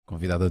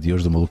Convidada de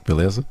hoje do Maluco,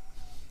 Beleza.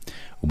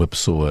 Uma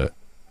pessoa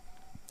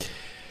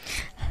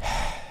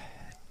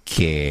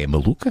que é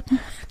maluca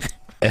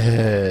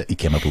e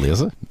que é uma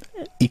beleza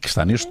e que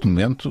está neste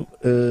momento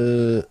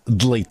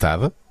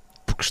deleitada,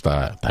 porque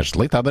estás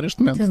deleitada neste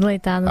momento. Estou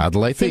deleitada. Há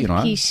deleite aí, não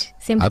é?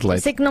 Sempre quis. Eu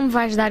sei que não me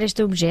vais dar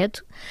este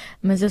objeto,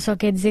 mas eu só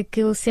quero dizer que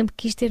eu sempre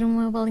quis ter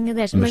uma bolinha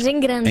desta. Mas em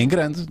grande. Em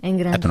grande. Em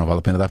grande. Então não vale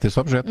a pena dar-te esse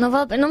objeto. Não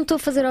me estou a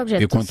fazer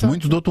objeto. Eu quanto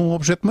muito dou-te um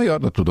objeto maior,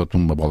 dou-te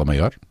uma bola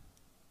maior.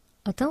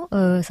 Então,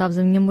 sabes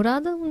a minha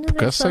morada?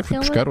 Porque eu sei que fui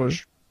buscar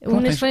hoje. O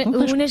Unas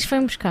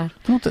foi-me buscar.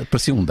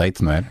 Parecia um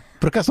date, não era?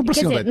 Por acaso não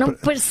parecia um date. Não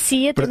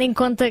parecia, tendo em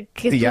conta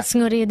que a tua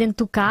senhora ia dentro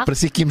do carro.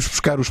 Parecia que íamos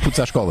buscar os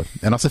putos à escola.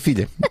 A nossa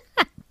filha.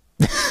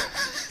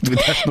 Tu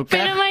entraste no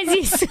carro. Era mais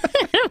isso.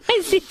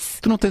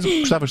 Tu não tens,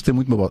 gostavas de ter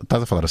muito uma bola.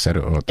 Estás a falar a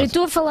sério? Eu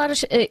estou a falar.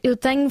 Eu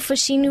tenho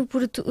fascínio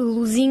por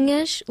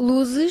luzinhas,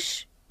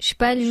 luzes,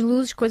 espelhos,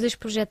 luzes, coisas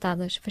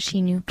projetadas.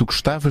 Fascínio. Tu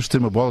gostavas de ter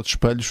uma bola de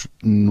espelhos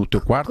no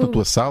teu quarto, na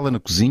tua sala, na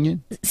cozinha?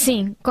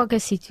 Sim, qualquer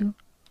sítio.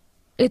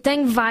 Eu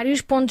tenho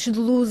vários pontos de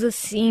luz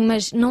assim,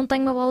 mas não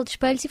tenho uma bola de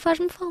espelhos e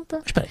faz-me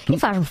falta. Espera, E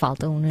faz-me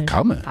falta, Unas.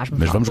 Calma,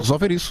 mas vamos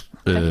resolver isso.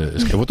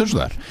 Eu vou-te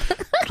ajudar.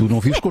 Tu não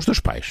vives com os teus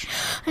pais.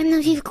 Eu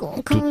não vivo com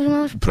os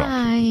meus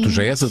pais. Tu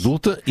já és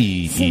adulta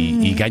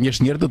e ganhas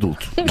dinheiro de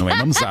adulto. Não é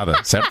uma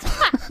mesada, certo?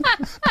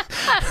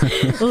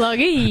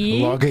 Logo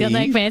aí. Onde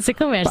é que vem essa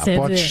conversa?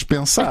 Podes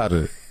dispensar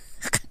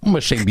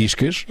umas 100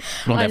 biscas,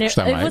 não deve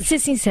custar mais. Eu vou ser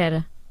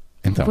sincera.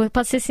 Então.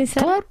 Pode ser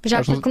sincera? Claro,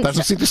 estás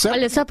no sítio certo.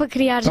 Olha, só para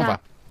criar então já. Vá.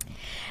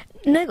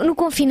 No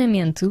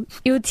confinamento,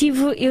 eu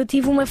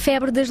tive uma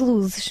febre das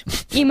luzes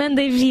e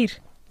mandei vir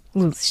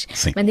luzes.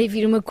 Sim. Mandei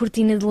vir uma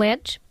cortina de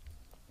LEDs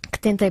que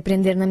tentei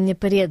prender na minha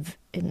parede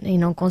e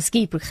não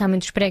consegui, porque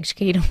realmente os pregos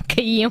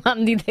caíam à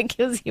medida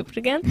que eu os ia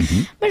pregando.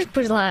 Mas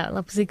depois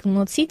lá pus aquilo num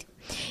outro sítio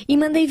e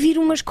mandei vir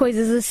umas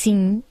coisas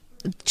assim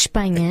de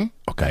Espanha,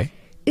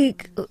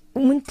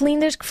 muito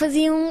lindas, que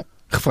faziam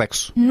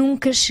reflexo.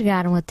 Nunca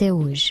chegaram até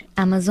hoje.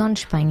 A Amazon de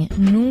Espanha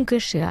nunca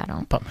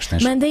chegaram. Pá,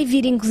 mas Mandei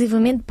vir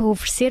inclusivamente para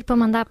oferecer, para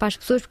mandar para as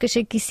pessoas, porque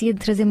achei que isso ia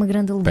trazer uma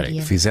grande alegria.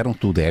 Espera aí,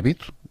 fizeram-te o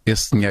débito,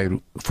 esse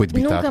dinheiro foi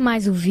debitado. Nunca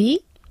mais o vi,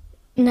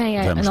 nem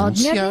ao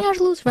dinheiro nem às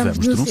luzes. Vamos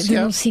denunciar.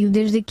 Denuncio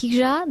desde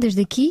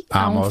aqui.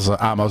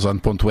 A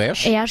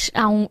Amazon.es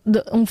há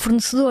um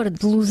fornecedor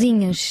de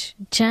luzinhas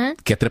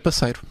que é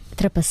trapaceiro.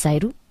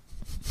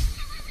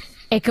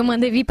 É que eu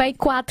mandei vir para aí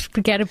 4,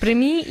 porque era para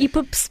mim e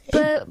para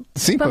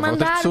mandar.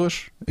 Outras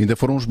pessoas. Ainda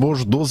foram uns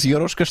bons 12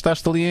 euros que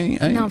gastaste ali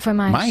em... Não, foi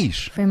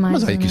mais. Foi mais.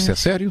 Mas é que isto é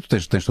sério, tu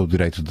tens todo o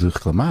direito de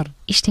reclamar.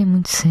 Isto é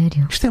muito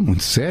sério. Isto é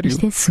muito sério.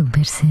 Isto é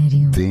super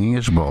sério. Deem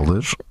as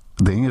bolas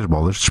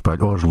de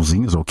espelho, ou as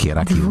luzinhas, ou o que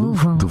era aquilo.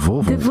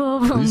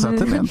 Devolvam.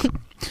 Exatamente.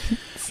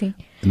 Sim.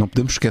 Não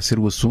podemos esquecer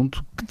o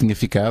assunto que tinha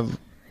ficado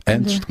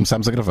antes de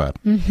começarmos a gravar.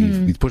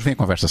 E depois vem a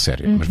conversa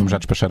séria. Mas vamos já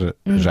despachar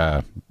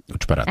já o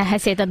disparate. A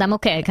receita da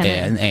moqueca,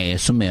 né? É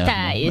isso mesmo.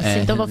 Tá, isso.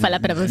 Então vou falar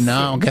para você.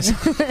 Não,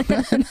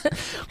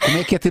 como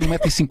é que é ter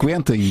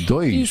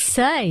 1,52m?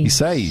 E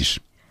 6.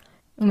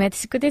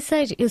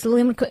 1,56m. Eu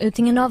lembro que eu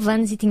tinha 9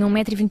 anos e tinha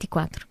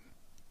 1,24m.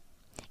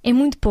 É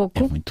muito pouco.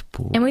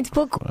 É muito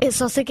pouco. Eu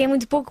só sei que é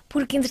muito pouco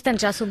porque, entretanto,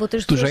 já soube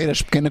outras pessoas. Tu já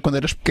eras pequena quando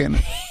eras pequena.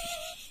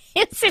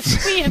 Eu sempre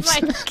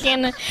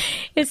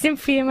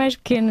fui a mais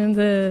pequena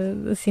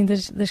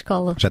da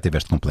escola. Já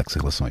tiveste complexo em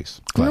relação a isso?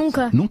 Claro.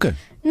 Nunca?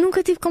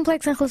 Nunca tive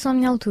complexo em relação à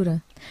minha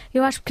altura.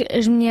 Eu acho que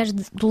as mulheres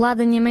do lado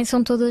da minha mãe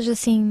são todas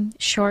assim,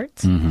 short.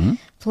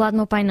 Do lado do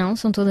meu pai não,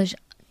 são todas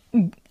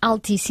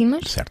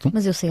altíssimas. Certo.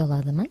 Mas eu sei ao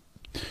lado da mãe.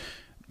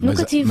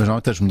 Nunca tive. Mas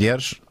normalmente as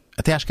mulheres,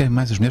 até acho que é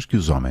mais as mulheres que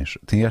os homens,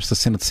 têm esta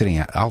cena de serem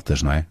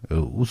altas, não é?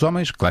 Os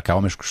homens, claro que há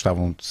homens que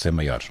gostavam de ser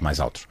maiores, mais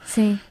altos.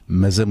 Sim.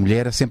 Mas a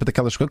mulher é sempre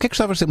daquelas coisas. O que é que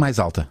gostavas de ser mais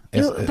alta?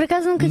 Eu, por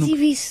acaso, nunca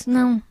tive isso.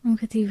 Não,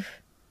 nunca tive.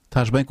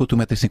 Estás bem com o teu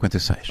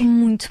 1,56m?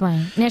 Muito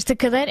bem. Esta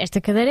cadeira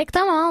é que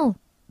está mal.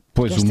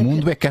 Pois, o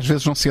mundo é que às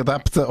vezes não se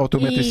adapta ao teu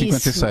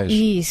 1,56m.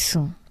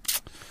 Isso.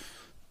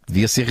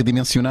 Devia ser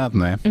redimensionado,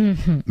 não é?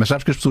 Mas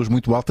sabes que as pessoas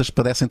muito altas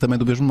padecem também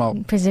do mesmo mal.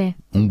 Pois é.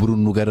 Um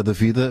Bruno Nogueira da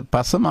vida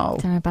passa mal.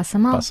 Também passa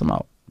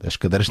mal. As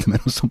cadeiras também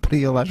não são para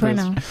ele às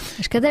vezes. Não.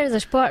 As cadeiras,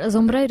 as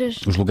ombreiras.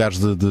 Os lugares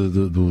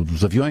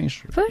dos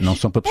aviões não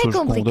são para pessoas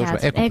com dores.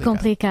 É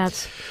complicado.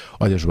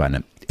 Olha,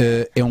 Joana,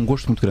 é um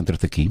gosto muito grande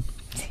ter-te aqui.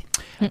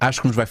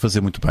 Acho que nos vai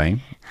fazer muito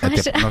bem.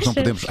 Até nós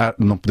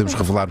não podemos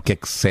revelar o que é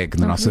que segue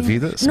na nossa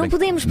vida. Não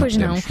podemos, pois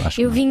não.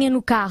 Eu vinha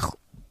no carro,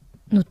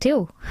 no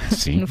teu,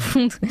 sim, no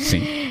fundo,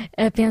 sim,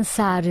 a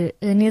pensar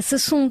nesse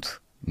assunto.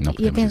 Não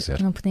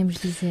podemos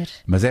dizer.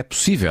 Mas é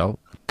possível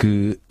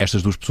que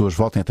estas duas pessoas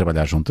voltem a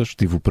trabalhar juntas.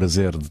 Tive o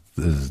prazer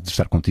de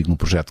estar contigo num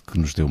projeto que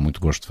nos deu muito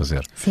gosto de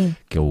fazer. Sim.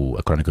 Que é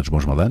A Crónica dos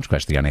Bons Malandros, que vai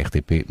estrear na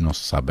RTP, não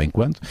se sabe bem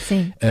quando.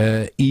 Sim.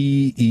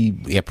 E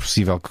é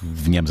possível que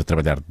venhamos a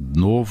trabalhar de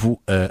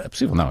novo. É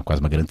possível, não, é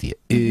quase uma garantia.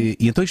 E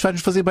então isto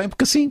vai-nos fazer bem,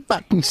 porque assim,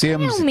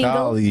 conhecemos e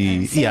tal.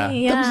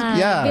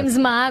 Bebemos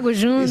uma água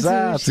juntos.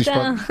 Exato,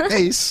 é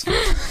isso.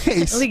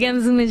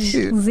 Ligamos umas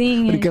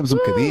luzinhas. Brincamos um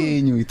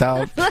bocadinho e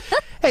tal.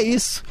 É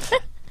isso.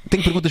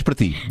 tenho perguntas para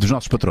ti, dos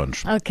nossos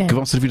patronos, que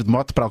vão servir de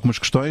mote para algumas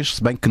questões,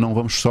 se bem que não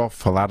vamos só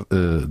falar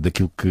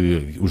daquilo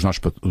que os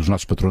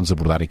nossos patronos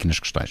abordarem aqui nas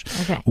questões.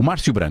 O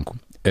Márcio Branco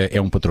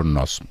é um patrono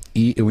nosso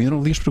e eu ainda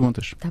não li as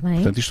perguntas. Tá bem.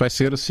 Portanto, isto vai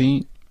ser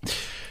assim...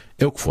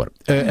 É o que for.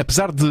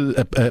 Apesar de...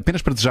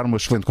 Apenas para desejar uma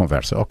excelente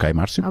conversa. Ok,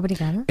 Márcio.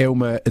 Obrigada. É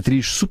uma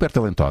atriz super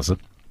talentosa.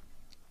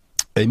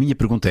 A minha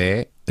pergunta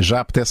é: já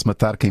apetece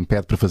matar quem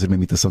pede para fazer uma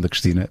imitação da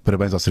Cristina?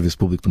 Parabéns ao Serviço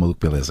Público do Maluco,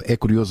 Beleza. É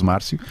curioso,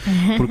 Márcio,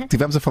 porque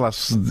tivemos a falar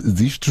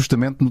disto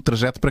justamente no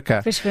trajeto para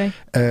cá. Pois foi.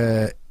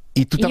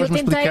 E tu estavas-me a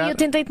explicar... Eu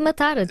tentei-te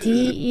matar, a ti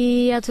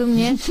e à tua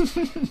mulher,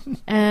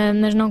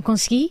 mas não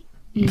consegui.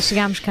 E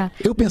chegámos cá.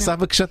 Eu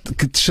pensava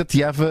que te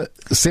chateava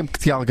sempre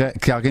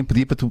que alguém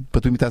pedia para tu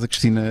imitares a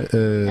Cristina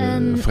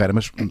Ferreira,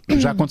 mas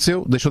já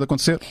aconteceu? Deixou de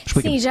acontecer?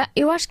 Sim, já.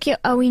 Eu acho que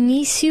ao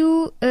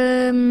início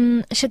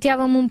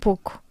chateava-me um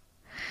pouco.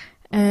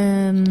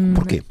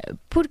 Porquê?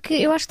 Porque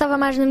eu acho que estava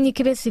mais na minha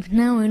cabeça, tipo,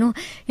 não, eu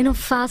não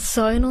faço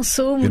só, eu não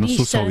sou humorista, eu não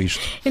sou só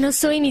isto, eu não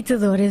sou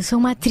imitadora, eu sou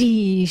uma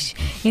atriz.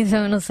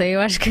 Então eu não sei,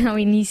 eu acho que ao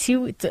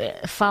início,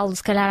 falo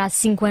se calhar há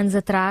 5 anos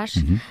atrás,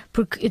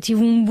 porque eu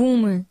tive um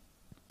boom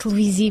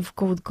televisivo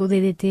com o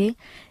DDT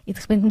e de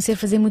repente comecei a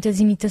fazer muitas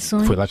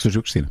imitações. Foi lá que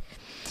surgiu a Cristina.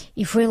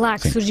 E foi lá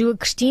que surgiu a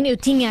Cristina. Eu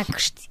tinha a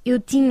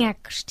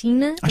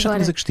Cristina. Já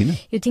tinhas a Cristina?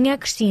 Eu tinha a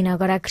Cristina.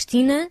 Agora a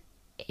Cristina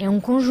é um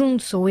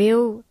conjunto. Sou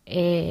eu,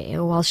 é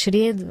o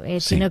Alxeredo, é a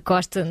Tina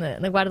Costa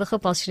na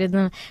guarda-roupa,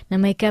 Alxeredo na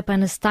make-up,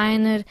 Ana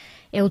Steiner,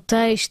 é o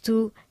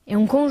texto, é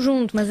um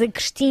conjunto. Mas a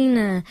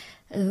Cristina,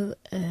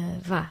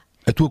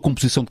 a tua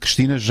composição de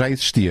Cristina já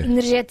existia?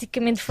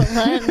 Energeticamente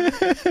falando,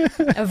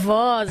 a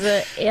voz,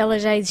 ela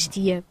já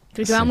existia.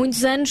 Porque eu há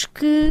muitos anos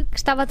que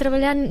estava a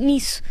trabalhar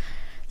nisso.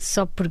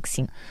 Só porque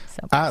sim.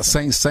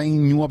 Sem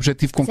nenhum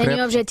objetivo concreto? Sem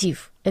nenhum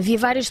objetivo. Havia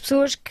várias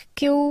pessoas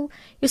que eu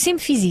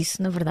sempre fiz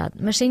isso, na verdade,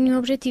 mas sem nenhum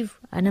objetivo.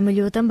 A Ana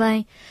Malhoa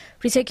também.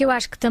 Por isso é que eu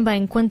acho que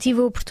também, quando tive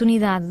a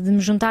oportunidade de me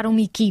juntar a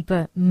uma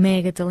equipa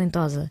mega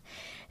talentosa,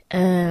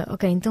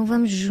 ok, então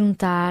vamos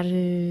juntar...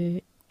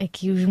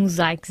 aqui os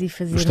mosaicos e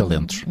fazer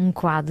um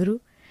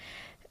quadro.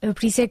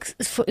 Por isso é que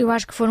eu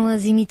acho que foram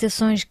as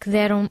imitações que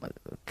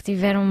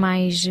tiveram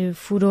mais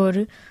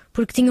furor,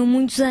 porque tinham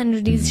muitos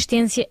anos de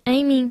existência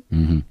em mim.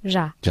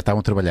 Já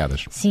estavam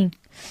trabalhadas. Sim.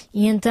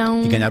 E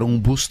ganharam um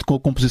boost com a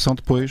composição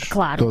depois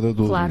toda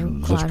dos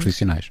outros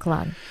profissionais.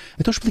 Claro.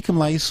 Então explica-me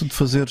lá isso de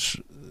fazeres,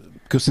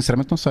 porque eu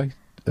sinceramente não sei.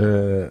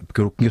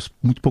 Porque eu conheço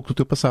muito pouco do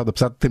teu passado,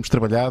 apesar de termos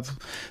trabalhado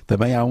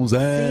também há uns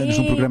anos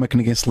num programa que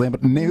ninguém se lembra,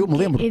 nem eu me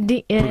lembro.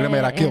 O programa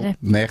era aquele,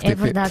 na RTP. É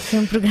verdade, foi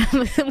um programa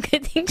um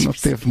bocadinho não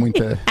teve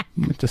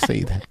muita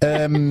saída.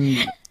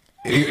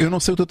 Eu não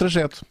sei o teu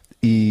trajeto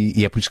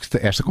e é por isso que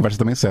esta conversa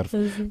também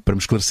serve para me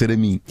esclarecer a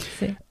mim.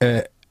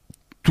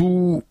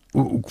 Tu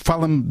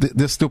fala-me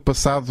desse teu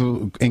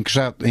passado em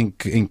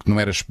que não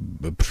eras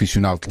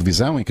profissional de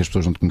televisão, em que as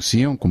pessoas não te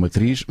conheciam como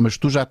atriz, mas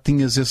tu já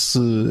tinhas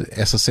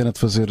essa cena de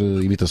fazer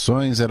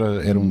imitações?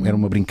 Era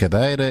uma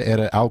brincadeira?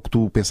 Era algo que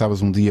tu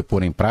pensavas um dia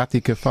pôr em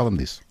prática? Fala-me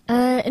disso.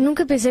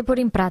 Nunca pensei pôr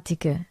em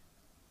prática.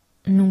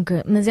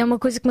 Nunca. Mas é uma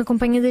coisa que me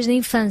acompanha desde a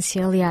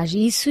infância, aliás.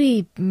 Isso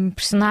e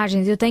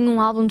personagens. Eu tenho um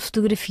álbum de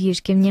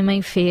fotografias que a minha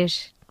mãe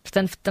fez.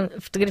 Portanto,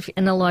 fotografias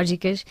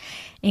analógicas,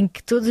 em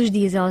que todos os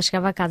dias ela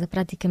chegava a casa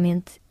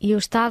praticamente e eu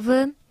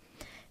estava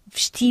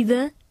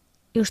vestida,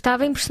 eu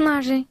estava em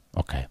personagem.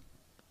 Ok.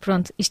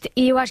 Pronto,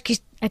 e eu acho que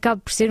isto acaba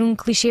por ser um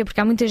clichê,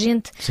 porque há muita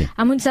gente,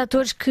 há muitos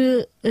atores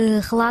que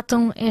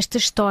relatam esta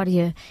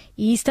história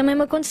e isso também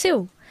me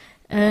aconteceu.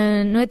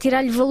 Não é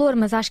tirar-lhe valor,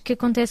 mas acho que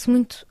acontece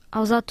muito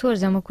aos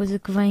atores, é uma coisa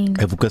que vem...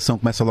 A vocação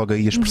começa logo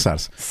aí a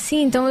expressar-se.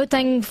 Sim, então eu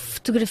tenho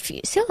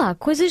fotografias, sei lá,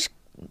 coisas...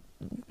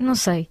 Não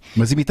sei.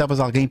 Mas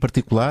imitavas alguém em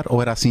particular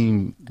ou era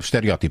assim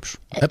estereótipos?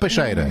 A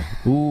peixeira?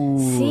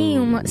 Sim,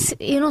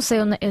 eu não sei,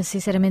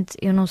 sinceramente,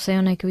 eu não sei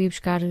onde é que eu ia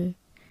buscar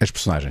as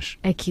personagens.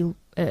 Aquilo.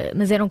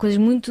 Mas eram coisas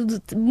muito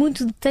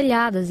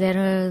detalhadas.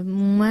 Era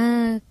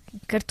uma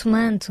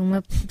cartomante,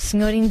 uma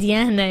senhora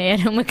indiana,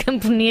 era uma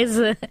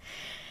camponesa.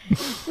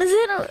 Mas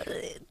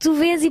tu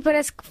vês e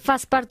parece que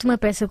faço parte de uma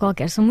peça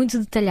qualquer. São muito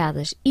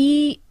detalhadas.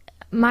 E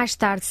mais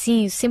tarde,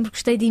 sim, sempre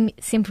gostei de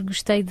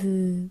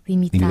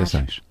imitar.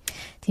 Imitações.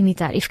 De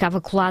imitar. E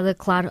ficava colada,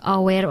 claro,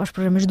 aos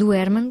programas do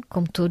Herman,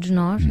 como todos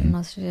nós, a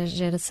nossa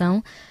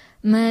geração.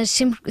 Mas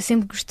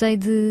sempre gostei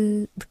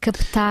de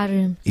captar.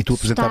 E tu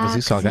apresentavas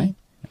isso a alguém?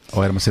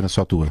 Ou era uma cena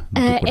só tua?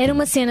 Era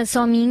uma cena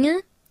só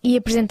minha e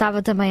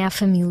apresentava também à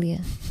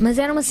família. Mas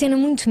era uma cena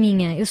muito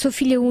minha. Eu sou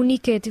filha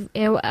única.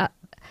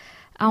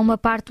 Há uma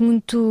parte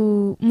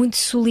muito, muito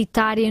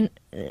solitária,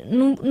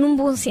 num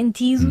bom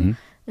sentido,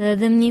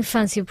 da minha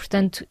infância.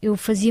 Portanto, eu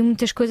fazia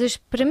muitas coisas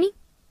para mim.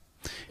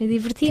 Eu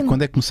divertia-me. E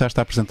quando é que começaste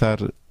a apresentar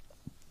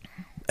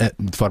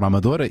de forma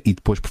amadora e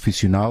depois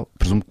profissional?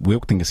 Presumo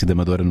eu que tenha sido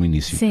amadora no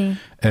início. Sim.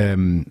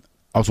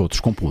 Aos outros,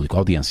 com público,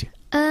 audiência.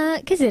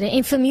 Quer dizer,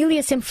 em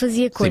família sempre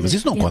fazia coisas. Sim,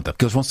 mas isso não conta,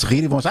 porque eles vão se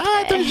rir e vão dizer: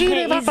 então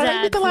gira, vai para aí,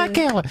 imita lá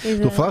aquela.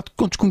 Estou a falar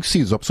com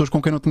desconhecidos ou pessoas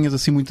com quem não tinhas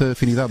assim muita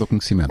afinidade ou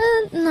conhecimento.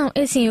 Não,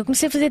 é assim, eu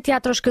comecei a fazer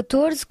teatro aos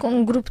 14 com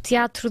um grupo de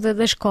teatro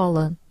da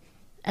escola.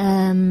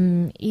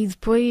 E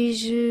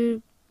depois,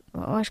 eu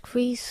acho que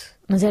foi isso.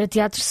 Mas era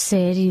teatro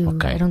sério,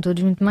 eram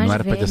todos muito mais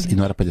velhos. E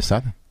não era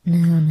palhaçada?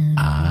 Não.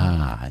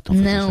 Então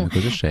fazia uma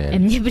coisa séria. A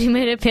minha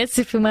primeira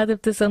peça foi uma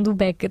adaptação do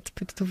Beckett,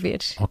 para tu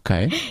veres.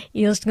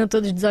 E eles tinham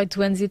todos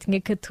 18 anos e eu tinha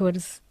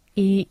 14.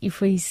 E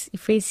foi isso. E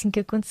foi assim que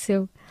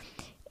aconteceu.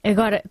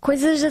 Agora,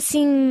 coisas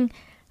assim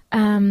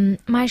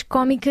mais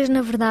cómicas,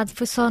 na verdade,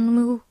 foi só no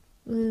meu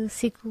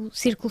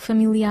círculo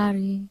familiar.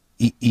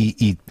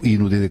 E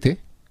no DDT?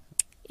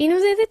 E no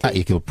DDT.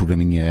 E aquele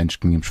programinha antes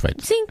que tínhamos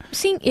feito?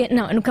 Sim.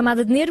 Não, no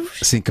Camada de Nervos.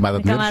 Sim,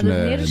 Camada de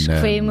Nervos. Que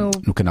foi o meu...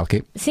 No canal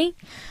quê? Sim.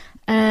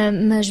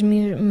 Mas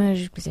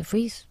pois é,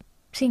 foi isso.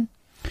 Sim.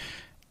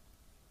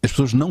 As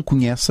pessoas não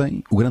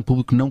conhecem, o grande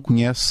público não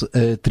conhece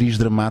a atriz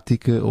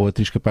dramática ou a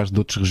atriz capaz de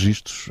outros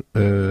registros.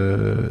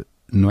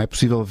 Não é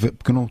possível ver,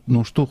 porque eu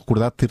não estou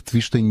recordado de ter-te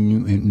visto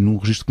num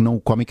registro que não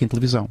o cómico em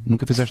televisão.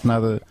 Nunca fizeste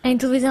nada. Em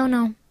televisão,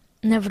 não.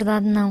 Na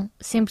verdade, não.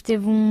 Sempre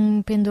teve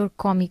um pendor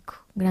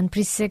cómico grande. Por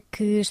isso é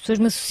que as pessoas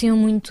me associam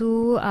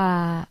muito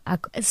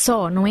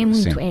não é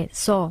muito, é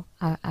só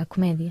à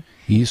comédia.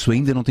 E isso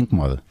ainda não te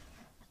incomoda?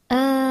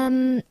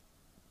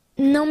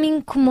 Não me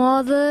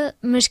incomoda,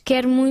 mas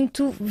quero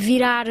muito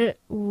virar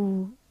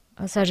ou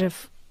seja,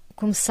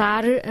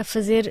 começar a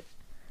fazer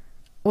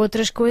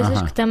outras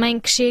coisas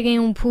que cheguem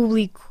a um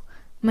público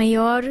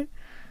maior,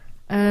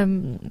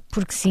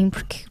 porque sim,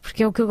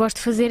 porque é o que eu gosto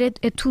de fazer,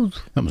 é tudo.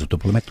 Não, mas o teu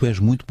problema é que tu és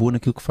muito boa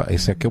naquilo que fazes.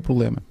 Esse é que é o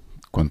problema.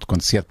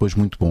 Quando se é depois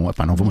muito bom,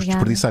 não vamos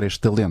desperdiçar este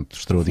talento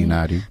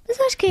extraordinário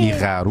e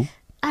raro.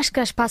 Acho que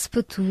há espaço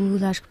para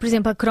tudo. Acho que, por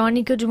exemplo, a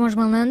Crónica dos Bons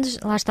Malandros,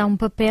 lá está um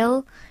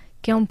papel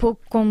que é um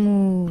pouco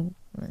como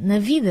na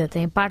vida,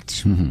 tem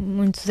partes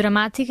muito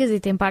dramáticas e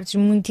tem partes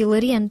muito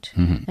hilariantes.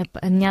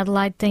 A minha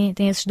Adelaide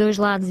tem esses dois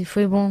lados e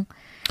foi bom.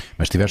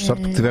 Mas tiveste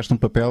sorte porque tiveste um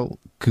papel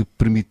que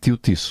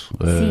permitiu-te isso.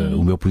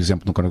 O meu, por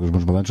exemplo, no Crónica dos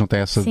Bons Malandros não tem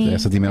essa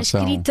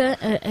dimensão.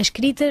 A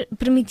escrita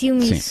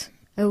permitiu-me isso.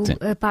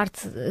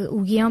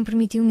 O guião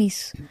permitiu-me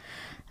isso.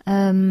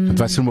 Portanto,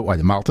 vai ser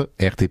olha, malta,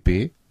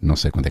 RTP, não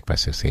sei quando é que vai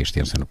ser, se é este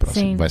ano, se é no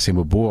próximo. Vai ser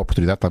uma boa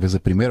oportunidade, talvez a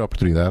primeira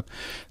oportunidade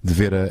de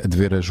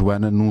ver a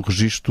Joana num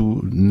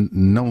registro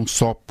não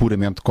só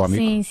puramente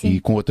cómico e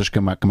com outras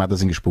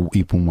camadas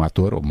e para um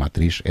ator ou uma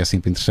atriz. É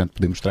sempre interessante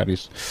poder mostrar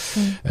isso.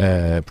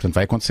 Portanto,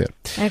 vai acontecer.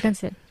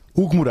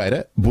 Hugo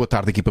Moreira, boa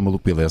tarde aqui para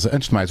Maluco, Beleza.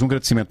 Antes de mais, um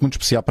agradecimento muito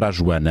especial para a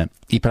Joana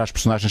e para as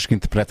personagens que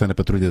interpreta na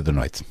Patrulha da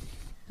Noite.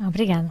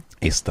 Obrigada.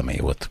 Esse também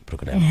é outro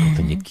programa que eu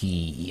tenho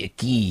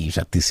aqui,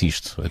 já te disse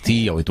isto, a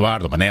ti, ao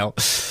Eduardo, ao Manel.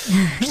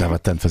 Gostava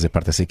tanto de fazer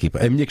parte dessa equipa.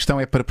 A minha questão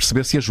é para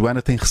perceber se a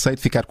Joana tem receio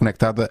de ficar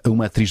conectada a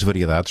uma atriz de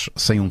variedades,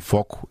 sem um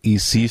foco, e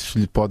se isso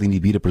lhe pode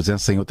inibir a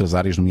presença em outras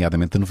áreas,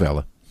 nomeadamente a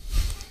novela.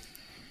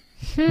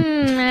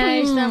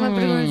 Esta é uma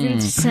pergunta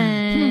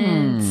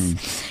interessante.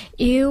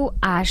 Eu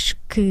acho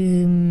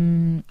que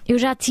eu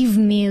já tive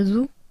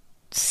medo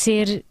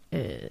de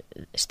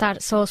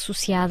estar só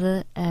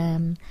associada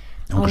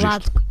ao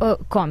lado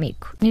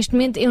cómico. Neste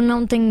momento eu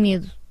não tenho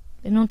medo.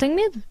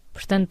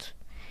 Portanto,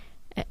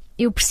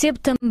 eu percebo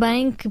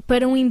também que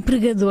para um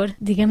empregador,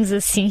 digamos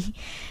assim,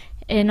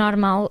 é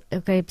normal, a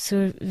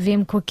pessoa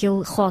vê-me com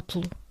aquele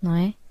rótulo, não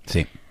é?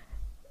 Sim.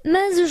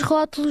 Mas os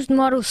rótulos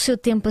demoram o seu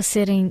tempo a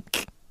serem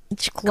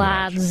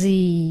descolados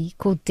e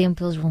com o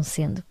tempo eles vão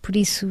sendo. Por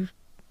isso,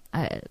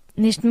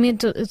 neste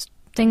momento eu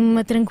tenho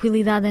uma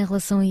tranquilidade em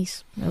relação a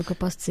isso, é o que eu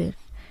posso dizer.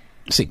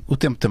 Sim, o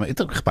tempo também.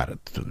 Então, repara,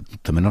 tu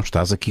também não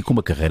estás aqui com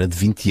uma carreira de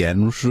 20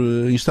 anos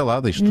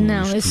instalada.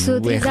 Eu sou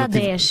atriz há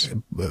 10.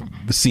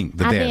 Sim,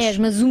 de há 10,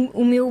 mas a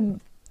minha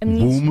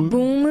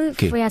boom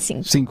foi há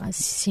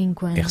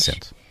 5 anos.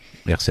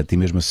 É recente. E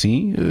mesmo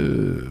assim,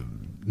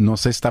 não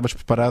sei se estavas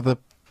preparada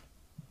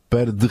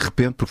para, de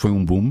repente, porque foi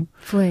um boom,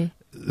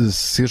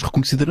 seres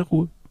reconhecida na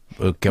rua.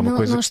 Que é uma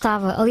coisa... Não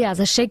estava.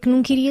 Aliás, achei que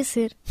nunca iria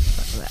ser.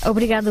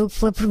 Obrigada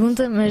pela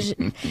pergunta, mas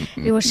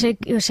eu achei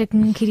que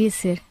nunca iria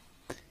ser.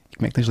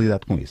 Como é que tens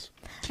lidado com isso?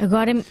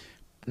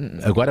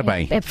 Agora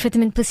bem. É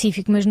perfeitamente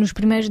pacífico, mas nos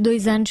primeiros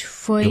 2 anos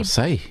foi... Eu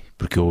sei,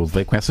 porque eu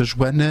levei com essa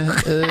Joana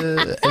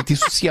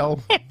antissocial.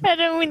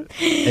 Era muito...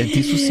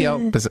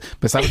 Antissocial.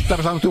 Pensava que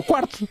estavas lá no teu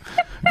quarto.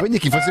 Venho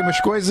aqui fazer umas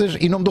coisas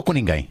e não me dou com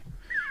ninguém.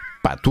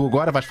 Tu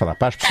agora vais falar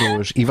para as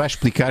pessoas e vais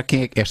explicar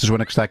quem é esta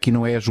Joana que está aqui.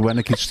 Não é a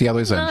Joana que existia há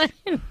 2 anos.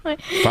 Não é.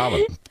 Fala,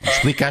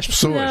 explica às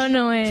pessoas.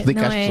 Não é.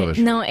 Explica às pessoas.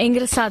 Não, é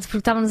engraçado porque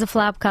estávamos a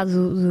falar há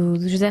bocado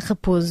do José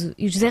Raposo.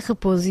 E o José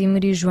Raposo e a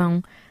Maria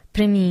João,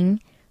 para mim,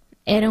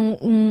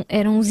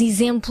 eram os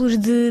exemplos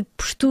de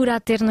postura a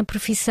ter na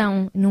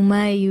profissão, no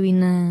meio e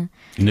na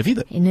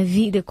vida. E na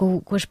vida,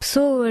 com as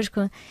pessoas.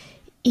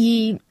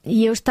 E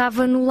eu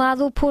estava no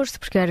lado oposto,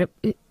 porque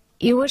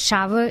eu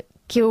achava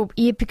que eu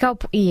ia picar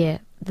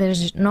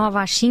das 9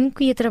 às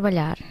 5 ia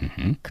trabalhar,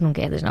 que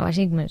nunca é das 9 às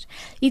 5, mas...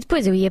 E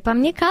depois eu ia para a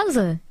minha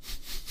casa,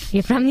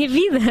 ia para a minha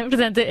vida.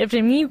 Portanto,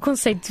 para mim o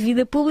conceito de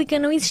vida pública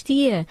não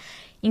existia.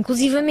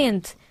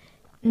 Inclusivamente,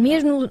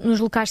 mesmo nos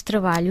locais de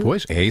trabalho.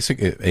 Pois, é isso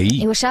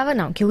aí. Eu achava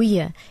que eu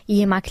ia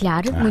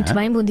maquilhar, muito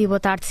bem, bom dia, boa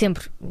tarde,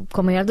 sempre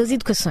com a maior das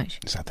educações.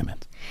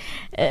 Exatamente.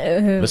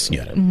 Uma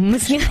senhora.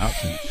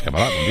 Chegava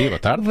lá, bom dia, boa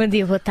tarde. Bom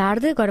dia, boa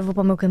tarde. Agora vou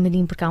para o meu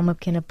camarim porque há uma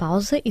pequena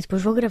pausa e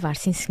depois vou gravar.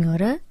 Sim,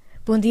 senhora.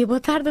 Bom dia, boa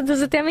tarde,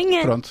 adeus, até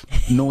amanhã. Pronto,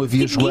 não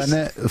havia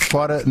Joana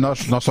fora. Nós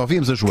só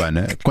víamos a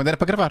Joana quando era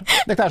para gravar. Onde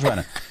é que está a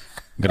Joana?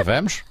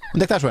 Gravamos?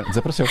 Onde é que está a Joana?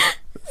 Desapareceu.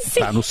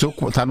 Está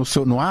no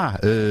seu. Não há.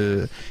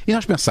 E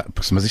nós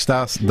pensamos, mas isto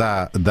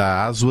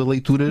dá aso a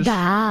leituras.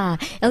 Dá.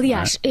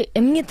 Aliás, a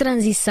minha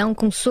transição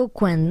começou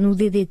quando, no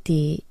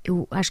DDT,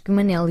 eu acho que o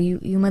Manel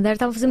e o Madeira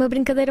estavam a fazer uma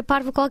brincadeira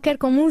parva qualquer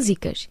com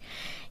músicas.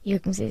 E eu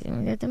comecei a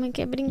dizer, eu também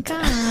quero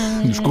brincar.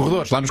 Lá nos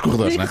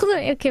corredores, não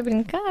é? Eu quero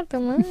brincar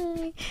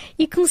também.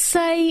 E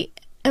comecei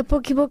a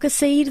pouco e pouco a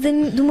sair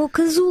do meu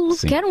casulo,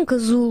 que era um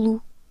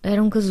casulo.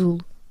 Era um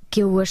casulo.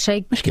 Que eu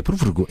achei. Mas que é por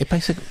vergonha.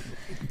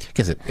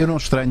 Quer dizer, eu não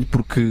estranho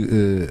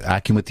porque há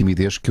aqui uma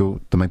timidez que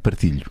eu também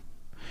partilho.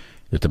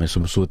 Eu também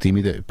sou uma pessoa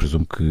tímida,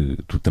 presumo que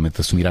tu também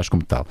te assumirás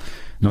como tal.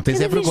 Não tens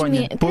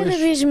vergonha. Cada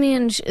vez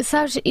menos.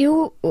 Sabes,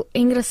 é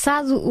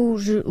engraçado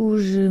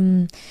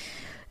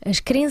as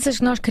crenças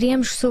que nós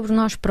criamos sobre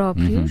nós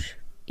próprios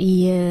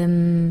e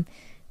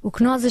o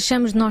que nós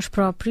achamos de nós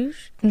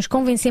próprios, que nos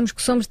convencemos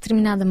que somos de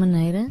determinada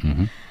maneira.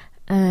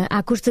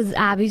 À custa de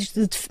hábitos,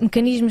 de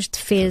mecanismos de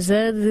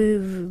defesa,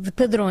 de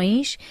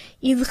padrões,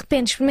 e de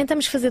repente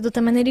experimentamos fazer de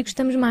outra maneira e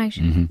gostamos mais.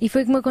 E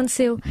foi o que me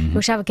aconteceu. Eu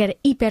achava que era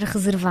hiper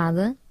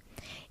reservada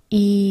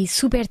e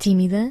super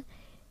tímida,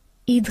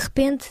 e de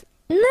repente,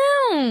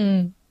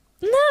 não!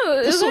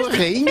 Eu sou a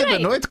rainha da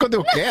noite quando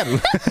eu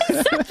quero.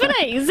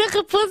 Peraí, Zé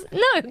Raposo.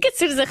 Não, eu quero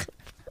ser Zé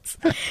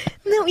Raposo.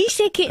 Não,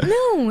 isto é que.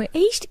 Não, é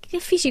isto que é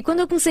fixe. E quando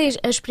eu comecei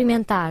a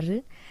experimentar.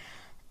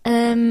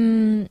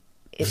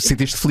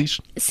 Sentiste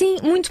feliz? Sim,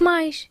 muito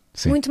mais.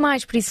 Sim. Muito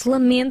mais, por isso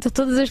lamento a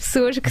todas as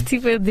pessoas que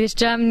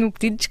desde já me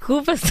pedi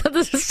desculpa,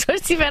 todas as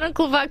pessoas tiveram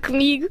que levar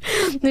comigo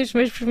nos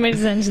meus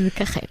primeiros anos de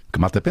carreira. Que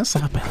malta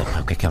pensar,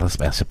 o que é que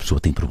essa pessoa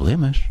tem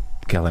problemas?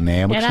 Porque ela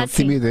nem é uma questão de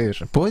timidez.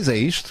 Pois é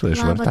isto, a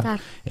Joana está.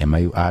 É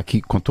meio. Há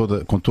aqui, com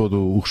todo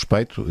o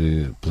respeito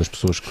pelas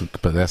pessoas que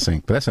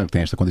padecem, que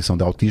têm esta condição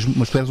de autismo,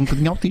 mas tu eres um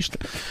bocadinho autista.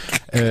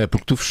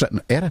 Porque tu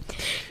era.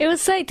 Eu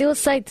aceito,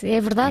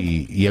 é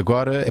verdade. E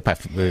agora,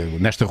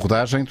 nesta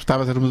rodagem, tu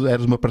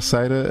eras uma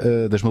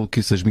parceira das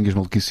minhas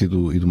maluquices e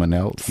do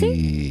Manel.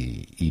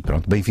 Sim. E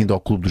pronto, bem-vindo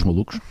ao Clube dos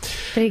Malucos.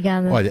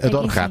 Obrigada. Olha,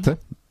 adoro rata.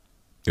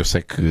 Eu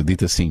sei que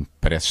dito assim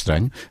parece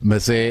estranho,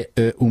 mas é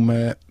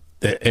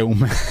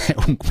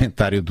um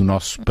comentário do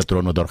nosso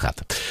patrono Adoro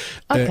Rata.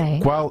 Okay.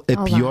 Qual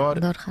a pior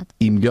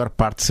e melhor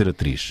parte de ser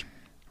atriz?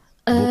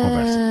 Boa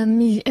conversa.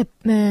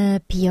 A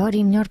pior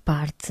e melhor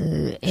parte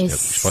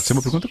Isto pode ser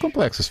uma pergunta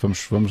complexa. Se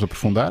vamos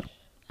aprofundar.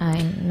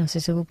 Não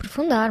sei se eu vou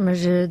aprofundar, mas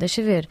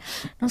deixa ver.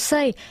 Não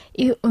sei.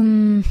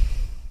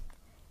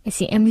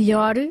 Assim, a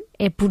melhor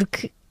é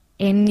porque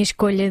é a minha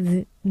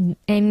escolha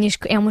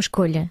é uma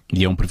escolha.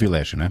 E é um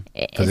privilégio, não é?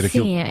 Fazer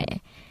aquilo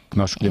que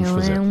nós escolhemos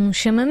fazer. É um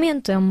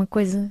chamamento, é uma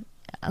coisa.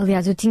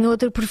 Aliás, eu tinha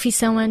outra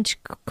profissão antes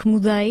que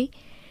mudei.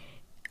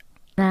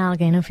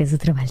 Alguém não fez o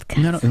trabalho de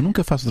casa. Não, eu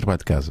nunca faço o trabalho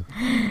de casa.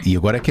 E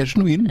agora é que é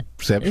genuíno,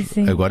 percebes?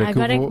 Sim. Agora é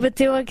que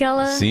bateu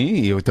aquela.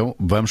 Sim, então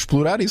vamos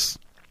explorar isso.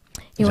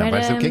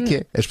 Vais dizer o que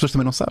é. As pessoas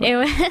também não sabem.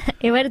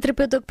 Eu era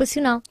terapeuta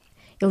ocupacional.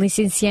 Eu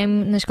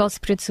licenciei-me na Escola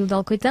Superior de Saúde de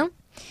Alcoitão.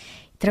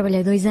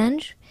 Trabalhei 2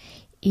 anos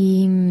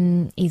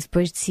e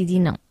depois decidi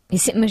não.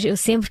 Mas eu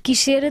sempre quis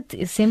ser.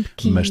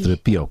 Mas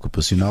terapia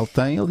ocupacional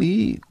tem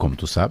ali, como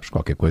tu sabes,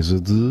 qualquer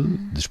coisa de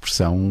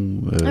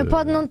expressão.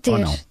 Pode não ter,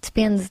 não.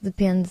 Depende.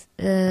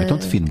 Então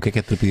define o que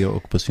é terapia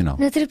ocupacional.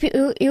 Na terapia,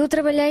 eu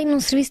trabalhei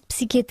num serviço de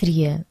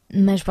psiquiatria,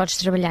 mas podes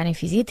trabalhar em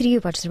fisiatria,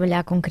 podes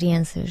trabalhar com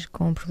crianças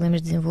com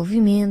problemas de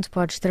desenvolvimento,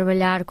 podes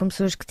trabalhar com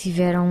pessoas que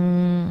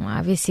tiveram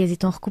AVCs e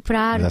estão a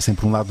recuperar. Mas há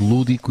sempre um lado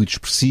lúdico e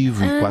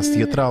expressivo e quase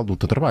teatral do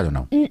teu trabalho, ou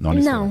não?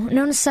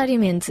 Não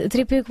necessariamente. A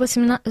terapia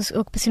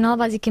ocupacional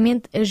basicamente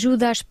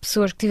ajuda as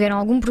pessoas que tiveram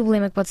algum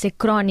problema, que pode ser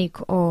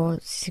crónico ou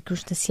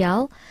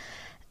circunstancial,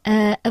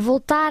 a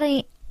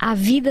voltarem à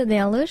vida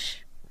delas,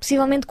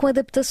 possivelmente com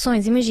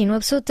adaptações. Imagina, uma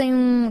pessoa tem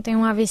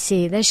um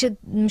AVC, deixa de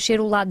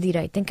mexer o lado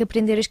direito, tem que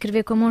aprender a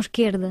escrever com a mão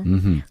esquerda.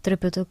 O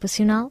terapeuta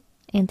ocupacional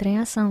entra em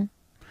ação.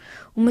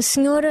 Uma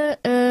senhora,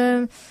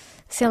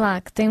 sei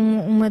lá, que tem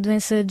uma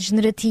doença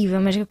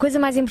degenerativa, mas a coisa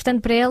mais importante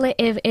para ela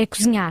é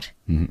cozinhar.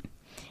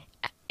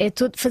 É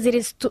fazer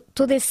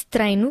todo esse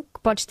treino que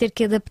podes ter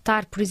que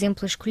adaptar, por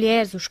exemplo, as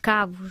colheres, os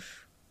cabos.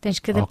 Tens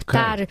que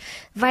adaptar.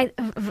 Okay.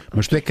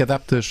 Mas tu é que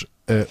adaptas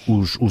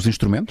os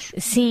instrumentos?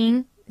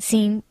 Sim,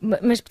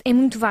 mas é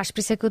muito vasto,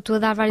 por isso é que eu estou a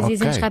dar vários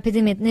exemplos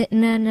rapidamente.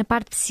 Na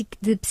parte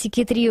de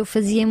psiquiatria eu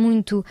fazia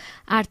muito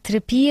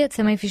arte-terapia,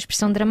 também fiz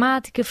expressão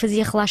dramática,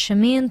 fazia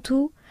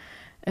relaxamento,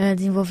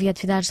 desenvolvia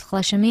atividades de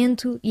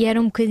relaxamento e era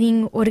um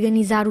bocadinho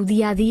organizar o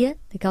dia-a-dia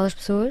daquelas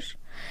pessoas.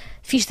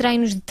 Fiz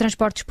treinos de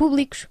transportes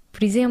públicos,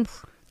 por exemplo.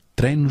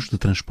 treinos de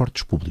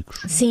transportes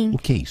públicos. Sim. O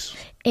que é isso?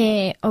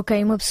 É,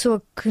 uma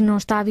pessoa que não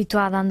está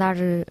habituada a andar,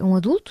 um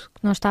adulto,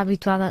 que não está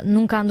habituada,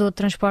 nunca andou de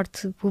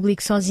transporte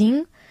público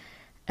sozinho,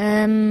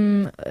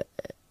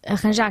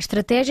 arranjar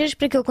estratégias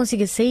para que ele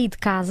consiga sair de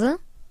casa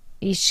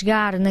e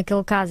chegar,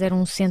 naquele caso era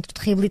um centro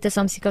de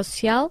reabilitação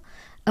psicossocial,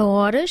 a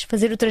horas,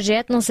 fazer o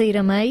trajeto, não sair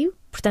a meio,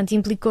 portanto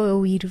implicou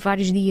eu ir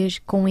vários dias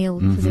com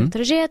ele fazer o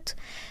trajeto.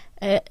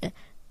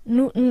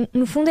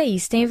 No fundo é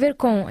isso, tem a ver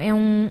com, é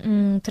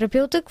um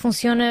terapeuta que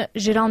funciona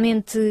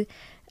geralmente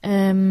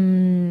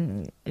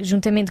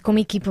juntamente com uma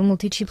equipa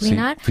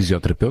multidisciplinar. Sim.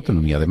 Fisioterapeuta,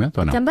 nomeadamente,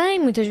 ou não? Também,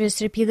 muitas vezes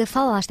terapia da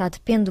fala, lá está,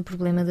 depende do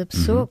problema da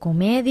pessoa, com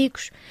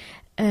médicos.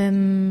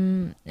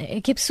 É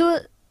que a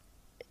pessoa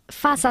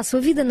faça a sua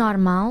vida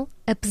normal,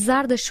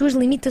 apesar das suas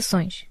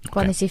limitações.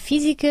 Podem ser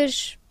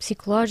físicas,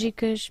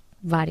 psicológicas,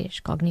 várias,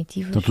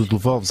 cognitivas. Então tu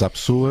devolves à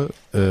pessoa,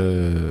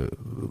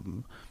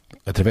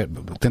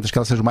 tentas que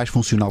ela seja o mais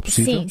funcional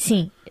possível? Sim,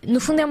 sim. No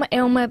fundo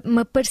é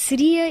uma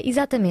parceria,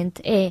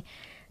 exatamente.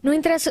 Não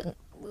interessa,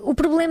 o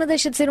problema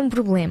deixa de ser um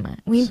problema.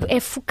 É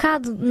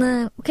focado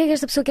o que é que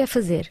esta pessoa quer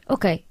fazer.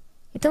 Ok,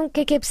 então o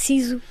que é que é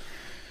preciso?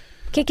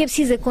 O que é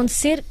preciso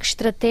acontecer? Que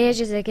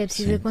estratégias é que é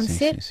preciso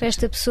acontecer para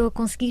esta pessoa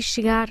conseguir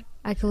chegar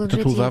àquele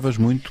objetivo? Então tu levavas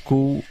muito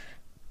com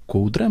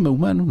o drama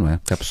humano, não é?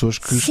 Porque há pessoas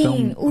que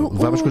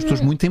levavas com as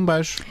pessoas muito em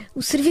baixo.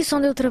 O serviço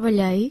onde eu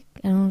trabalhei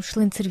era um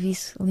excelente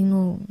serviço, ali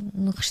no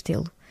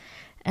Restelo.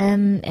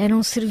 Era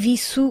um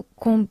serviço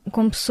com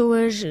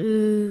pessoas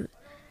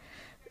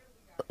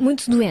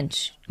muito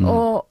doentes.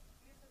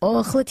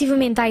 Ou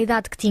relativamente à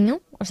idade que tinham,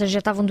 ou seja, já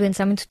estavam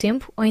doentes há muito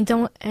tempo, ou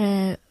então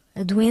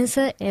a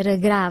doença era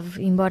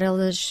grave, embora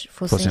elas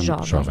fossem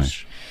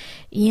jovens.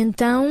 E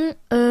então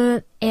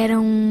era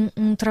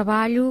um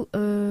trabalho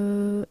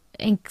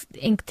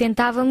em que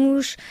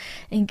tentávamos.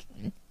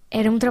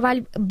 Era um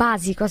trabalho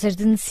básico, ou seja,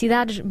 de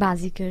necessidades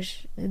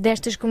básicas,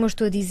 destas, como eu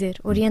estou a dizer: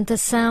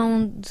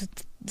 orientação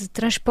de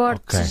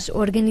transportes,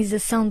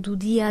 organização do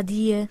dia a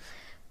dia.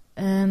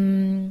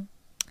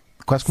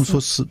 Quase como se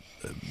fosse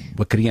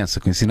uma criança,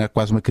 que ensina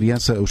quase uma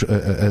criança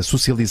a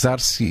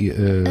socializar-se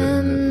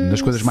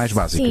nas coisas mais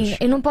básicas. Sim,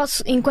 eu não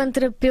posso, enquanto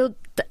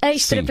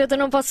ex-terapeuta,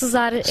 não posso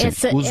usar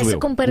essa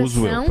comparação.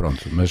 Uso eu,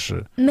 pronto,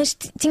 mas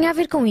tinha a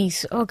ver com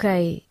isso,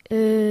 ok.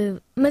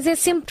 Mas é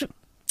sempre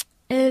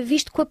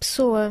visto com a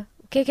pessoa.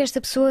 O que é que esta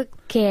pessoa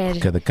quer?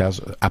 Por cada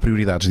caso, há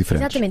prioridades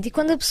diferentes. Exatamente, e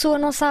quando a pessoa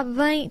não sabe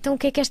bem, então o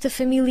que é que esta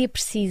família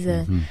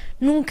precisa?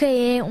 Nunca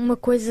é uma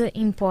coisa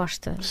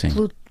imposta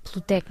pelo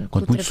técnico.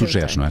 Quanto muito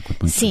sugeres, não é?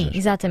 Sim,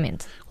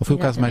 exatamente. Qual foi o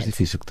caso mais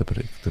difícil que te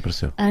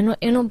apareceu?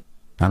 Eu não.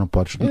 Não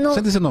podes.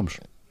 Sem dizer nomes.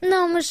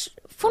 Não, mas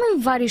foram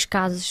vários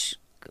casos.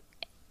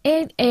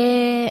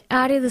 A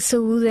área da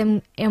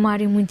saúde é uma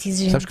área muito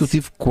exigente. Sabes que eu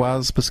tive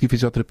quase para seguir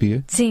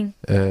fisioterapia? Sim.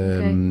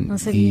 Não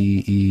sabia.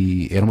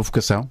 E era uma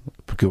vocação,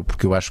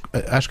 porque eu acho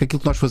que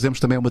aquilo que nós fazemos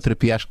também é uma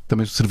terapia, acho que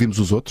também servimos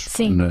os outros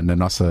na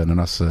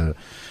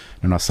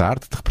nossa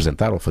arte de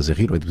representar ou fazer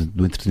rir, ou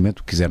do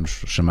entretenimento, o que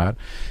quisermos chamar.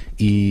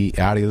 E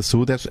a área da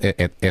saúde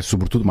é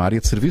sobretudo uma área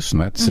de serviço,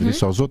 não é? De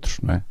serviço aos outros,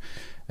 não é?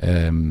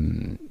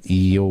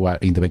 E eu,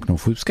 ainda bem que não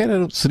fui, sequer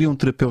seria um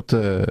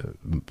terapeuta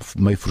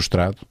meio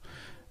frustrado,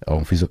 ou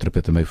um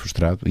fisioterapeuta meio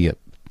frustrado, ia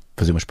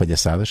fazer umas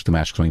palhaçadas, que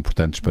também acho que são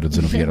importantes para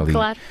desanuviar ali.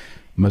 Claro.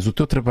 Mas o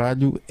teu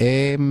trabalho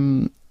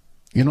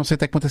eu não sei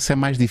até quanto é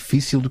mais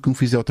difícil do que um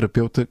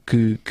fisioterapeuta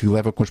que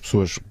leva com as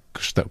pessoas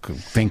que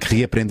têm que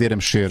reaprender a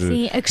mexer.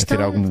 Sim, a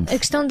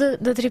questão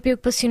da terapia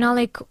ocupacional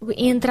é que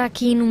entra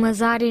aqui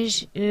numas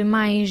áreas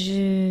mais.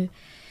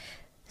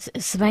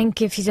 Se bem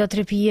que a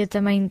fisioterapia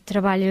também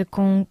trabalha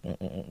com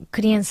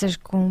crianças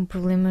com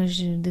problemas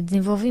de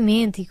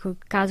desenvolvimento e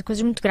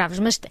coisas muito graves,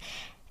 mas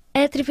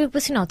a terapia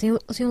ocupacional tem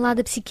um lado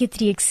da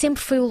psiquiatria que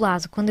sempre foi o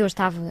lado, quando eu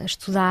estava a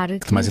estudar,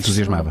 que te mais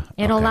entusiasmava.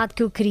 Era o lado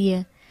que eu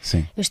queria.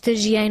 Sim. Eu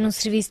estagiei num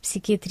serviço de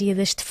psiquiatria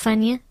da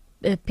Estefânia,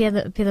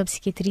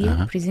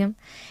 pedopsiquiatria, por exemplo.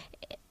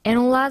 Era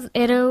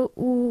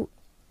o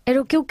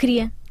que eu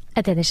queria,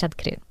 até deixar de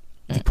querer.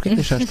 E porquê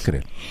deixaste de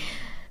querer?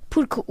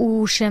 Porque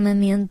o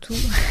chamamento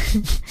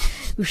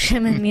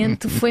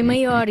foi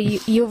maior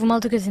e houve uma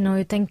altura que eu disse, não,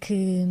 eu tenho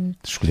que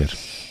escolher.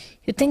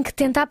 Eu tenho que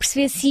tentar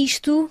perceber se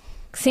isto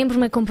que sempre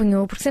me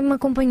acompanhou, porque sempre me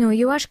acompanhou,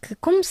 e eu acho que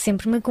como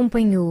sempre me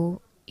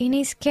acompanhou, e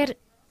nem sequer...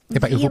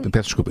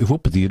 Peço desculpa, eu vou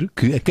pedir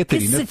que a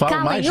Catarina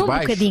fale mais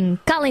baixo. Bocadinho.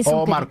 Calem-se um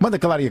bocadinho. Marco, manda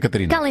calar aí a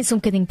Catarina. Calem-se um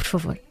bocadinho, por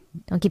favor.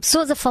 Estão aqui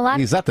pessoas a falar.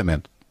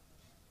 Exatamente.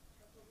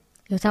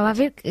 Eu estava a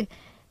ver que...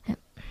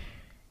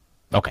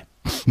 Ok.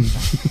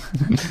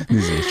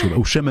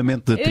 O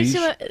chamamento da atriz...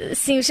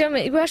 Sim,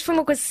 eu acho que foi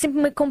uma coisa que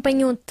sempre me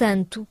acompanhou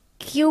tanto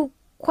que eu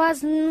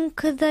quase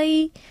nunca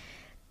dei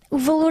o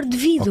valor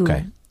devido.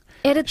 Ok.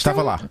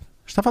 Estava lá.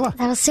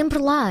 Estava sempre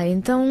lá,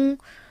 então...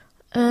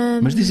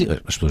 Mas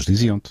as pessoas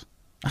diziam-te: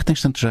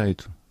 tens tanto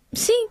jeito.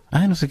 Sim.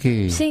 Não sei o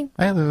quê. Sim.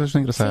 És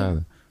engraçada.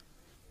 Sim.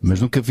 Mas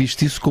nunca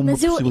viste isso como uma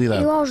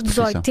possibilidade. Eu aos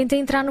 18 tentei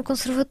entrar no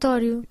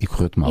conservatório. E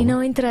correu-te mal? E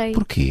não entrei.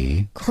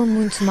 Porquê? Correu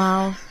muito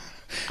mal.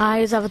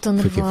 Eu estava tão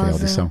nervosa. Foi a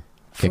audição?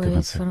 O que é que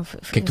aconteceu? O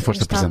que é que tu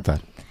foste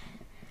apresentar?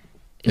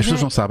 As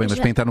pessoas não sabem, mas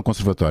para entrar no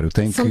conservatório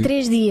tem São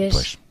 3 dias.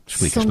 Pois,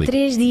 explica. São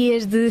 3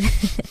 dias de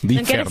não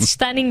inferno. quero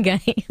assustar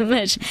ninguém,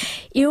 mas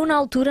eu na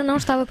altura não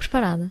estava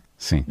preparada.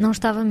 Sim. Não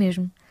estava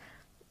mesmo.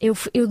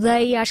 Eu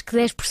dei acho que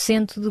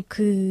 10% do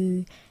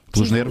que...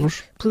 Pelos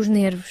nervos? Pelos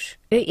nervos.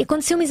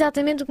 Aconteceu-me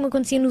exatamente o que me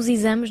acontecia nos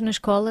exames na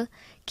escola,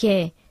 que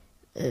é,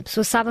 a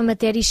pessoa sabe a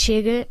matéria e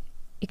chega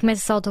e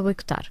começa-se a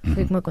auto-boicotar.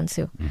 Foi o que me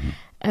aconteceu.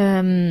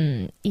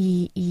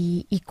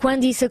 E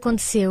quando isso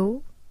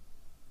aconteceu,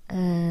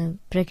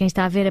 para quem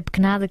está a ver, a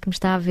pequenada que me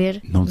está a ver,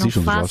 não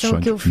façam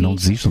o que eu fiz. Não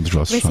desistam dos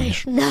vossos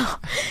sonhos. Não.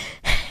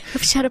 Vou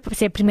fechar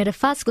a primeira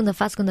fase, segunda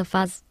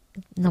fase.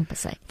 Não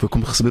passei. Foi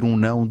como receber um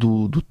não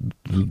do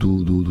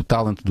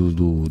talent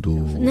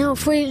do Não,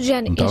 foi o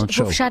género.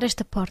 Vou fechar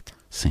esta porta.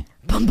 Sim.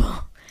 Bom.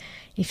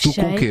 E fechei.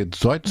 Tu com o quê?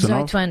 18,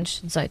 19?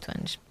 18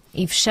 anos.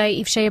 E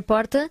fechei a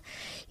porta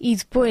e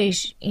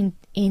depois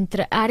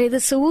entra a área da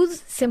saúde,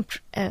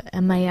 sempre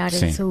a meia área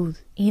da saúde.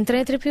 E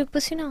entrei em terapia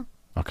ocupacional.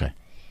 Ok.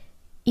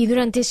 E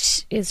durante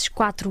esses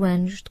 4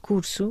 anos de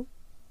curso,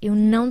 eu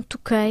não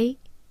toquei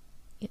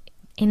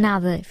em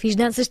nada. Fiz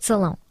danças de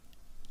salão.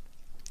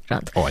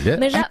 Pronto. Olha,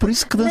 é por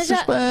isso que danças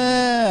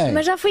bem.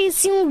 Mas já foi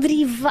assim um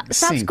derivado.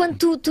 Sabes, sim,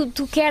 quando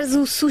tu queres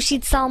o sushi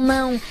de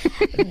salmão,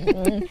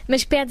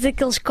 mas pedes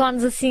aqueles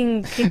cones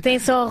assim que têm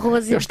só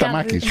arroz e os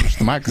tamakis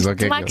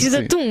de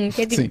atum,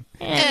 que é tipo,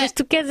 mas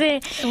tu queres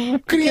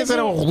querias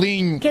era o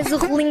rolinho. Queres o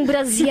rolinho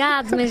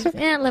braseado, mas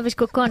levas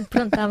com o cone,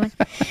 pronto, está bem.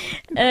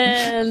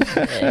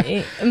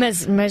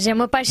 Mas é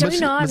uma paixão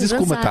enorme. Mas isso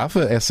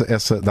comatava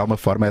essa, de alguma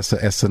forma,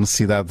 essa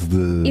necessidade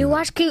de. Eu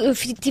acho que eu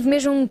tive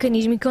mesmo um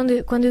mecanismo, e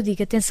quando eu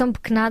digo atenção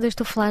pequenada, eu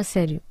estou a falar a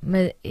sério,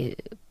 mas,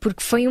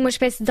 porque foi uma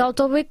espécie de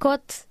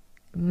auto-boicote.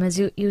 Mas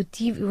eu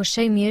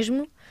achei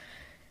mesmo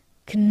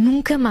que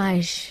nunca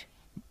mais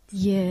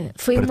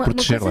foi para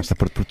te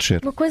proteger.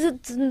 Uma coisa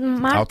de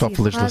mártir,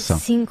 autoflagelação.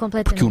 Sim,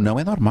 completamente. Porque o não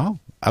é normal.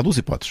 Há 2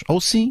 hipóteses. Ou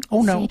sim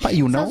ou não. Pá,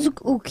 e o não. Sabes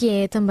o que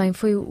é também?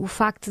 Foi o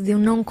facto de eu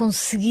não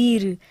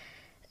conseguir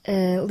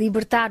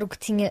libertar o que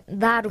tinha,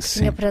 dar o que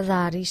tinha para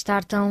dar e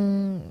estar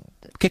tão.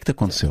 O que é que te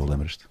aconteceu,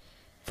 lembras-te?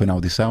 Foi na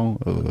audição?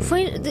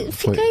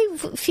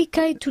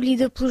 Fiquei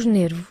tolhida pelos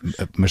nervos.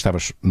 Mas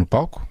estavas no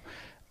palco?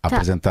 A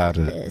apresentar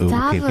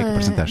o que é que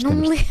apresentaste? Não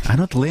me lembro.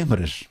 Não te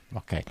lembras?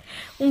 Ok.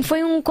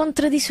 Foi um conto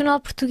tradicional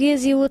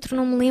português e o outro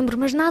não me lembro,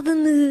 mas nada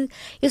me.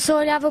 Eu só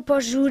olhava para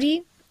o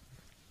júri.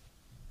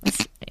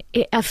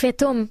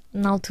 Afetou-me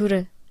na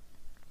altura.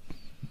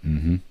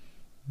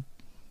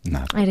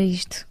 Nada. Era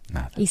isto.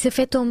 Nada. Isso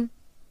afetou-me.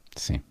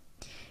 Sim.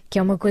 Que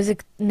é uma coisa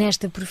que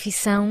nesta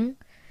profissão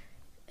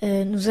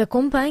nos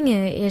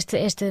acompanha.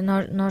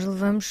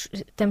 Nós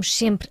estamos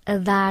sempre a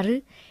dar.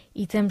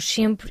 E estamos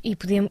sempre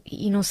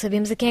e não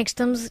sabemos a quem é que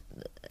estamos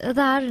a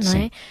dar, não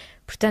é?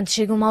 Portanto,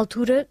 chega uma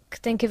altura que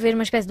tem que haver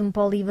uma espécie de um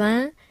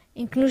poliban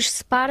em que nos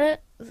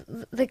separa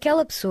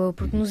daquela pessoa,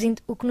 porque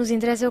o que nos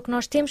interessa é o que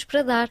nós temos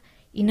para dar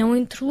e não o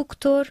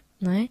interlocutor,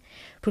 não é?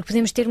 Porque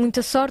podemos ter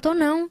muita sorte ou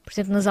não, por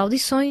exemplo, nas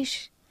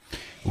audições.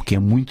 O que é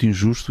muito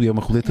injusto e é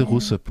uma roleta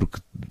russa,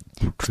 porque...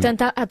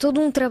 Portanto, há todo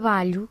um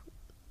trabalho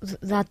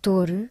de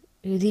ator,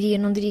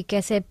 não diria que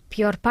essa é a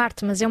pior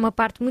parte, mas é uma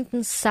parte muito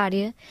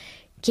necessária,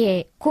 que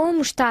é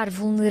como estar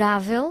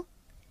vulnerável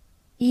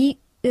e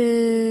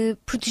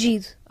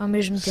protegido ao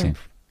mesmo tempo.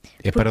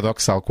 É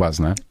paradoxal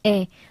quase, não é?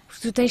 É,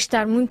 porque tu tens de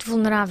estar muito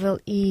vulnerável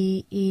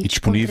e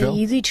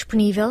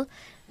disponível,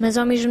 mas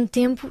ao mesmo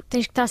tempo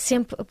tens que estar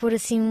sempre a pôr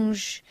assim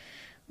uns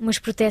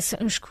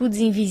escudos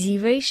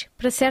invisíveis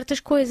para certas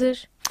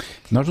coisas.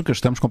 Nós nunca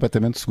estamos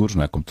completamente seguros,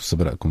 não é? Como tu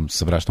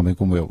saberás tão bem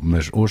como eu,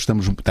 mas hoje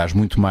estás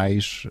muito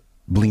mais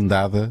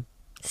blindada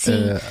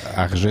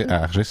à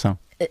rejeição.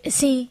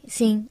 Sim.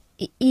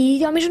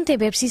 E ao mesmo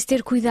tempo é preciso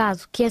ter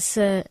cuidado que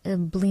essa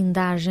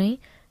blindagem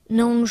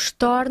não nos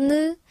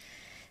torne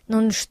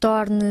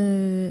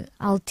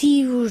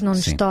altivos, não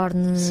nos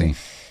torne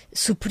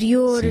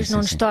superiores, não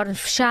nos torne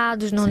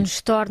fechados, não nos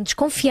torne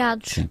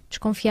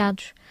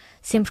desconfiados,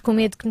 sempre com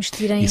medo que nos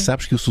tirem. E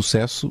sabes que o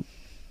sucesso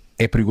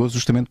é perigoso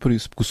justamente por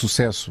isso, porque o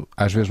sucesso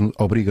às vezes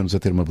obriga-nos a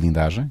ter uma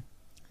blindagem.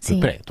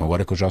 Então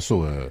agora que eu já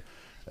sou a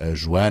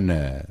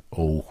Joana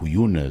ou o Rui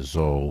Unas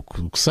ou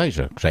o que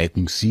seja, que já é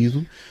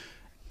conhecido,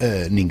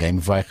 ninguém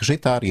me vai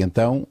rejeitar. E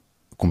então,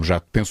 como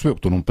já penso eu que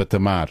estou num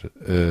patamar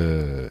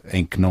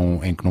em que não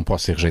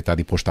posso ser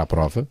rejeitado e posto à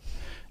prova,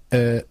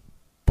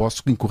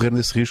 posso incorrer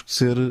nesse risco de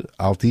ser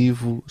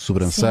altivo,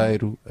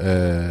 sobranceiro.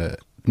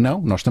 Não,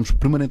 nós estamos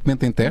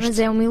permanentemente em teste. Mas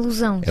é uma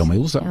ilusão. É uma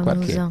ilusão,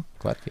 claro que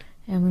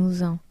é. É uma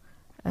ilusão.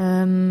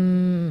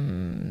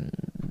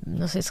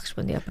 Não sei se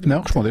respondi à pergunta.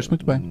 Não, respondeste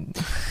muito bem.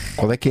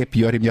 Qual é que é a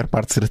pior e a melhor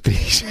parte de ser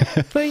atriz?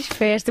 Pois,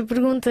 foi esta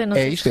pergunta.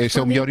 Isto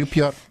é o melhor e o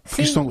pior.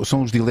 Isto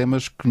são os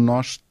dilemas que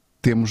nós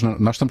temos.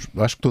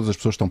 Acho que todas as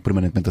pessoas estão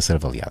permanentemente a ser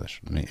avaliadas.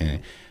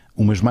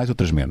 Umas mais,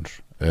 outras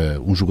menos.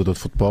 Um jogador de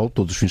futebol,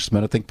 todos os fins de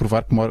semana, tem que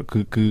provar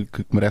que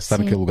merece estar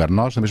naquele lugar.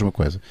 Nós, a mesma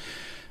coisa.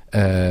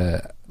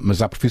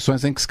 Mas há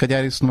profissões em que se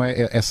calhar isso não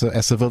é,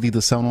 essa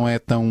validação não é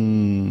tão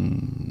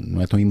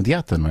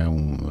imediata, não é?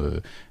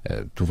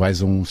 Tu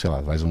vais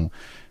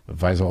a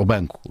vais ao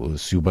banco,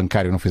 se o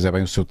bancário não fizer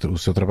bem o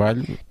seu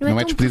trabalho, não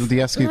é despedido no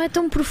dia a seguir. Não é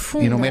tão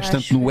profundo. E não mexe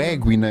tanto no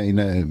ego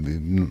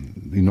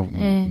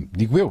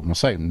digo eu, não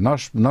sei.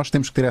 Nós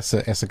temos que ter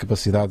essa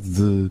capacidade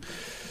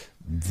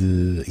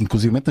de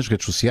inclusivamente nas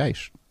redes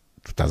sociais.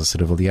 Tu estás a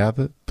ser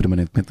avaliada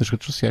permanentemente nas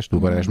redes sociais. Tu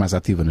agora és mais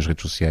ativa nas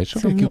redes sociais.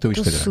 Olha aqui o teu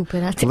Instagram.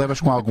 Super ativa. Tu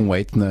levas com algum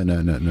hate na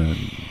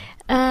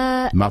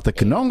malta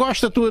que não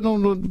gosta, tu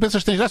não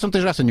pensas que tens graça, não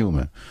tens graça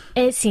nenhuma.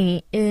 É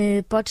assim,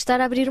 podes estar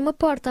a abrir uma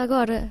porta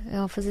agora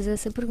ao fazer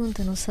essa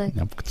pergunta, não sei.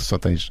 Não, porque tu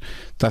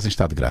estás em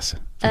estado de graça.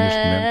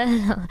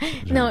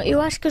 Não,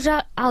 eu acho que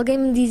alguém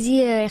me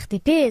dizia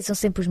RTP, são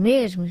sempre os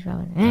mesmos.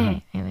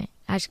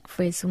 Acho que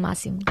foi esse o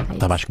máximo.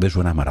 Estava acho que da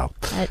Joana Amaral.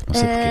 Não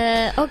sei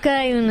porquê. Ok,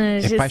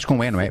 mas... É Pais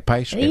com E, não é?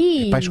 Pais,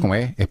 é Pais com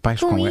E? É Pais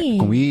com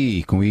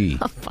E. Com I.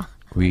 Opa,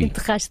 I.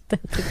 enterraste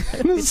tanto.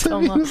 Não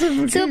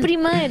sei Sou a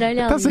primeira,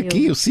 olha. Estás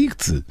aqui, eu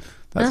sigo-te.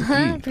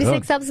 Por isso é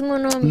que sabes o meu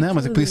nome. Não,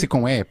 mas é que podia ser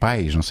com E,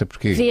 Pais, não sei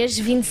porquê. Vês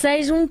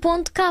 26, um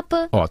ponto K.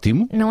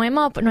 Ótimo. Não é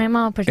mau.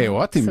 É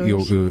ótimo.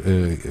 Eu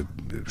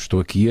estou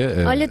aqui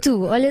a. Olha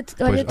tu. Olha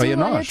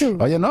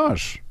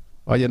nós.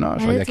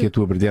 Olha aqui a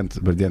tua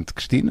brilhante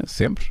Cristina,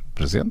 sempre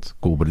presente,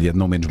 com o brilhante,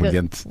 não menos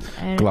brilhante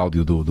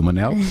Cláudio do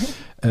Manel.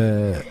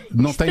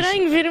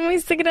 Estranho ver o meu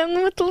Instagram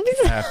numa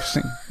televisão.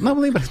 Sim. Não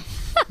me lembro.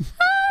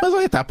 Mas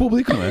olha, está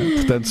público, não é?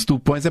 Portanto, se tu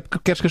pões é porque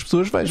queres que as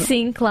pessoas vejam.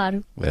 Sim,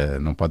 claro.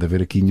 Não pode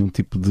haver aqui nenhum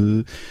tipo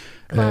de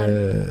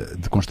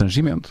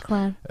constrangimento.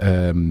 Claro.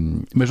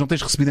 Mas não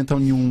tens recebido então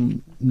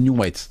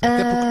nenhum hate.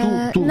 Até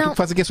porque tu que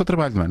fazes aqui é o seu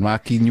trabalho, não é? Não há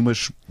aqui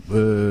nenhumas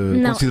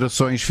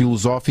considerações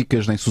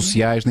filosóficas, nem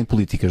sociais, nem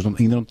políticas. Não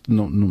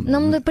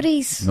me deu para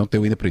isso. Não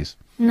deu ainda para isso.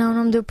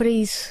 Não me deu para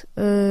isso.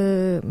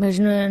 Mas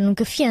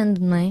nunca fiando,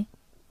 não é?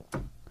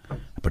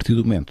 A partir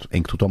do momento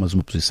em que tu tomas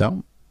uma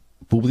posição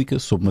pública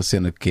sobre uma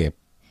cena que é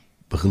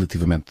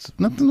relativamente.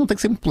 Não tem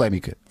que ser muito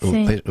polémica.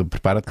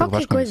 Prepara-te para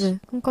levares com isso.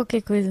 Com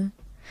qualquer coisa.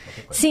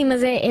 Sim,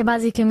 mas é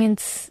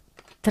basicamente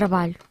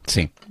trabalho.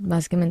 Sim.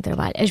 Basicamente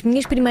trabalho. As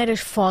minhas primeiras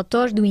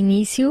fotos do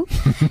início.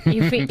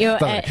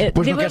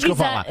 Depois não queres que eu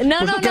vá lá.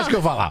 Não queres que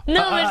eu vá lá.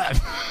 Não,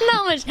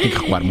 mas. Tem que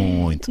recuar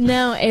muito.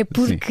 Não, é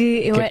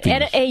porque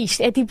é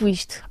isto, é tipo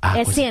isto.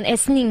 É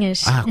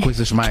ceninhas.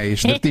 Coisas mais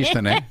de artista,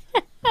 não é?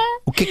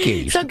 O que é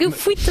isto? Só que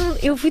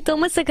eu fui tão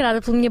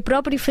massacrada pela minha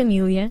própria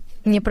família,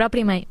 minha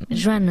própria mãe.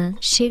 Joana,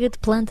 chega de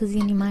plantas e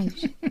animais.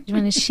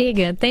 Joana,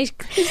 chega.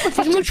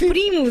 Os meus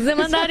primos a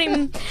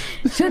mandarem-me.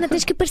 Joana,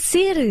 tens que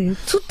aparecer.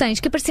 Tu tens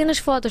que aparecer nas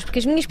fotos, porque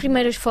as minhas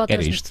primeiras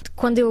fotos,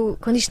 quando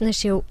isto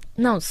nasceu,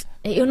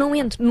 eu não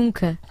entro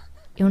nunca.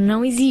 Eu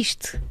não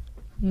existo.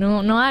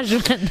 Não há,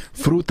 Joana.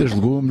 Frutas,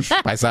 legumes,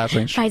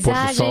 paisagens, pôr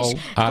do sol,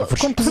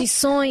 árvores.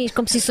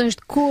 Composições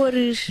de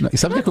cores. E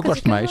sabe o que eu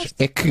gosto mais?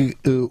 É que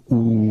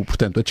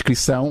portanto, a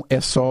descrição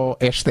é só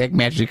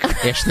 #magic,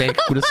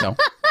 #coração.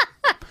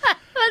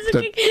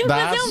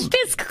 Mas é um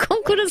pesco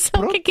com coração.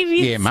 Pronto, o que é que havia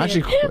de ser? É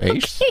mágico, é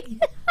isto?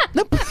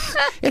 Não,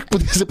 é que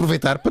podias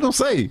aproveitar para, não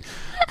sei,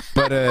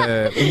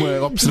 para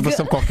uma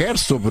observação qualquer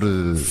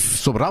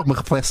sobre alguma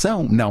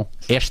reflexão. Não,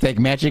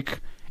 #magic,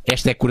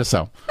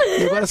 #coração.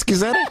 E agora, se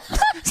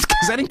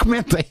quiserem,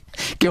 comentem,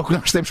 que é o que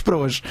nós temos para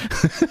hoje.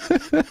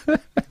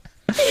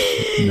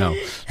 Não,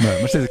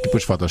 mas tens aqui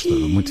depois fotos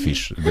muito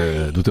fixe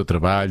do teu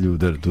trabalho,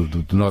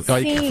 do nosso.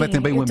 Olha, que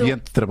refletem bem o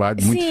ambiente de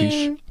trabalho, muito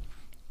fixe.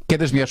 Que é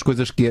das melhores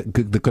coisas que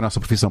a nossa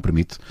profissão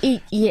permite.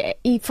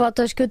 E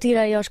fotos que eu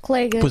tirei aos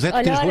colegas. Pois é,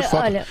 tu tiras boas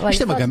fotos.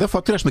 Isto é uma grande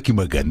foto. Tiraste-me aqui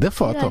uma grande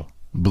foto.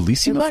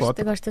 Belíssima foto.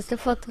 Eu gosto dessa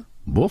foto.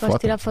 Boa foto.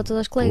 Gosto de tirar fotos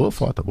aos colegas.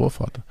 Boa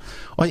foto.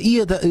 Olha,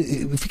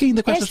 fiquei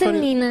ainda com esta história.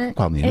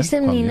 Qual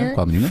menina?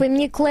 Qual menina? Foi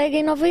minha colega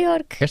em Nova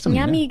Iorque.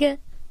 Minha amiga.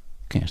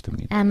 Quem é esta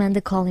menina?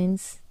 Amanda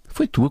Collins.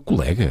 Foi tua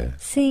colega?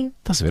 Sim.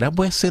 Estás a ver? Há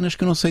boas cenas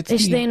que eu não sei de ti.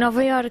 Estudei em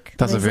Nova Iorque.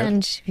 Estás a ver?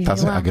 Anos.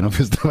 Estás a ver? Eu não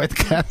fiz o trabalho de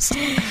casa.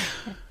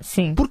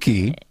 Sim.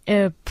 Porquê?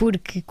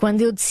 Porque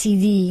quando eu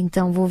decidi,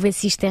 então vou ver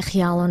se isto é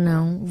real ou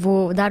não,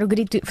 vou dar o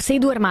grito, saí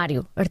do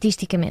armário,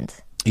 artisticamente.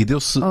 E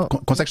deu-se.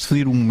 Consegues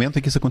definir o momento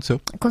em que isso aconteceu?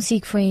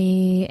 Consigo,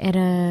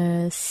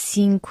 era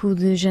 5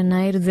 de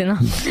janeiro de. Não,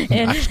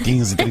 às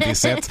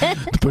 15h37,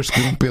 depois de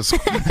ter um peso.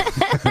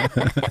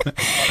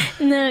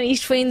 Não,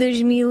 isto foi em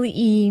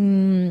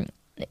 2009.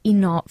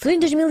 Foi em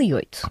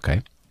 2008. Ok.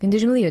 Em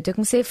 2008 eu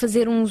comecei a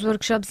fazer uns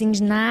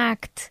workshopzinhos na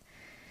ACT.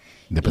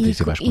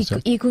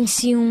 E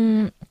conheci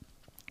um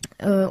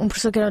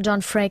professor que era o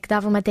John Frey, que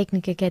dava uma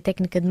técnica que é a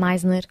técnica de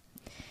Meisner.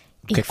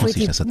 O que é que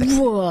consiste essa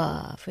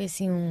técnica? Foi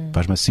assim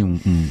Faz-me assim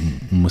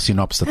uma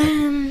sinopse da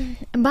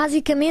técnica.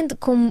 Basicamente,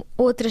 como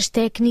outras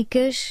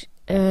técnicas,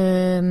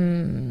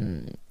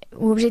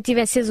 o objetivo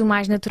é seres o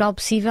mais natural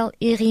possível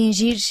e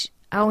reagires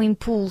ao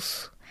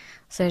impulso.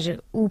 Ou seja,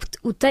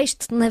 o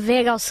texto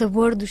navega ao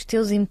sabor dos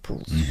teus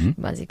impulsos,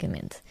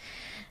 basicamente.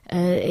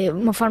 É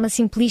uma forma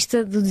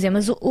simplista de dizer,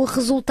 mas o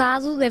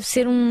resultado deve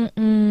ser um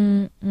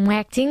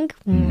acting,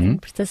 uma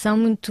interpretação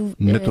muito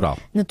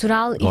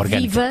natural e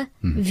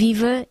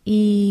viva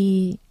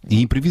e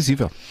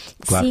imprevisível.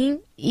 Claro. Sim,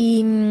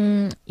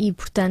 e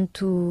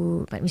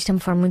portanto, isto é uma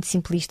forma muito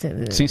simplista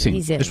de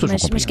dizer.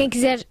 mas quem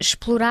quiser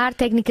explorar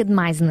técnica de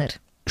Meisner,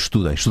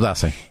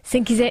 Estudassem.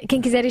 Quem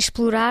quiser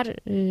explorar.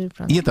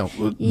 Pronto. E então,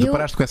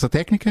 deparaste com essa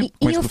técnica,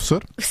 com este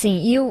professor?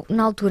 Sim, e eu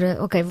na altura,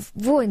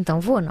 vou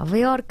a Nova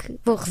Iorque,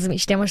 vou resumir,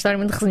 isto é uma história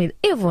muito resumida.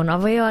 Eu vou a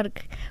Nova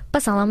Iorque,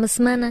 passar lá uma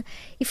semana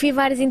e fui a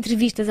várias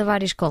entrevistas a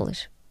várias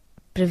escolas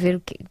para ver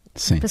o que,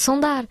 para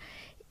sondar.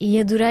 E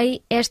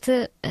adorei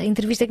a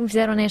entrevista que me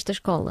fizeram nesta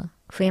escola,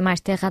 que foi a mais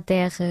terra a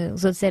terra.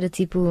 Os outros era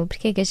tipo,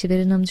 porquê é que queres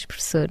saber o nome dos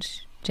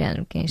professores?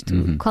 Género, quem és tu?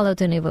 Qual é o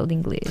teu nível de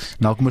inglês?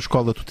 Na alguma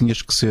escola tu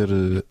tinhas que ser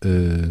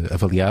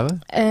avaliada?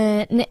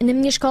 Na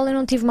minha escola eu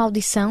não tive uma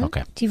audição.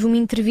 Tive uma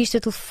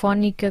entrevista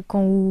telefónica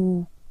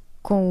com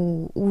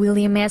o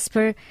William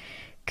Esper,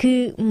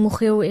 que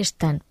morreu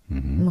este ano.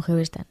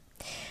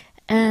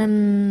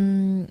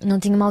 Não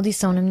tinha uma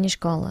audição na minha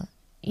escola.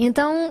 E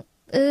então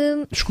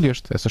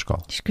escolheste essa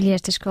escola? Escolhi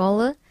esta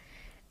escola.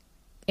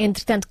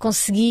 Entretanto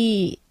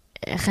consegui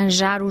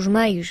arranjar os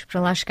meios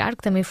para lá chegar,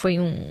 que também foi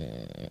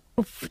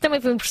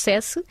um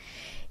processo.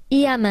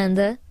 E a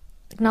Amanda,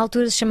 que na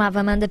altura se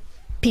chamava Amanda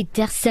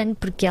Petersen,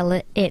 porque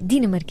ela é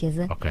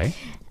dinamarquesa.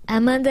 A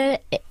Amanda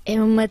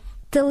é uma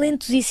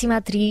talentosíssima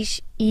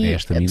atriz e a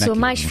pessoa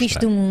mais fixe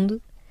do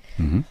mundo.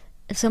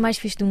 A pessoa mais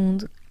fixe do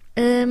mundo.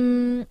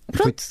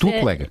 Foi tua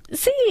colega?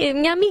 Sim, é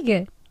minha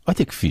amiga.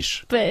 Olha que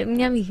fixe.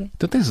 Minha amiga.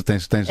 Então tens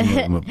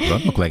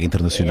uma colega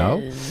internacional?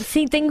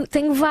 Sim,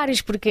 tenho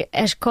vários, porque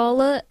a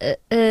escola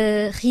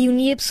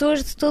reunia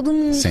pessoas de todo o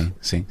mundo.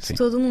 Sim. De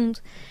todo o mundo.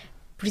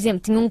 Por exemplo,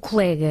 tinha um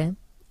colega,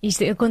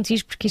 eu conto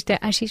isto porque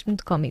acho isto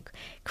muito cómico,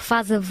 que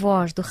faz a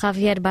voz do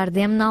Javier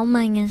Bardem na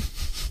Alemanha.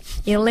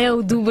 Ele é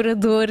o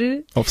dobrador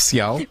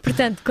oficial.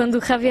 Portanto, quando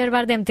o Javier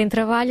Bardem tem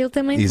trabalho, ele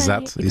também tem.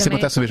 Exato. Isso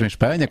acontece mesmo em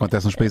Espanha,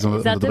 acontece nos países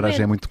onde a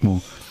dobragem é muito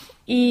comum.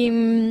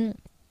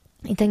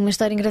 E tenho uma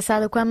história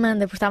engraçada com a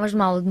Amanda, porque estávamos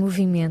numa aula de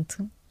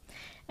movimento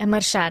a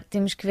marchar.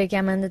 Temos que ver que a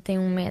Amanda tem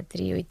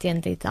 1,80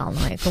 m e tal,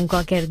 não é? Como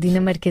qualquer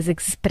dinamarquesa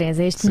que se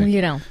preza, este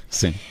mulherão.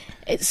 Sim.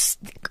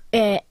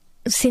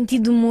 O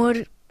sentido de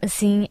humor,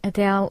 assim,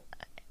 até ao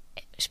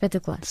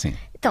espetacular. Sim.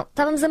 Então,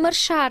 estávamos a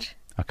marchar.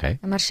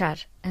 A marchar.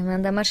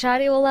 Amanda a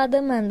marchar, eu ao lado da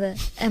Amanda.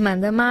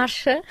 Amanda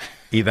marcha.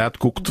 E dá-te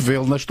com o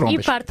cotovelo nas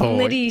trombas. E parte-me o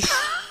nariz.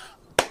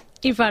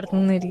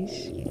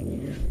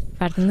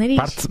 Parte-me o nariz.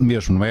 Parte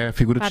mesmo, não é a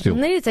figura de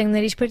estilo. Eu tenho o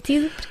nariz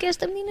partido porque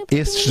esta menina.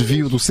 Esse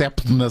desvio do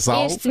septo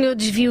nasal. Este meu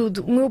desvio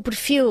do meu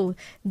perfil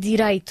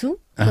direito.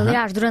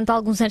 Aliás, durante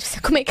alguns anos,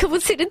 como é que eu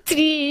vou ser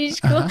atriz?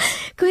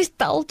 Com este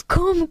tal,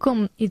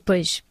 como? E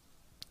depois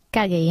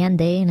caguei e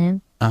andei,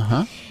 né?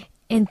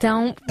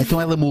 Então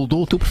ela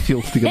moldou o teu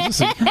perfil, digamos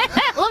assim.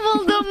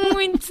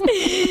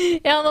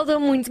 Ela moldou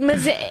muito.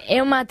 Mas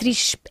é uma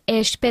atriz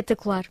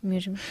espetacular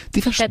mesmo.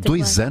 Tiveste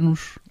 2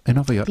 anos em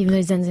Nova Iorque? Tive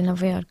 2 anos em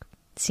Nova Iorque,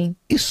 sim.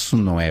 Isso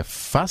não é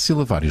fácil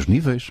a vários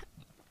níveis.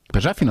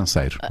 Para já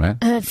financeiro, não é?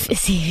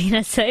 Sim,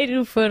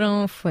 financeiro foi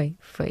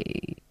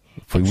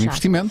um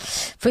investimento.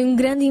 Foi um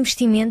grande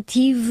investimento.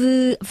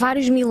 Tive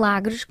vários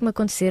milagres que me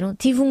aconteceram.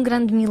 Tive um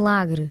grande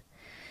milagre,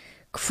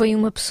 que foi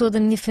uma pessoa da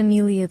minha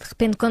família. De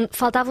repente, quando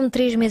faltavam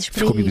 3 meses para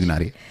ficou ir.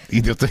 milionária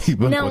e deu-te aí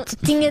bancote.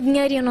 Não, tinha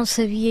dinheiro e eu não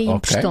sabia e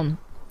emprestou-me.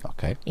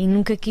 Ok. E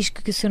nunca quis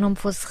que o seu nome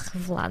fosse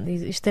revelado.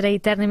 E estarei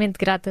eternamente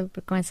grata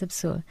com essa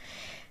pessoa.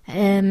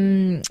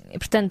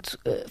 Portanto,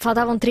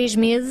 faltavam 3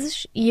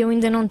 meses e eu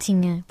ainda não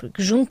tinha,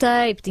 porque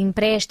juntei, pedi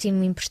empréstimo,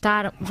 me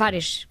emprestaram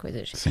várias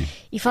coisas. Sim.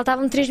 E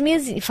faltavam 3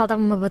 meses e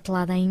faltava uma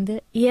batelada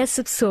ainda. E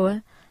essa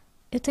pessoa: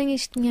 eu tenho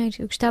este dinheiro,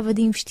 eu gostava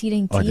de investir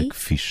em ti. Olha que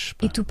fixe,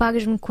 pá. E tu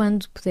pagas-me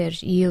quando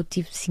puderes. E eu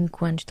tive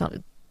 5 anos,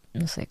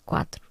 não sei,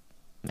 4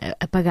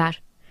 a pagar.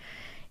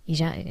 E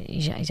já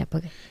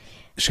paguei.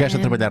 Chegaste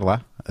a trabalhar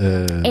lá?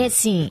 É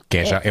assim. Que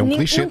é um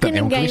clichê, também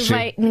é um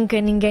clichê.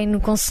 Nunca ninguém no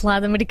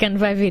consulado americano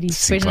vai ver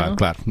isso. Sim, pois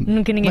claro.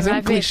 Nunca ninguém mas vai ver. Mas é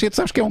um clichê, tu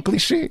sabes que é um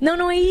clichê.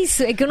 Não é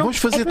isso. É que não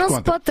se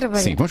pode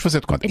trabalhar. Sim, vamos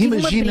fazer de conta.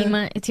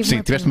 Imagina.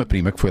 Tiveste uma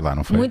prima que foi lá,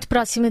 não foi? Muito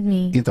próxima de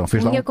mim. Então,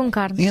 fez lá. Com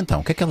carne. E então,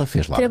 o que é que ela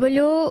fez lá?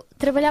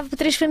 Trabalhava para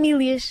 3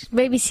 famílias.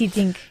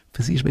 Babysitting.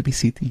 Fazias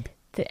babysitting?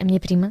 A minha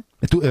prima.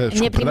 A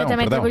minha prima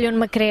também trabalhou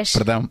numa creche.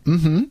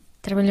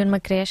 Trabalhou numa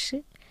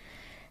creche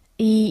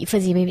e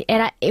fazia baby.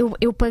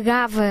 Eu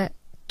pagava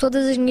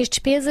todas as minhas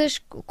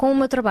despesas com o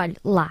meu trabalho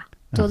lá.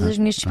 Todas as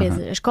minhas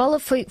despesas. A escola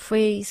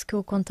foi isso que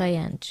eu contei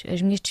antes. As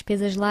minhas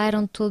despesas lá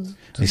eram tudo.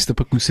 Isso dá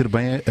para conhecer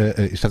bem.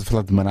 Estás a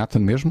falar de Manhattan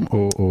mesmo?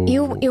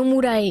 Eu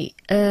morei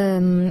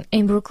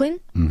em Brooklyn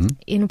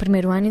e no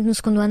primeiro ano, e no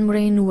segundo ano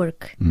morei em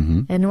Newark,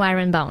 no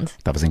Ironbound.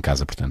 Estavas em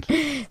casa, portanto,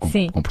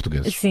 com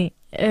portugueses. Sim.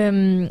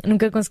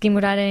 Nunca consegui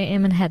morar em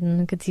Manhattan,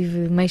 nunca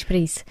tive meios para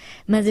isso.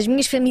 Mas as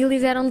minhas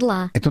famílias eram de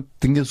lá. Então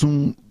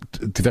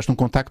tiveste um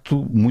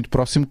contacto muito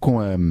próximo com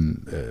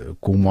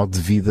o modo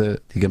de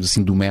vida, digamos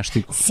assim,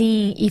 doméstico.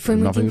 Sim, e foi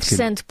muito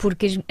interessante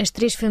porque as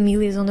 3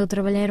 famílias onde eu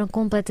trabalhei eram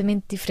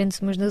completamente diferentes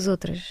umas das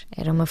outras.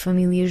 Era uma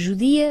família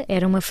judia,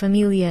 era uma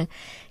família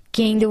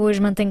que ainda hoje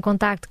mantém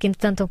contacto, que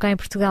entretanto estão cá em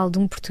Portugal, de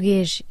um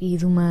português e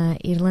de uma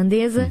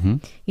irlandesa.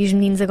 E os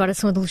meninos agora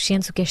são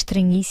adolescentes, o que é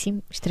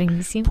estranhíssimo.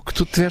 Porque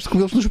tu tiveste com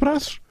eles nos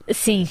braços.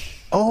 Sim.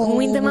 Um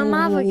ainda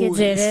mamava, quer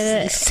dizer,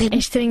 é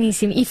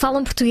estranhíssimo. E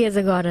falam português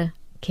agora.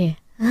 Que é?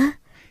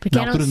 Porque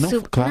Na altura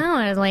não, claro. Não,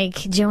 era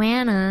like,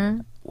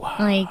 Joana,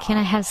 like,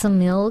 can I have some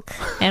milk?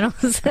 Eram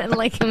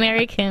like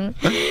American.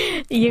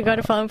 E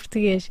agora falam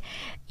português.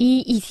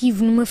 E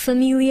estive numa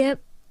família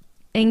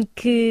em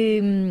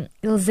que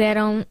eles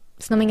eram,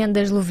 se não me engano,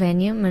 da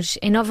Eslovénia, mas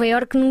em Nova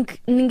Iorque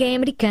ninguém é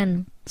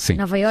americano. Sim,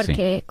 Nova Iorque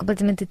sim. é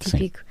completamente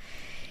atípico.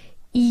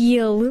 E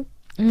ele,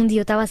 um dia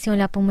eu estava assim a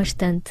olhar para uma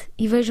estante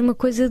e vejo uma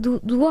coisa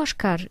do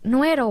Oscar.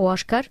 Não era o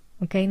Oscar,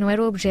 ok? Não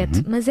era o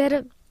objeto, mas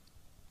era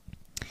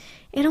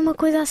uma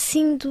coisa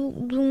assim de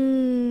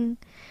um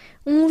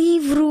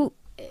livro.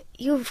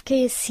 Eu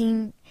fiquei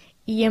assim,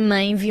 e a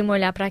mãe viu-me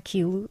olhar para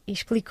aquilo e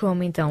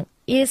explicou-me então: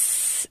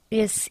 isto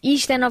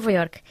é Nova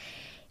Iorque.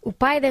 O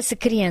pai dessa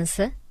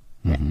criança,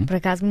 por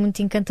acaso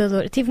muito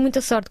encantador, tive muita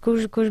sorte com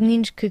os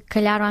meninos que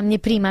calharam à minha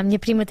prima. A minha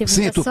prima teve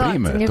Sim, muita a tua sorte.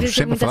 prima. Estou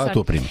sempre a falar da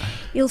tua prima.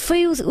 Ele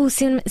foi o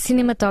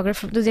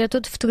cinematógrafo, do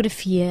diretor de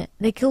fotografia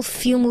daquele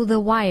filme, o The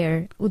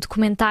Wire, o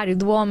documentário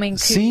do homem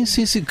que... Sim,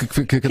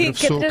 que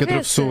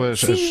atravessou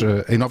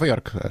em Nova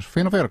Iorque. Acho que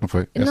foi em Nova Iorque, não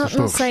foi?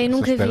 Não sei,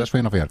 nunca vi. Acho que foi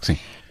em Nova Iorque, sim.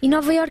 E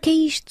Nova Iorque é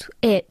isto: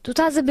 tu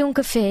estás a beber um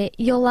café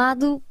e ao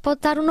lado pode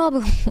estar o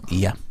Nobel.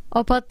 Yeah.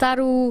 Ou pode estar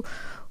o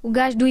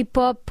gajo do hip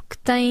hop que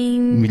tem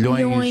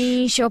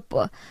milhões.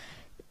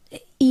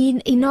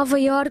 E Nova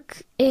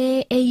Iorque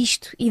é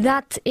isto. E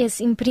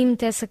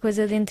imprime-te essa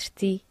coisa dentro de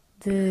ti.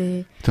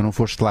 Tu não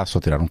foste lá só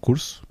tirar um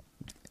curso?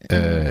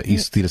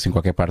 Isso tira-se em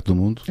qualquer parte do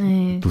mundo.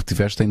 Tu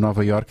estiveste em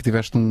Nova Iorque e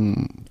tiveste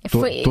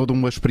toda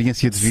uma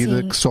experiência de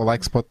vida que só lá é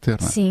que se pode ter,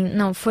 não é? Sim,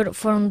 não,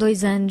 foram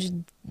 2 anos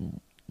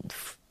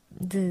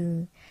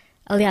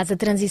Aliás, a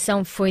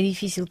transição foi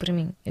difícil para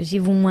mim. Eu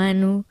tive 1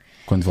 ano.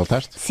 Quando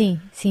voltaste? Sim,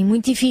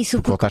 muito difícil.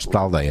 Porque voltaste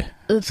para a aldeia.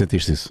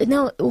 Sentiste isso?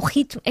 Não, o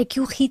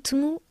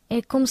ritmo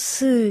é como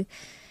se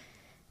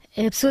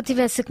a pessoa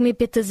estivesse a comer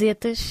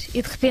petazetas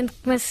e de repente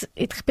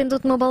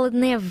dou-te uma bola de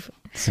neve.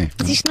 Sim.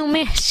 Mas isto não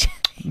mexe.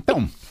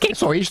 Então, é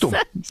só isto.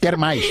 Quero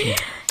mais.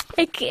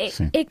 É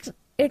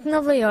que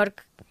Nova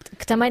Iorque,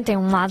 que também tem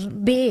um lado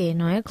B,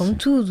 não é? Como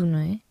tudo, não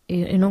é?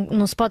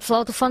 Não se pode falar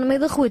ao telefone no meio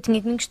da rua. Eu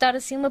tinha que me encostar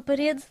assim uma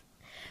parede.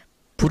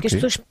 Porque as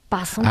pessoas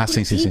passam por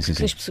sim.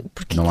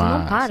 Porque não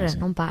para,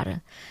 não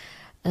para.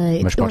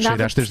 Mas podes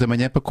sair às 3 da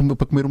manhã para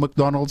comer um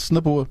McDonald's na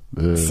boa.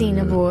 Sim,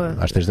 na boa.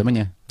 Às 3 da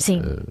manhã. Sim.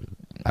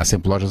 Há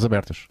sempre lojas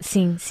abertas.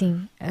 Sim.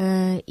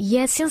 E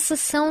é a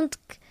sensação de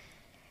que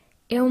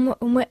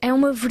é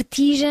uma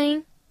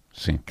vertigem.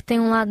 Sim. Que tem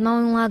um lado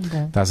mau e um lado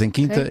bom. Estás em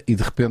Quinta e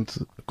de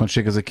repente, quando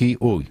chegas aqui,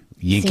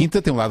 e em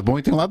Quinta tem um lado bom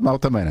e tem um lado mau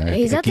também, não é?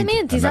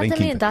 Exatamente.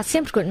 Há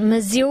sempre coisa.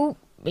 Mas eu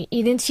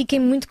identifiquei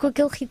muito com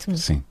aquele ritmo.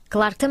 Sim.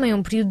 Claro que também é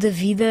um período da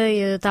vida.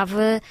 Eu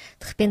estava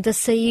de repente a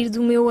sair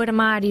do meu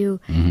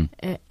armário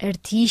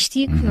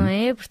artístico, não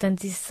é?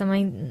 Portanto, isso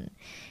também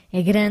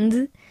é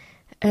grande.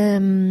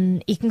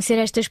 E conhecer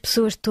estas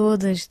pessoas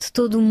todas, de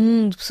todo o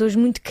mundo, pessoas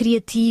muito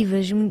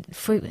criativas.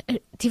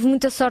 Tive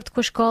muita sorte com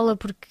a escola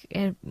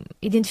porque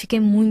identifiquei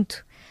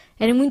muito.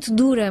 Era muito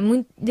dura,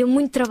 deu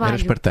muito trabalho.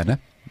 Era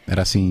espartana?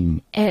 Era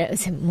assim. Era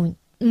assim,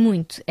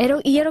 muito. Era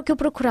o que eu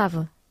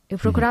procurava. Eu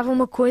procurava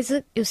uma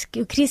coisa,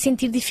 eu queria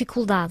sentir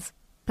dificuldade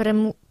para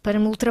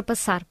me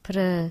ultrapassar,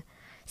 para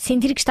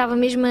sentir que estava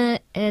mesmo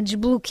a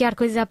desbloquear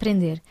coisas a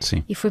aprender.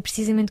 Sim. E foi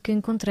precisamente o que eu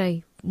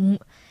encontrei.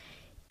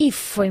 E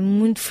foi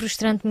muito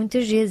frustrante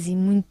muitas vezes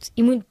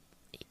e muito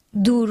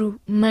duro,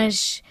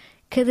 mas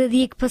cada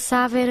dia que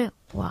passava era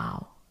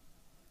uau,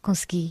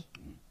 consegui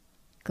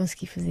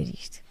fazer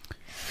isto.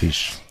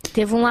 Fixe.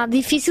 Teve um lado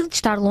difícil de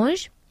estar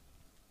longe.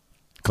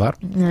 Claro.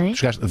 É?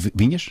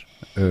 Vinhas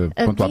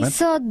pontualmente? Vi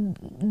só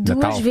 2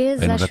 Natal,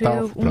 vezes, acho Natal,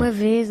 eu. pronto. Uma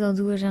vez ou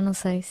 2, já não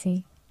sei,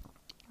 sim.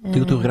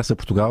 O teu regresso a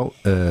Portugal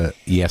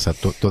e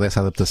toda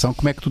essa adaptação,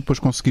 como é que tu depois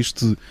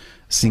conseguiste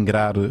se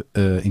ingrar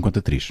enquanto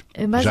atriz?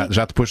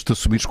 Já depois de te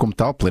assumires como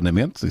tal,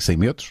 plenamente e sem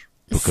medos?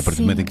 Porque a partir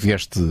do momento em que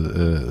vieste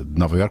de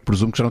Nova Iorque,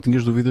 presumo que já não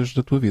tinhas dúvidas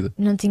da tua vida.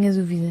 Não tinha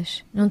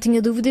dúvidas,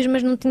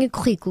 mas não tinha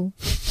currículo.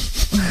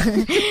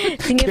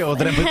 Que é o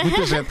drama de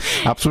muita gente.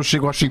 Há pessoas que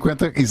chegam aos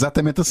 50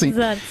 exatamente assim.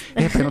 Exato.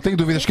 Eu não tenho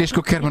dúvidas que é isto que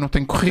eu quero, mas não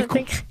tenho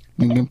currículo.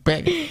 Ninguém me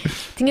pega.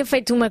 Tinha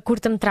feito uma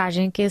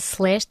curta-metragem, que é a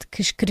Celeste,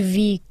 que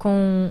escrevi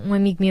com um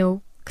amigo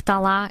meu que está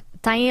lá.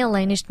 Está em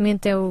LA neste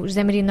momento, é o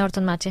José Maria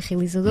Norton Matos, é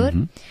realizador.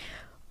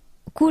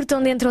 Curta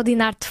onde entra o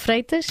Dinarte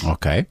Freitas.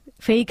 Ok.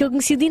 Foi aí que eu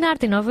conheci o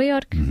Dinarte, em Nova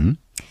Iorque.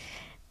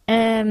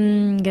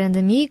 Grande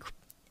amigo.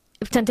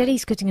 Portanto, era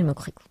isso que eu tinha no meu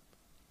currículo.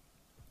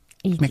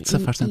 Como é que te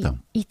safaste então?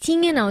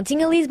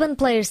 Tinha Lisbon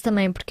Players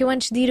também, porque eu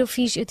antes de ir eu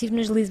estive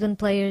nos Lisbon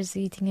Players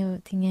e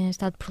tinha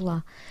estado por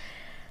lá.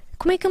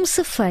 Como é que eu me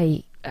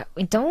safei?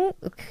 Então,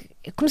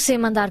 eu comecei a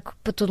mandar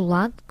para todo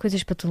lado,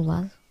 coisas para todo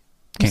lado.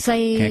 Quem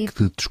é que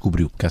te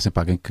descobriu? Porque há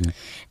sempre alguém que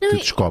te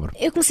descobre.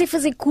 Eu comecei a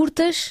fazer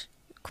curtas.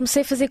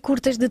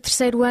 De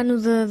 3º ano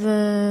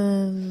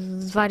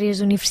de várias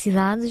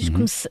universidades.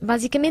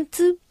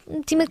 Basicamente,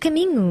 meti-me a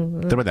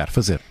caminho. Trabalhar,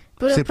 fazer.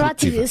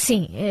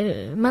 Sim,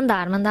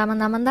 mandar.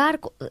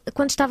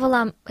 Quando estava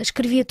lá,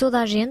 escrevia toda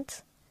a gente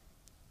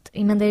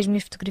e mandei as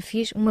minhas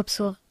fotografias. Uma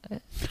pessoa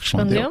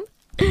respondeu-me.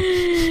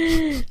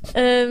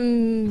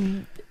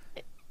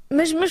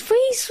 Mas foi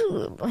isso.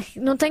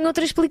 Não tenho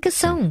outra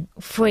explicação.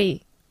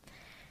 Foi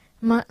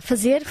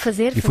fazer.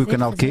 E foi o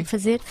canal quê?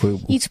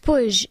 E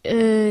depois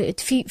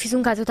fiz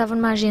um caso. Eu estava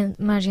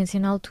numa agência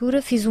na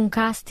altura, fiz um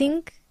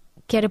casting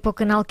que era para o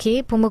canal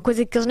Q, para uma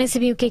coisa que eles nem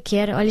sabiam o que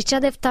era. Olha, isto já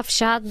deve estar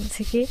fechado, não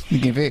sei o quê.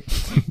 Ninguém vê.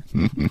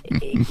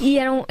 E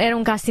era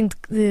um casting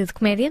de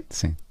comédia.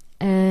 Sim.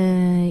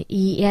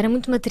 E era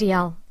muito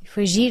material.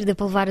 Foi giro, deu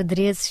para levar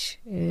adereços.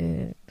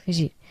 Foi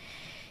giro.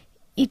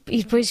 E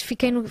depois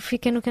fiquei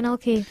no canal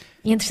Q.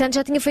 E entretanto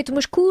já tinha feito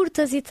umas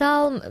curtas e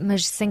tal,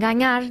 mas sem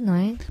ganhar, não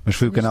é? Mas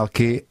foi o canal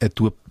Q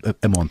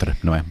a montra,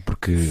 não é?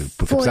 Porque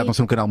apesar de não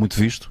ser um canal muito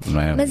visto,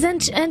 não é? Mas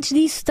antes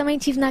disso também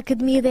estive na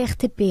Academia da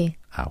RTP.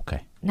 Ok.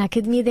 Na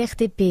Academia da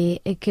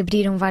RTP, que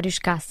abriram vários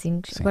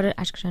castings. Sim. Agora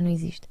acho que já não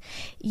existe.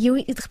 E eu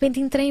de repente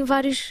entrei em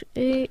vários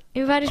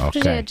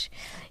projetos.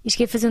 E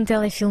cheguei a fazer um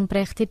telefilme para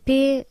a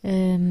RTP,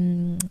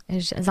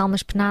 As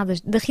Almas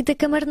Penadas, da Rita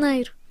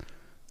Camarneiro.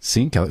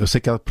 Sim, eu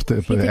sei que ela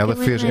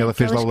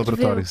fez lá o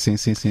laboratório. Sim.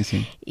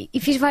 E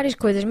fiz várias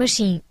coisas, mas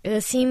sim,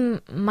 assim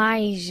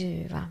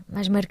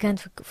mais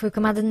marcante foi a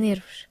Camada de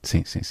Nervos.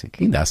 Sim.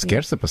 Ainda há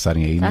sequer a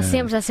passarem aí. Está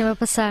sempre a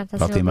passar.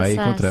 Volta e meia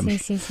encontramos.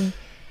 Sim.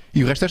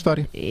 E o resto é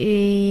história.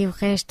 E o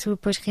resto,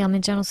 pois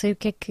realmente já não sei o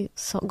que é que.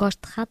 Só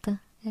gosto de rata.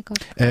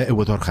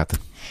 Eu adoro rata.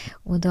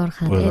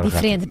 É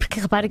diferente, porque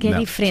repara que é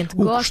diferente.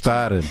 O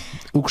gostar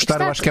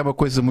eu acho que é uma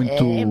coisa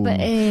muito.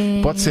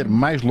 Pode ser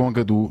mais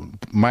longa,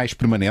 mais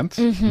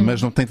permanente,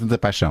 mas não tem tanta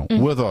paixão.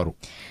 O adoro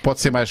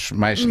pode ser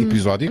mais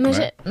episódico,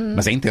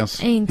 mas é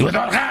intenso. Eu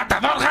adoro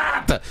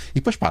rata! E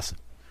depois passa.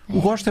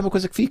 O gosto é uma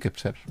coisa que fica,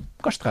 percebes?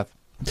 Gosto de rata.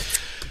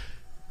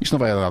 Isto não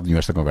vai a lado nenhum,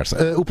 esta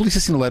conversa. O polícia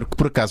sinaleiro, que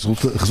por acaso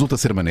resulta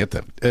ser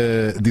maneta,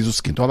 diz o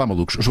seguinte: olá,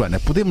 malucos. Joana,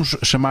 podemos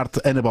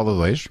chamar-te Ana Bola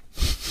 2?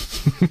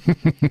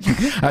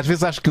 Às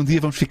vezes acho que um dia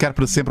vamos ficar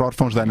para sempre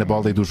órfãos da Ana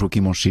Bola e do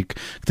Joaquim Monchique,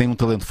 que têm um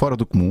talento fora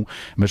do comum,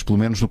 mas pelo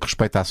menos no que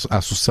respeita à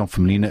associação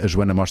feminina, a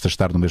Joana mostra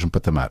estar no mesmo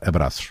patamar.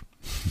 Abraços.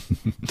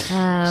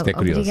 Isto é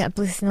curioso. Obrigada,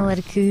 polícia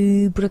sinaleiro,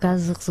 que por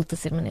acaso resulta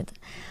ser maneta.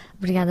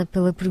 Obrigada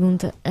pela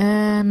pergunta.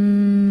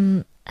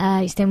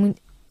 Isto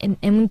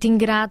é muito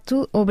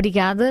ingrato,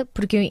 obrigada,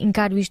 porque eu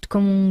encaro isto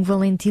como um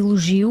valente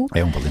elogio.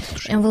 É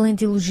um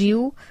valente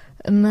elogio,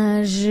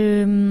 mas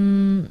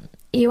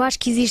eu acho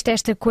que existe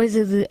esta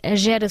coisa de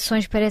as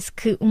gerações parece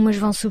que umas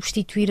vão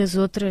substituir as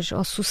outras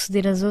ou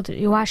suceder as outras.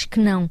 Eu acho que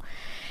não.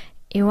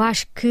 Eu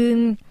acho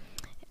que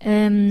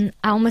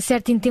há uma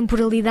certa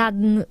intemporalidade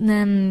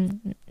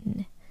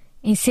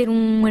em ser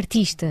um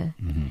artista.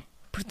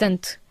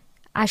 Portanto,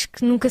 acho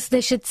que nunca se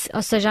deixa de ser,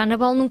 ou seja, a Ana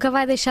Bola nunca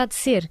vai deixar de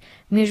ser,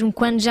 mesmo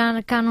quando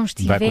já cá não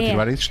estiver. Vai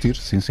continuar a existir,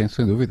 sim, sem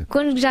dúvida.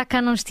 Quando já cá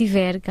não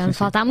estiver, quando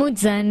falta há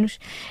muitos anos,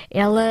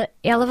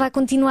 ela vai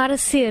continuar a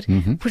ser.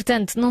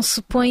 Portanto, não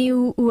se põe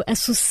a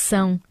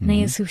sucessão,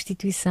 nem a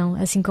substituição,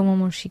 assim como o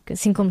Monchique,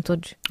 assim como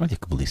todos. Olha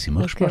que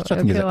belíssima resposta.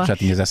 Já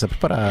tinhas essa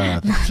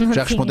preparada.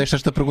 Já respondeste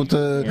esta pergunta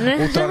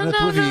outrora na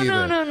tua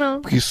vida.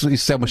 Não. Porque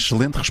isso é uma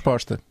excelente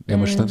resposta. É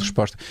uma excelente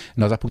resposta.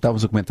 Nós há pouco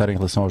estávamos a comentar em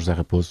relação ao José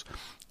Raposo,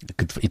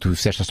 e tu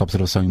fizeste esta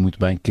observação e muito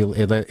bem, que ele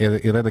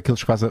é daqueles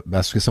que faz a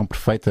associação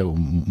perfeita,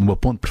 uma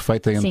ponte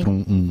perfeita entre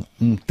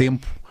um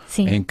tempo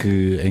em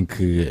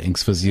que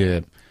se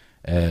fazia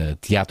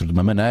teatro de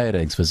uma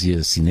maneira, em que se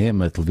fazia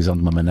cinema, televisão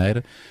de uma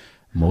maneira,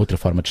 uma outra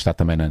forma de estar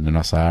também na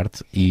nossa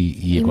arte,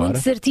 e agora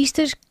muitos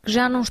artistas que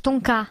já não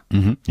estão cá.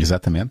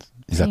 Exatamente.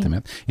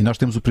 E nós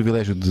temos o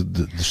privilégio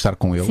de estar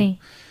com ele. Sim.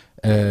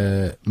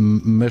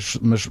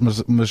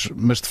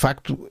 Mas de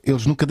facto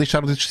eles nunca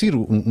deixaram de existir.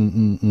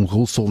 Um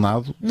Raul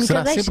Solnado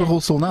será sempre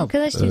Raul Solnado,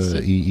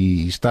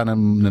 e está na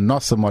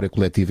nossa memória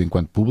coletiva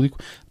enquanto público,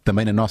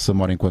 também na nossa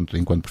memória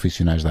enquanto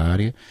profissionais da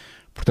área.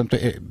 Portanto,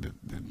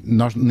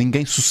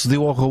 ninguém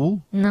sucedeu ao Raul.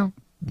 Não.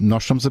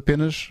 Nós somos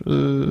apenas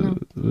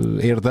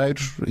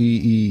herdeiros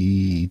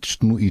e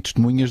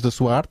testemunhas da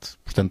sua arte.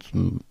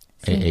 Portanto,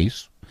 é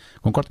isso.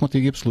 Concordo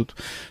contigo em absoluto.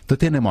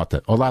 Tatiana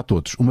Mota, olá a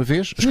todos. Uma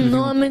vez escrevi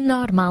nome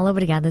normal,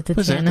 obrigada, Tatiana.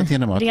 Pois é,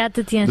 Tatiana Mota. Obrigada,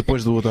 Tatiana.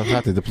 Depois do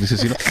Rata e da Polícia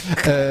Civil.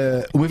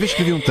 Uma vez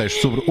escrevi um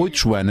texto sobre 8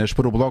 Joanas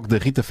para o blog da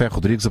Rita Ferro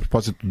Rodrigues a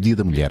propósito do Dia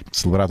da Mulher,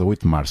 celebrado a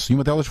 8 de março. E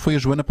uma delas foi a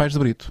Joana Pais de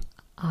Brito.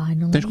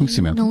 Tens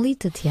conhecimento? Não li,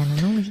 Tatiana,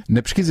 não li.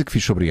 Na pesquisa que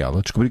fiz sobre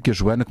ela, descobri que a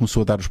Joana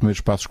começou a dar os primeiros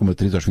passos como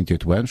atriz aos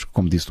 28 anos,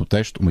 como disse no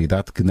texto, uma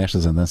idade que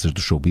nestas andanças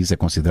do showbiz é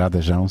considerada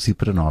já um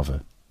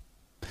supernova.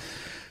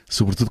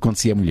 Sobretudo quando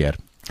se é mulher.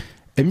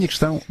 A minha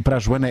questão para a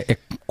Joana é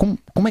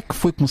como é que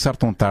foi começar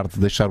tão tarde,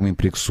 deixar um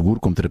emprego seguro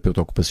como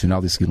terapeuta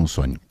ocupacional e seguir um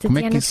sonho? Como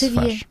é que isso se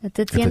faz? A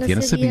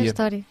Tatiana sabia a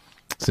história.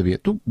 Sabia.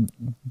 Eu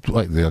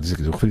dizer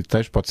que o referido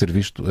texto pode ser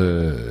visto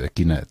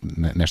aqui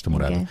nesta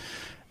morada.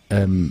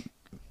 Okay.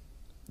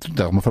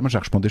 De alguma forma já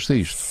respondeste a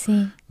isto.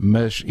 Sim.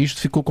 Mas isto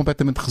ficou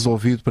completamente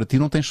resolvido para ti?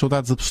 Não tens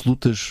saudades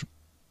absolutas?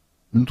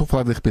 Não estou a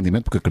falar de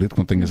arrependimento, porque acredito que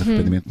não tenhas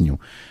arrependimento nenhum.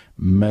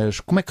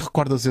 Mas como é que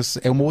recordas esse?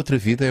 É uma outra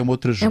vida? É uma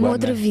outra Joana? É uma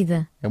outra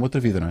vida. É uma outra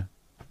vida, não é?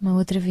 Uma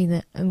outra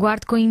vida.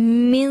 Guardo com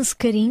imenso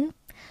carinho,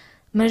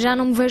 mas já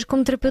não me vejo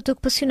como terapeuta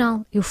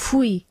ocupacional. Eu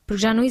fui,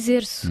 porque já não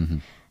exerço.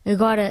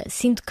 Agora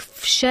sinto que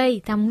fechei,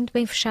 está muito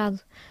bem fechado,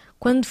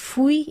 quando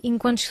fui,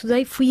 enquanto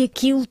estudei, fui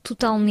aquilo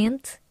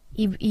totalmente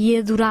e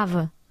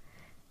adorava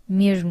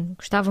mesmo.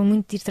 Gostava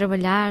muito de ir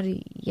trabalhar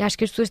e acho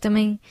que as pessoas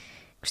também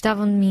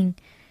gostavam de mim.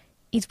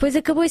 E depois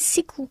acabou esse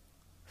ciclo.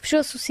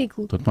 Fechou-se o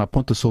ciclo. Portanto, não há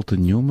ponta solta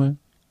nenhuma,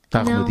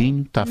 está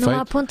arrumadinho, está feito. Não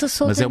há ponta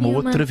solta mas é uma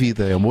nenhuma. outra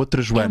vida, é uma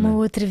outra Joana. É uma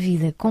outra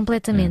vida,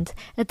 completamente.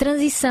 A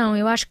transição,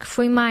 eu acho que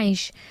foi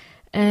mais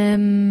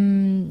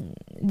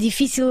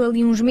difícil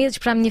ali uns meses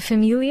para a minha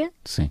família.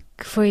 Sim.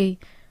 Que foi...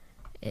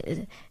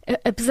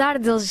 apesar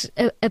de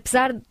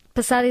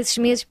passar esses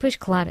meses, pois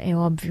claro, é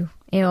óbvio.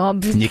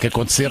 Tinha que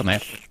acontecer, não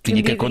é?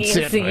 Tinha que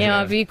acontecer. Sim, é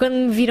óbvio. E quando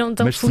me viram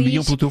tão feliz... Mas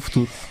temiam pelo teu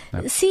futuro.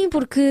 Não é? Sim,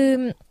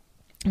 porque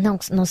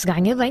não se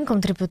ganha bem como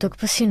terapeuta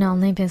ocupacional,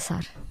 nem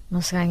pensar.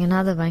 Não se ganha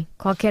nada bem.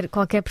 Qualquer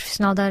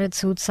profissional da área de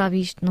saúde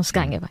sabe isto. Não se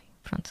ganha bem.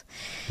 Pronto.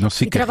 Não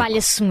se e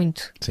trabalha-se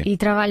muito. Sim. E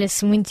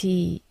trabalha-se muito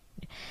e...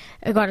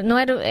 Agora, não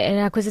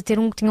era a coisa de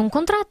tinha um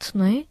contrato,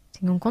 não é?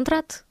 Tinha um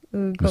contrato.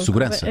 Uma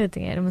segurança.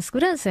 Era uma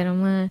segurança, era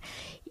uma...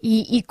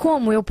 E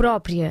como eu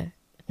própria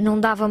não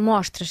dava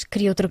mostras,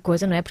 queria outra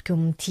coisa, não é? Porque eu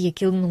meti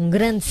aquilo num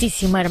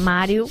grandíssimo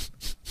armário.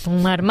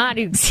 Um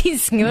armário, sim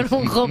senhor,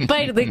 um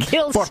roupeiro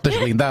daqueles. Portas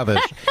blindadas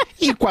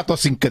e 4 ou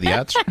 5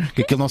 cadeados,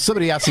 que aquilo não se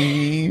abria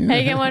assim.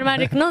 É um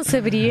armário que não se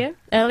abria.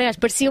 Aliás,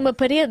 parecia uma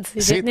parede.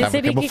 Sim, nem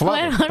sabia que aquilo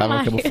era um armário.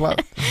 Estava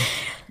camuflado.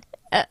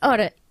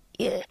 Ora,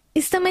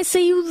 isso também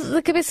saiu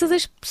da cabeça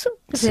das pessoas.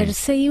 Quer dizer,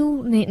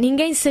 saiu.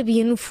 Ninguém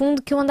sabia, no fundo,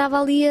 que eu andava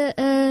ali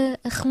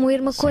a remoer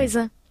uma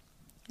coisa.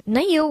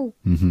 Nem eu,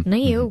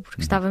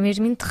 porque estava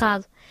mesmo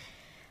enterrado.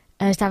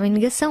 Estava em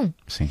negação.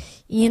 Sim.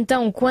 E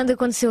então, quando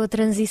aconteceu a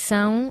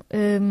transição,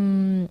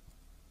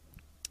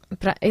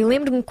 eu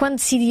lembro-me quando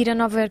decidi ir a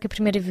Nova Iorque a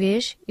primeira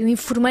vez, eu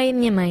informei a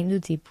minha mãe do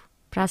tipo,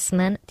 para a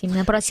semana,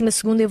 na próxima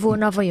segunda eu vou a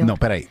Nova Iorque. Não,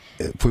 peraí,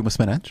 foi uma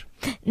semana antes?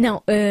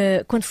 Não,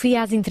 quando fui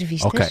às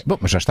entrevistas. Ok, bom,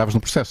 mas já estavas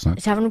no processo, não é?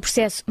 Estava no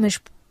processo, mas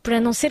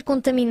para não ser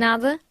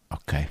contaminada.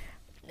 Ok.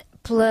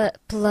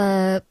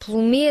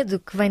 Pelo medo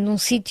que vem de um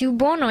sítio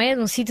bom, não é?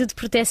 De um sítio de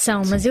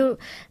proteção.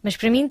 Mas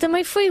para mim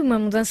também foi uma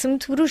mudança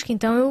muito brusca.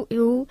 Então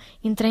eu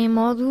entrei em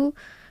modo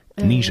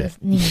ninja.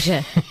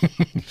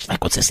 Isto vai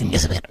acontecer sem ninguém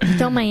saber.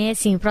 Então, mãe, é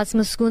assim: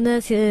 próxima segunda,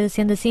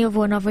 sendo assim, eu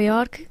vou a Nova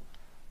Iorque.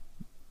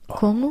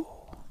 Como?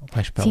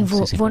 Sim,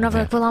 vou a Nova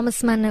Iorque, vou lá uma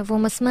semana. Vou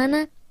uma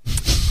semana.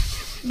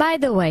 By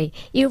the way,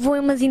 eu vou em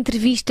umas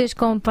entrevistas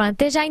com.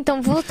 Até já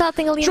então vou voltar,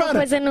 tenho ali Joana, uma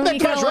coisa no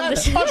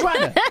micro-ondas.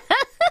 Joana!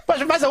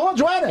 Vais aonde,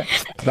 Joana?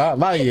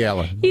 Lá e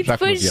ela. E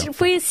depois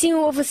foi assim,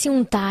 houve assim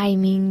um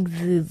timing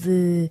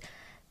de...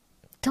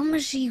 Então,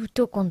 mas e o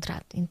teu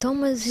contrato? Então,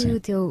 mas e o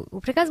teu...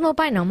 Por acaso, meu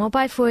pai não. Meu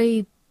pai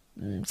foi...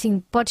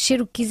 Sim, podes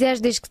ser o que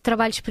quiseres desde que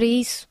trabalhes para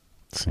isso.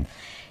 Sim.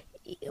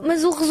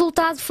 Mas o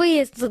resultado foi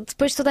esse.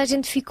 Depois toda a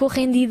gente ficou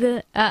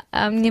rendida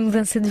à minha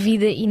mudança de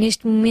vida e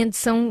neste momento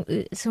são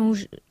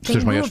os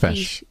teus maiores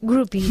fãs.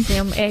 Groupies.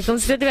 É como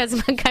se eu tivesse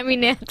uma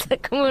caminhoneta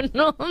com o meu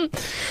nome.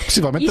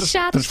 Possivelmente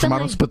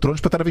transformaram-se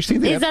patrões para estar a visto em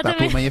direto. Está a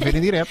tua mãe a ver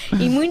em direto.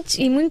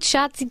 E muitos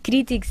chatos e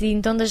críticos. E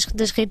então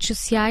das redes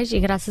sociais, e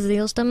graças a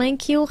eles também,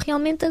 que eu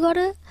realmente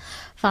agora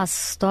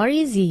faço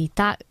stories e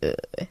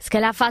se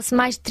calhar faço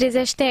mais de 3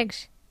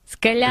 hashtags. Se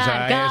calhar,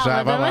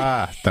 já vai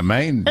lá.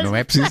 Também não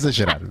é preciso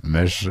exagerar.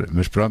 Mas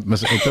pronto.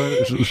 Mas, então,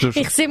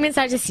 E recebo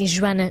mensagens assim: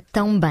 Joana,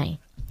 tão bem.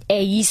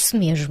 É isso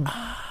mesmo.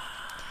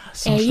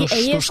 São os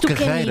este o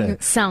carreira. caminho.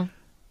 São.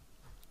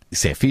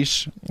 Isso é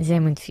fixe. Mas é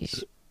muito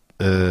fixe.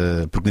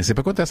 Porque nem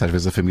sempre acontece. Às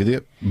vezes a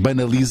família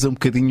banaliza um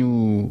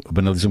bocadinho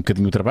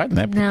o trabalho,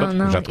 não é? Porque,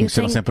 não. Já te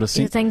conheceram sempre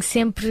assim. Eu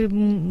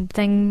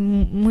tenho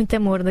muito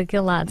amor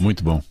daquele lado.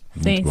 Muito bom.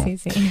 Sim.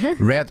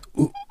 Red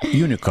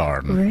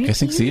Unicorn. É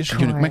assim que se diz?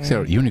 Como é que se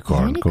chama?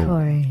 Unicorn.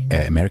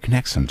 American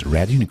accent.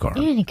 Red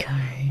Unicorn.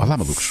 Olá,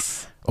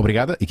 malucos.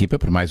 Obrigada, equipa,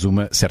 por mais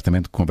uma,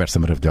 certamente, conversa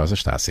maravilhosa.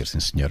 Está a ser, sim,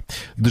 senhor.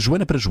 De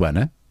Joana para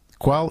Joana,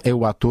 qual é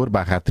o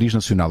ator/atriz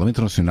nacional ou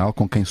internacional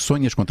com quem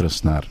sonhas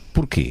contracenar?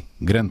 Porquê?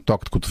 Grande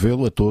toque de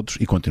cotovelo a todos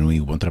e continuem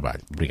o bom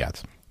trabalho.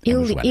 Obrigado.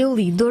 Eu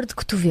li dor de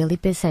cotovelo e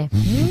pensei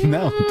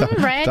não,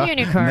 Red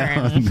Unicorn.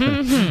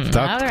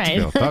 Toque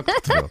de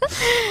cotovelo.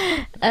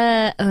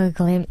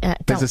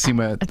 Tens assim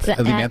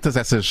alimentas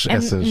essas...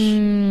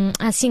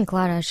 Sim,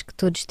 claro, acho que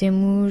todos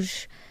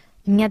temos.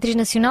 A minha atriz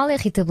nacional é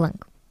Rita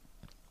Blanco.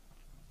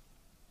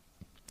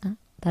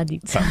 Está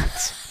dito.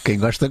 Quem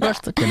gosta,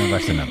 gosta. Quem não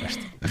gosta, não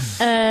gosta.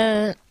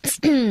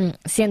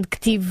 Sendo que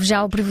tive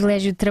já o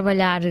privilégio de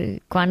trabalhar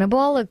com a Ana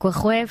Bola, com a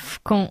Ruef,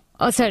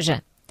 ou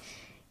seja,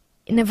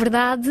 na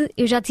verdade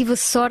eu já tive a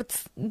sorte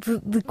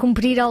de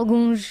cumprir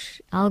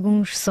alguns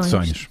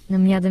sonhos.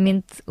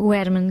 Nomeadamente o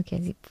Herman, que é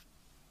tipo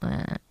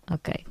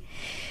ok.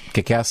 O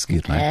que é a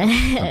seguir, não é?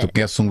 Quando tu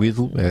conheces um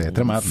ídolo, é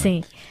tramado.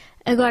 Sim.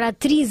 Agora,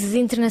 atrizes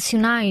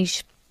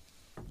internacionais,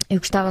 eu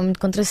gostava muito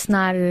de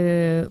contracenar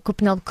com a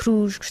Penélope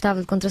Cruz,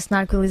 gostava de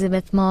contracenar com a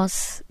Elizabeth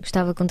Moss,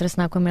 gostava de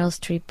contracenar com a Meryl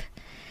Streep,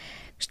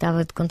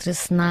 gostava de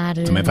contracenar.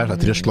 Também vais lá,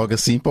 tiras-te logo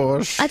assim para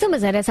os. Então,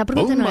 mas era essa a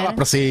pergunta, não é? Lá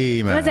para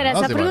cima. Mas era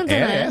essa a pergunta, não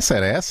é?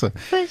 Era essa.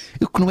 Pois.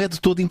 O que não é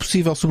de todo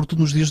impossível, sobretudo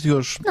nos dias de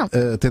hoje.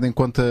 Tendo em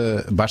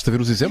conta, basta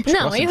ver os exemplos.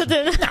 Não, próximos.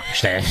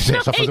 Isto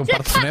é só fazer um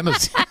par de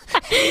fonemas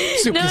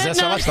Se eu quisesse,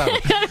 já lá estava.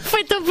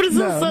 Foi tão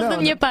presunçoso da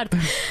minha parte.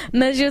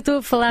 Mas eu estou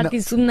a falar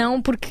disso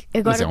não porque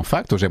agora. Mas é um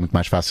facto, hoje é muito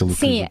mais fácil do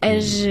que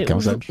há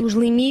uns anos. Os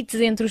limites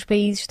entre os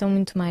países estão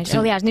muito mais. Sim.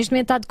 Aliás, neste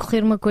momento está a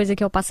decorrer uma coisa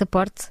que é o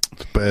passaporte.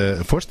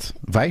 Foste?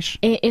 Vais?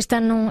 Este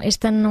ano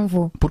não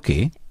vou.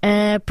 Porquê?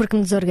 Porque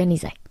me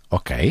desorganizei.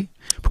 Ok.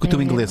 Porque o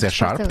teu inglês é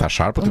sharp, está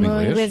sharp o teu inglês.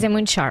 O meu inglês é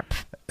muito sharp.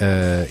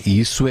 E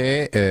isso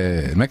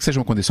não é que seja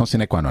uma condição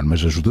sine qua non,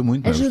 mas ajuda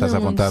muito, estás à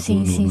vontade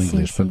no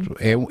inglês. Portanto,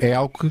 é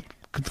algo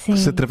que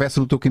se atravessa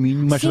no teu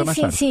caminho, mas mais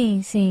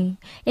tarde. Sim.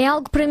 É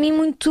algo para mim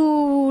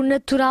muito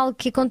natural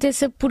que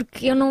aconteça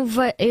porque eu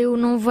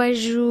não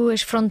vejo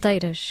as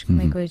fronteiras.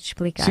 Como é que eu ia te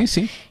explicar?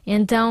 Sim.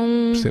 Então,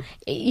 percebo.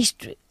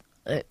 Isto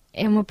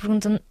é uma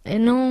pergunta.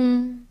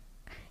 Não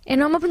é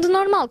uma pergunta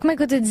normal. Como é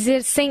que eu estou a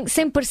dizer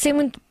sem parecer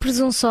muito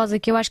presunçosa?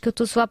 Que eu acho que eu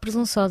estou a soar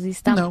presunçosa.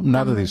 Isso não,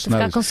 nada disso.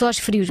 Ficar com sós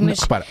frios. Mas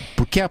repara,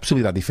 porque há a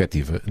possibilidade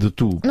efetiva de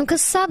tu, nunca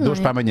se sabe, de hoje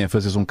para amanhã,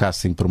 fazes um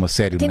casting para uma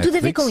série no Netflix. Tem tudo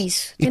a ver com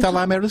isso. E está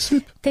lá a Meryl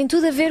Streep. Tem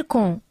tudo a ver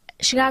com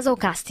chegares ao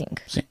casting.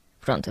 Sim.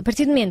 Pronto, a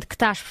partir do momento que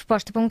estás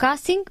proposta para um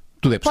casting,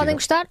 tudo é possível. Podem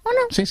gostar ou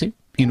não. Sim.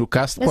 E no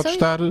cast pode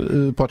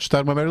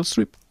estar uma Meryl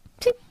Streep.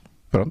 Sim.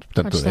 Pronto,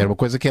 portanto, era uma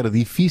coisa que era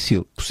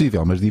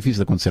possível, mas difícil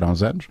de acontecer há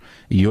uns anos,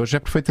 e hoje é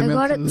perfeitamente...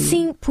 Agora,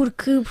 sim, por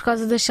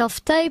causa das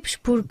self-tapes,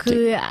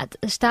 porque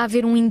está a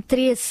haver um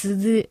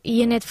interesse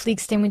e a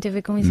Netflix tem muito a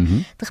ver com isso.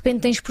 De repente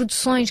tens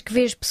produções que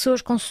vês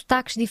pessoas com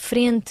sotaques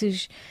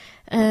diferentes,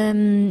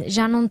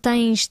 já não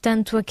tens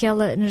tanto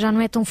já não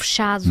é tão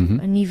fechado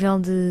a nível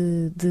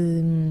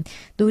de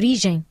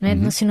origem, não é?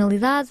 De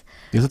nacionalidade.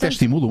 Eles até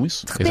estimulam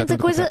isso. De repente a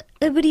coisa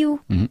abriu.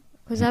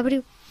 Coisa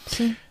abriu,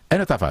 sim.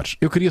 Ana Tavares,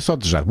 eu queria só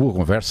desejar boa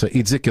conversa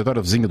e dizer que adoro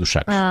a vizinha dos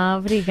Chacos.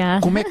 Obrigada.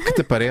 Como é que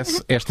te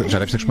parece esta... Já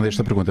deves ter respondido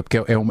esta pergunta, porque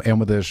é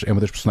uma das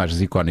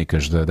personagens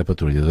icónicas da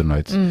Patrulha da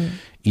Noite,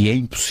 e é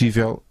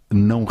impossível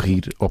não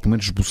rir, ou pelo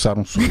menos esboçar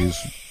um sorriso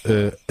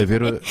a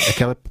ver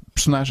aquela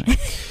personagem.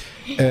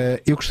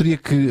 Eu gostaria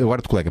que,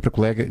 agora de colega para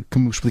colega, que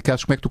me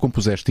explicasses como é que tu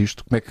compuseste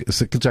isto,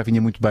 se aquilo já vinha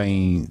muito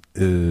bem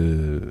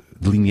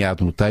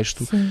delineado no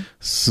texto. Sim.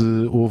 Se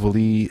houve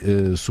ali,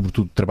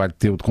 sobretudo, trabalho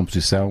teu de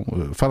composição.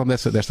 Fala-me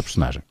desta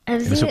personagem.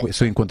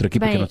 Se eu encontro aqui,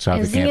 porque eu não te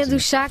sabe quem é. A Vizinha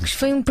dos Chacos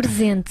foi um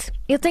presente.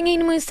 Eu tenho aí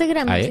no meu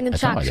Instagram, a Vizinha dos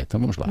Chacos. Olha, então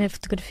vamos lá. Não é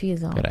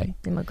fotografias,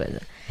 tem uma coisa.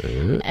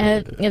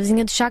 A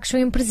Vizinha dos Chacos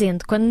foi um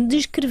presente. Quando me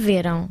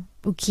descreveram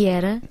o que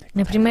era,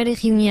 na primeira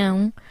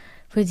reunião,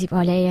 foi tipo,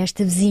 olha, é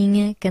esta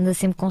vizinha que anda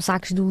sempre com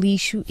sacos do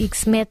lixo e que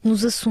se mete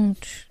nos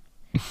assuntos.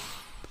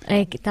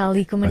 É que está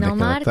ali com o Manuel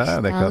Marques,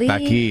 está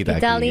aqui,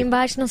 está ali em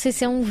baixo, não sei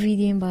se é um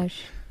vídeo em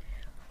baixo.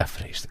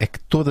 É que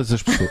todas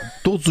as pessoas,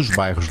 todos os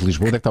bairros de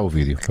Lisboa, onde é que está o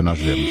vídeo para nós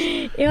vermos?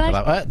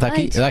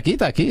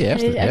 Está aqui, é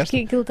esta. Acho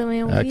que aquilo também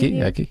é um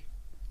vídeo. Aqui.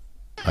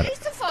 E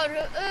se for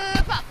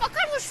para o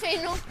Carlos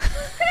Fino,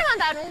 queria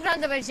mandar um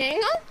grande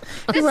beijinho.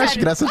 Eu acho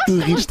graça que tu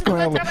riste com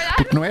ela,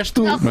 porque não és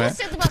tu, não é?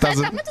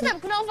 Há muito tempo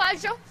que não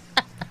vejo.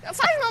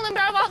 Faz-me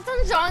lembrar o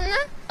Elton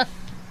John.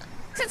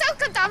 Você sabe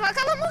que cantava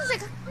aquela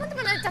música muito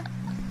bonita.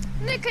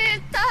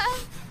 Nikita,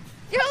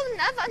 you'll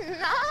never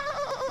know.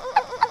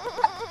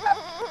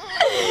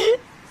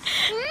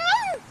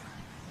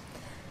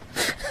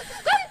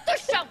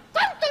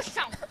 Quanto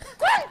chão.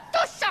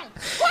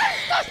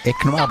 É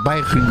que não há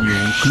bairro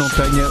nenhum que não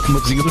tenha uma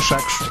vizinha dos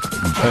Chacos.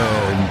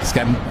 Se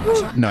calhar,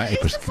 não é?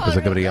 Depois a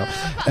Gabriel.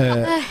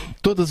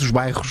 Todos os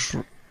bairros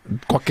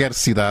de qualquer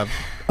cidade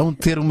vão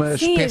ter uma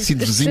espécie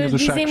de vizinha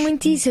dos Chacos. Dizem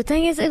muito isso.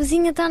 A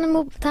vizinha está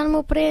no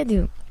meu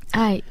prédio.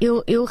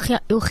 Eu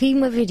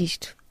rio-me a ver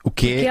isto.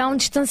 Porque há um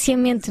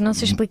distanciamento, não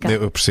sei explicar.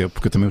 Eu percebo,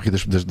 porque eu também rio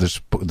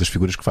das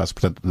figuras que faço.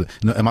 Portanto,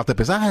 a malta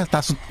pensa,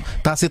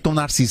 está a ser tão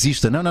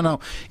narcisista. Não.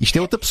 Isto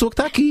é outra pessoa que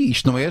está aqui.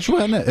 Isto não é a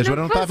Joana. A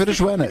Joana não está a ver a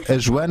Joana. A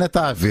Joana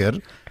está a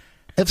ver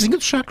a vizinha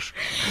dos Chacos.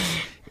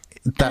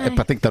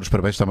 Tem que dar os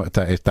parabéns.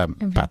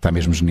 Está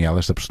mesmo genial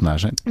esta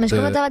personagem. Mas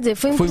como eu estava a dizer,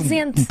 foi um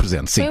presente. Um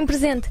presente, sim. Foi um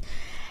presente.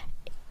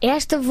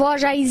 Esta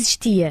voz já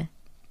existia.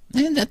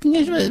 Ainda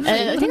tinhas...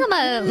 Eu tinha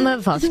uma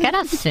voz que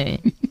era assim.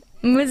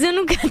 Mas eu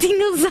nunca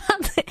tinha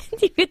usado.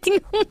 Eu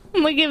tinha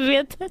uma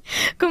gaveta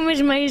com umas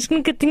meias que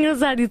nunca tinha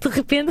usado e de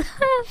repente.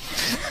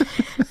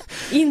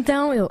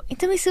 Então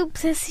e se eu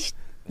pusesse isto?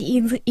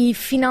 E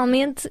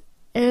finalmente,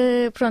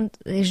 pronto,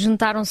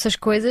 juntaram-se as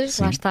coisas,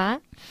 sim. Lá está.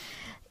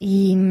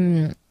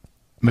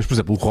 Mas, por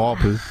exemplo, o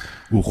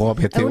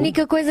Rob é teu. A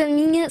única coisa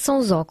minha são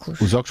os óculos.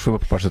 Os óculos foi uma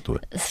proposta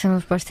tua. Foi uma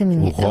proposta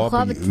minha. O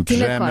Rob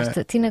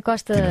Tina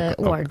Costa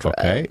Wardrobe.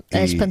 Okay.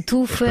 As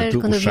pantufas,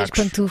 quando eu vi as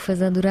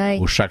pantufas, adorei.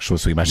 Os sacos são a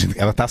sua imagem.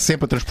 Ela está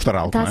sempre a transportar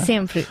algo. Está não é?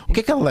 sempre. O que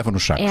é que ela leva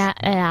nos sacos?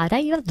 É a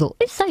areia do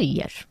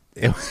Isaías.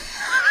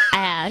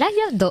 A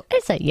areia do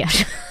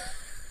Isaías.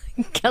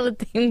 Que ela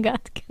tem um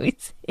gato que é o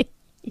Isaías.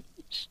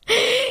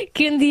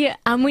 Que um dia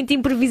há muita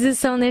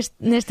improvisação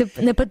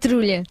na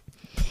patrulha.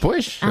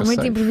 Pois, há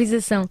muita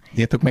improvisação.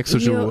 E então como é que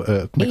surgiu,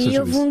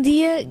 houve um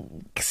dia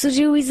que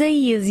surgiu o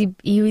Isaías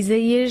e o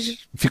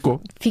Isaías ficou.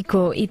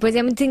 E depois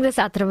é muito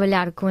engraçado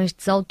trabalhar com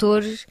estes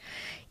autores,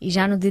 e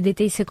já no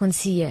DDT isso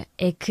acontecia.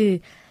 É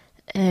que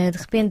de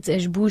repente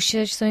as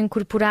buchas são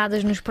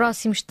incorporadas nos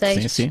próximos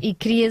textos e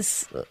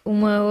cria-se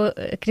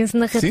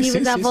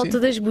narrativas à volta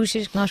das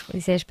buchas, que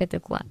isso é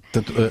espetacular.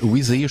 Portanto, o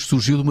Isaías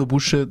surgiu de uma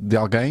bucha de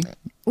alguém?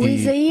 O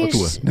Isaías...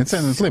 Ou tua? Não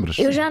te lembras?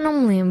 Eu já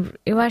não me lembro.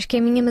 Eu acho que é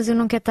minha, mas eu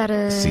não quero estar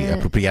a... Sim,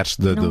 apropriar-te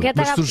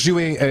Mas surgiu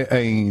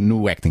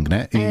no acting, não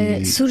é?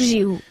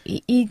 Surgiu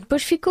e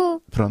depois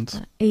ficou.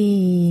 Pronto.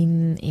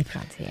 E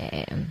pronto,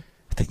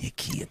 Tenho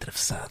aqui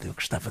atravessado, eu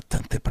gostava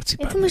tanto de ter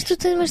participado. Então,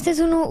 mas tens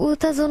o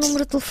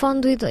número de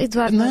telefone do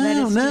Eduardo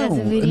Madeira,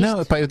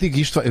 não, pá, eu digo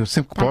isto, eu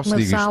sempre que posso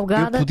digo isto.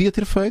 Eu podia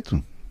ter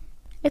feito.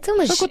 Então,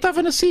 mas... Só que eu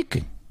estava na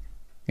SIC,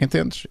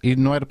 entendes? E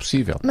não era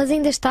possível. Mas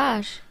ainda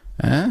estás?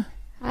 Hã?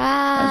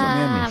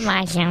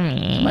 Mais ou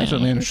menos. Mais ou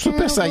menos.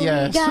 Super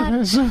Saiyans. A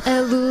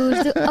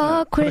luz do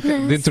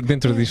awkwardness.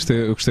 Dentro disto,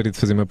 eu gostaria de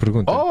fazer uma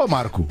pergunta. Oh,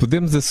 Marco!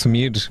 Podemos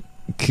assumir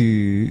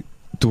que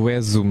tu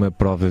és uma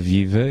prova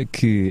viva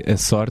que a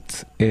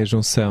sorte é a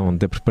junção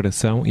da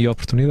preparação e a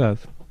oportunidade.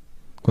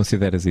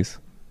 Consideras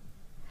isso?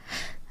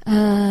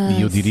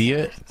 E eu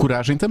diria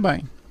coragem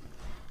também.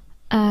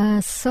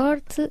 A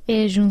sorte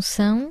é a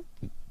junção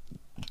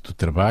do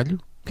trabalho,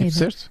 que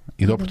disseste?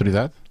 E da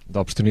oportunidade? Da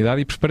oportunidade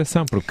e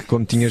preparação, porque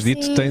como tinhas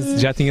dito,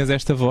 já tinhas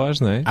esta voz,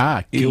 não é?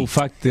 E o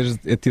facto de teres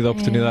tido a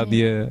oportunidade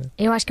de...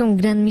 Eu acho que é um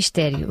grande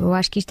mistério. Eu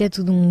acho que isto é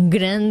tudo um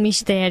grande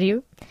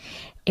mistério.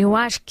 Eu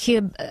acho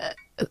que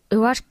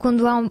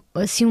quando há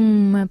assim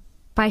uma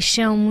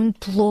paixão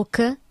muito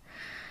louca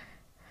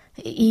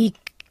e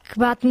que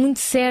bate muito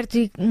certo,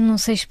 e não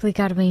sei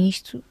explicar bem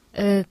isto,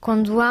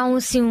 quando há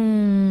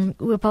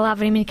a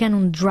palavra americana,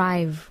 um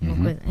drive, uma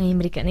coisa, em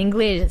americano, em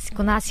inglês, assim,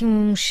 quando há assim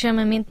um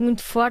chamamento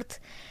muito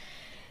forte,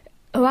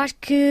 eu acho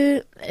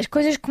que as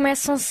coisas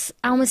começam-se.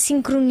 Há uma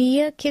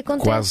sincronia que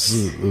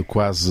acontece.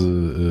 Quase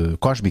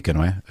cósmica,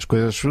 não é? As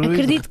coisas.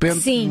 Acredito de repente...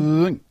 que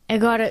sim.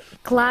 Agora,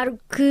 claro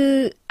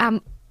que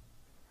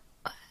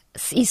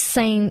e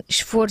sem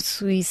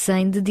esforço e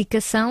sem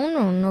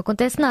dedicação não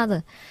acontece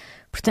nada.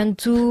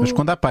 Portanto... Mas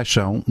quando há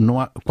paixão, não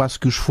há quase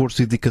que o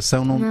esforço e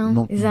dedicação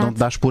não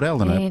dás por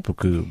ela, não é?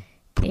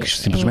 Porque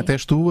simplesmente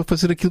és tu a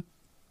fazer aquilo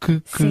que...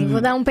 Sim,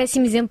 vou dar um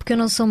péssimo exemplo porque eu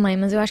não sou mãe,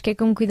 mas eu acho que é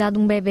como cuidar de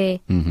um bebê.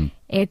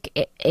 É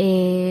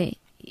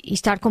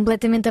estar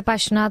completamente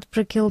apaixonado por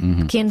aquele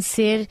pequeno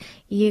ser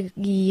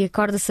e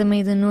acorda-se à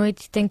meia da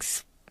noite e tem que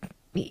se...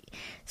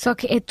 Só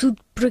que é tudo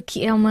por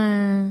aqui, é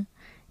uma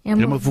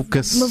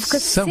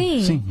vocação.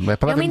 Sim.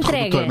 É uma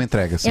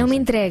entrega. Sim, é uma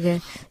entrega.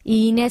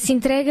 E nessa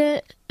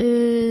entrega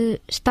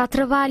está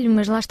trabalho,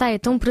 mas lá está, é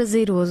tão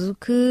prazeroso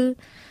que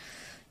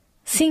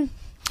sim.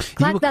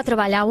 Claro que dá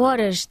trabalho, há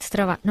horas de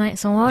trabalho, não é?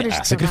 São horas de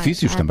trabalho. Há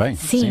sacrifícios também.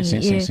 Sim.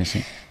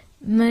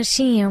 Mas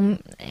sim, é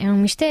um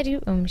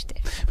mistério. Mas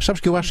sabes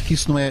que eu acho que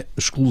isso não é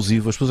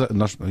exclusivo.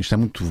 Isto é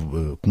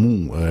muito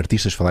comum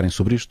artistas falarem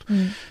sobre isto,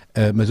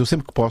 mas eu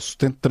sempre que posso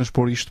tento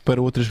transpor isto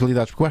para outras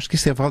realidades, porque eu acho que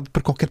isso é válido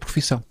para qualquer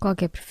profissão.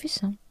 Qualquer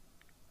profissão.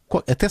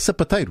 Até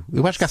sapateiro.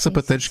 Eu acho que há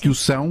sapateiros que o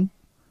são.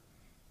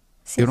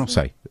 Eu não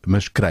sei,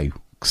 mas creio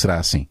que será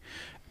assim.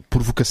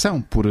 Por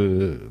vocação, por...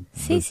 É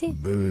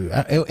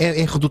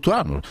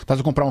redutor. Estás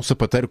a comprar um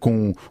sapateiro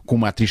com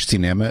uma atriz de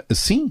cinema?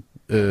 Sim.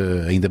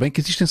 Ainda bem que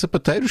existem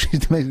sapateiros e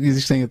também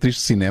existem atrizes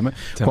de cinema.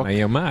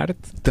 Também é uma arte.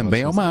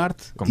 Também é uma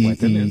arte.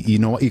 Completamente.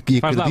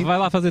 Acredito... Vai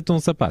lá fazer-te um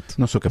sapato.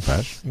 Não sou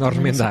capaz. Nós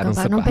remendar um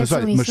sapato. Mas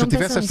olha, se eu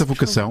tivesse esta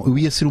vocação, eu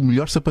ia ser o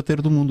melhor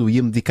sapateiro do mundo. Eu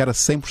ia me dedicar a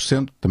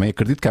 100%. Também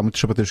acredito que há muitos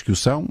sapateiros que o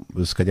são.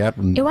 Se calhar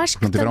eu acho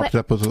que não tiveram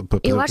oportunidade para fazer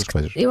outras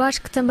coisas. Eu acho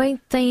que também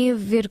tem a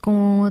ver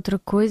com outra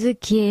coisa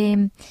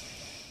que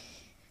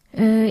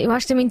é... eu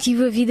acho que também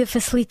tive a vida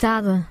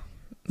facilitada.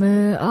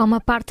 Há uma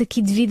parte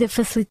aqui de vida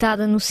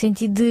facilitada no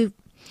sentido de...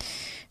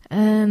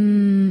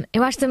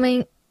 eu acho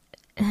também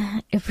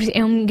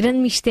é um grande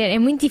mistério. É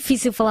muito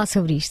difícil falar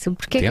sobre isto.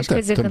 Porque é que as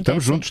coisas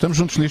acontecem? Estamos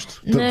juntos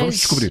nisto. Vamos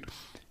descobrir.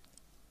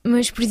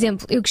 Mas, por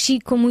exemplo, eu cresci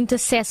com muito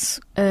acesso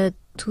a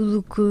tudo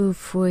o que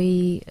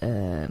foi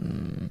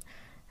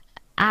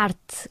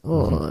arte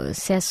ou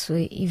acesso a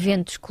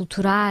eventos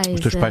culturais. Os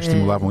teus pais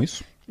estimulavam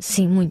isso?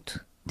 Sim, muito.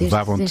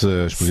 Levavam-te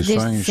a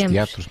exposições,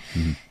 teatros?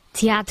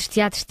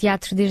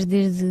 Teatros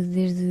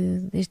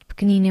desde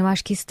pequenino. Eu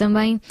acho que isso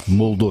também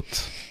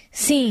moldou-te.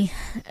 Sim.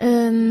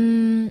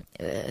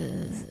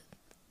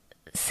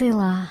 Sei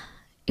lá.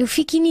 Eu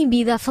fico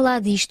inibida a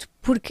falar disto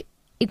porque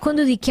quando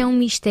eu digo que é um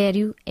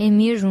mistério, é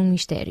mesmo um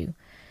mistério.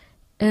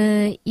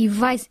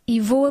 E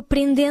vou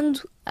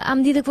aprendendo à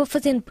medida que vou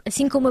fazendo.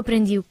 Assim como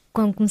aprendi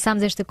quando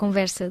começámos esta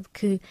conversa de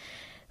que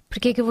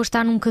porque é que eu vou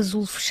estar num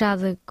casulo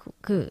fechado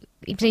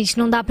e isto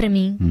não dá para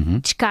mim,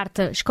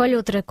 descarta, escolhe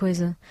outra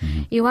coisa.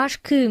 Eu acho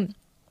que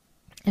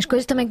as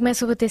coisas também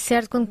começam a bater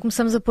certo quando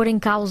começamos a pôr em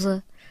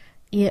causa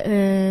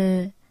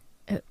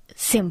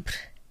sempre.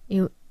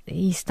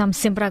 Isso está-me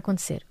sempre a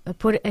acontecer,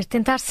 a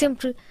tentar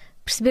sempre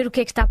perceber o que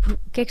é que está por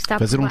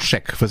fazer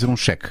um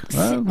cheque.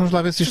 Vamos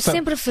lá ver se isto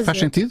faz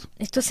sentido.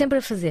 Estou sempre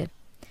a fazer.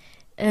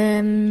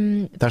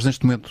 Estás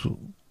neste momento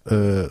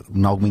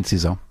em alguma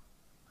indecisão?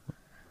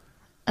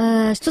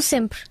 Estou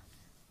sempre.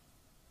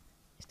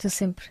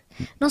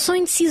 Não são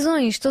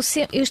indecisões.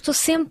 Eu estou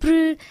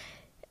sempre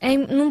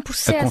num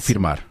processo. A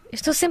confirmar.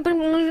 Estou sempre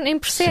em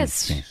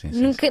processos. Sim.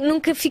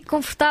 Nunca fico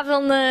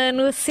confortável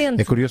no assento.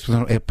 É curioso,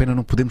 é pena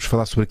não podermos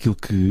falar sobre aquilo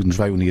que nos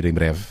vai unir em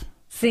breve.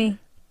 Sim.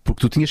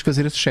 Porque tu tinhas que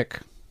fazer esse cheque.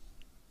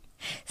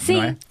 Sim.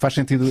 Não é? Faz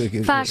sentido?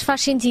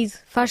 Faz sentido.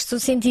 Faz todo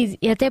sentido.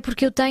 E até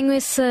porque eu tenho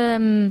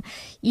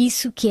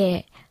isso que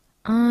é...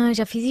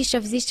 já fiz isto.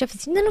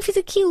 Ainda não fiz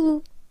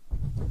aquilo.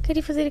 Quero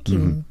ir fazer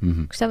aquilo.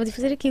 Gostava de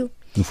fazer aquilo.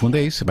 No fundo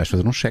é isso. Vais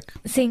fazer um cheque.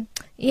 Sim.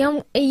 E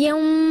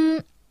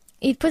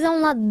depois há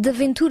um lado de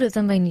aventura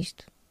também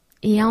nisto.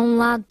 E há um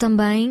lado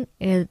também...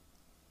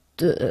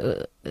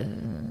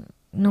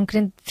 não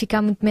querendo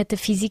ficar muito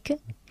metafísica...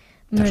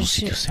 Estás no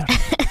sítio certo.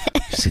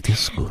 Sítio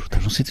seguro,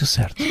 estás no sítio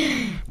certo.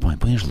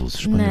 Põe as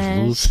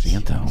luzes, e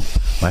então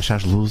baixa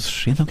as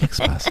luzes, e então o que é que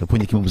se passa? Eu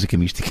ponho aqui uma música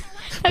mística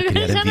para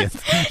criar ambiente.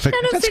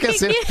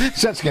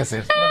 Já te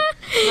esqueceste.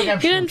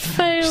 Grande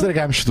feio.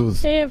 Estragámos tudo.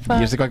 Ias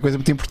dizer qualquer coisa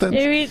muito importante.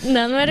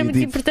 Não era muito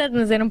importante,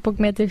 mas era um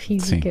pouco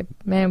metafísica.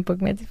 Era um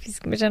pouco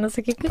metafísica, mas já não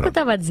sei o que é que eu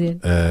estava a dizer.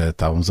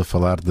 Estávamos a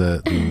falar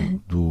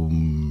do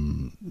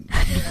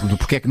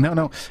porque é que.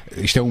 Não.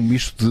 Isto é um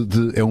misto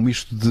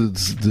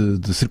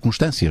de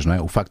circunstâncias, não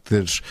é? O facto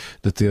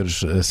de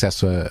teres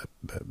acesso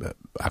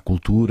à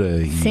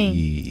cultura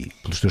e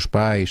pelos teus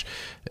pais.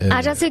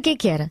 Já sei o que é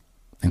que era.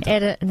 Então.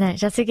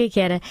 Já sei o que é que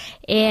era.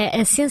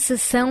 É a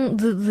sensação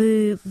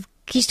de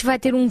que isto vai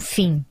ter um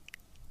fim.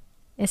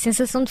 A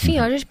sensação de fim.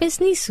 Olha, eu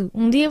penso nisso.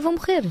 Um dia vou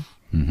morrer.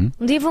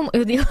 Um dia vou.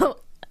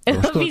 Eu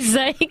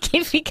avisei que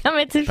ia ficar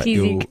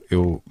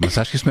metafísico. Mas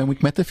acho que isso não é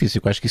muito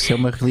metafísico. Acho que isso é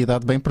uma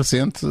realidade bem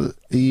presente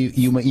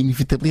e uma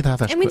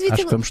inevitabilidade. Acho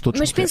que vamos todos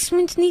mas morrer. penso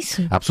muito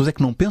nisso. Há pessoas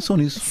que não pensam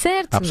nisso.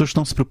 Certo. Há pessoas que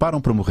não se preparam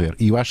para morrer.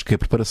 E eu acho que a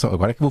preparação.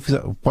 Agora é que vou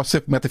fazer. Posso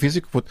ser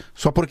metafísico? Vou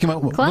só pôr aqui uma.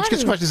 Claro, não te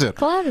esqueças que vais dizer.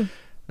 Claro.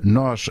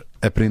 Nós,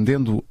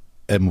 aprendendo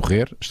a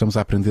morrer, estamos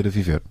a aprender a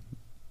viver.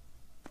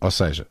 Ou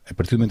seja, a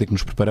partir do momento em que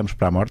nos preparamos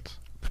para a morte,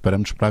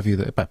 preparamos-nos para a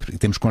vida. E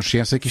temos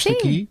consciência que isto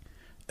aqui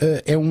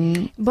é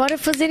um. Bora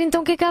fazer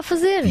então o que é que há a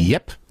fazer?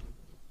 Yep.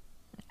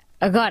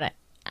 Agora,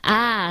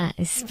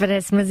 isso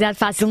parece demasiado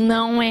fácil.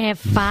 Não é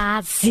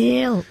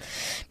fácil.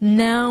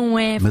 Não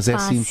é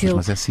fácil.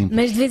 Mas é simples.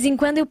 Mas de vez em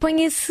quando eu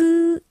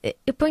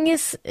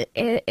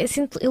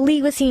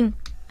ligo assim.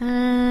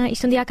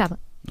 Isto um dia acaba.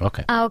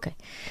 Ok. Ok.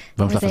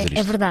 Vamos lá fazer isto.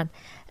 É verdade.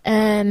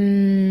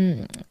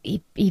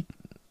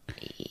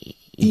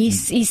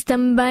 Isso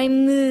também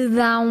me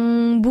dá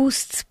um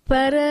boost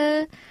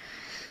para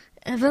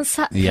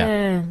avançar.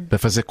 Para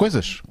fazer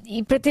coisas.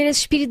 E para ter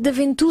esse espírito de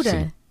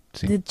aventura.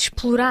 Sim. De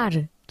explorar.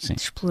 Sim.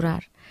 De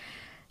explorar.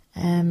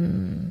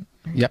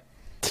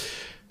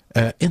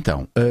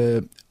 Então,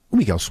 o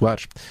Miguel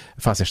Soares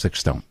faz esta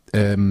questão.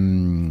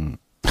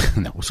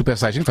 Não, o Super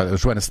Saiyajin faz.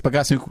 Joana, se te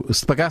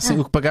pagassem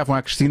o que pagavam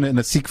à Cristina,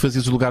 na SIC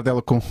fazias o lugar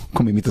dela com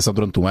uma imitação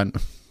durante um ano.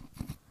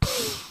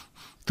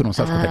 Tu não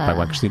sabes quanto é que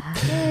pagam à Cristina.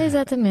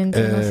 Exatamente,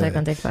 não sei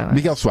quanto é que pagam.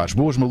 Miguel Soares,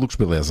 boas, malucos,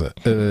 beleza.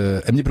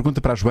 A minha pergunta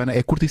para a Joana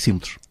é curta e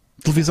simples.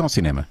 Televisão ou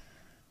cinema?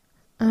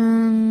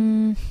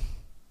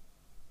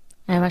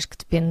 Eu acho que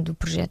depende do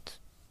projeto.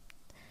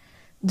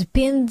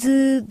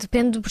 Depende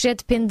do projeto,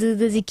 depende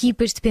das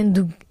equipas,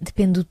 depende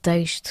do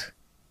texto.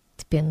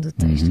 Depende do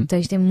texto. O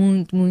texto é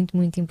muito, muito,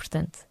 muito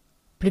importante.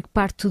 Porque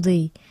parte tudo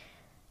aí.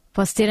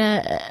 Posso ter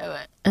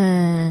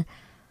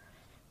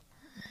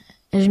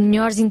as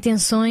melhores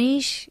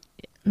intenções,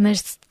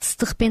 mas se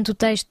de repente o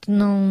texto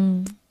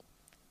não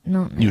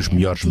e os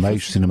melhores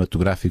meios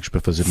cinematográficos para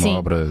fazer uma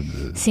obra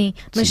de Sim,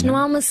 mas se não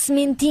há uma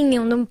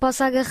sementinha onde eu me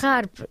possa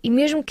agarrar, e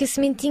mesmo que a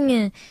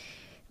sementinha...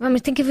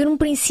 Mas tem que haver um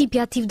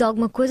princípio ativo de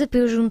alguma coisa para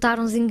eu juntar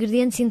uns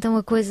ingredientes e então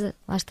a coisa...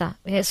 Lá está.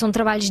 São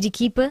trabalhos de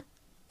equipa,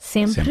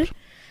 sempre.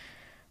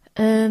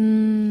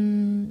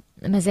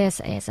 Mas é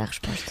essa a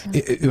resposta.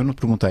 Eu não te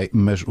perguntei,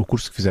 mas o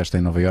curso que fizeste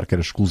em Nova Iorque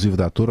era exclusivo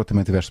de ator ou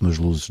também tiveste umas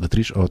luzes de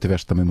atriz ou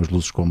tiveste também umas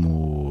luzes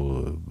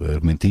como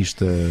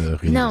argumentista,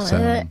 realização?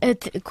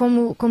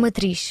 Não, como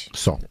atriz.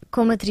 Só?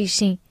 Como atriz,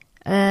 sim.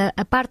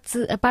 A parte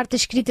da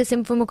escrita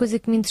sempre foi uma coisa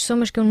que me interessou,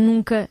 mas que eu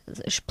nunca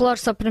exploro,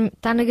 só para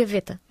está na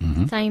gaveta,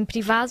 está em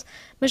privado,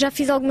 mas já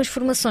fiz algumas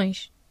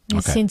formações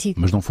nesse sentido.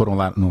 Mas não foram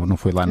lá, não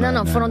foi lá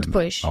Não, foram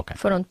depois.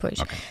 Foram depois.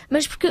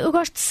 Mas porque eu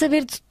gosto de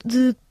saber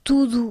de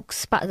tudo que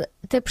se passa,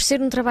 até por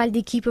ser um trabalho de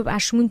equipa,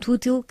 acho muito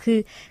útil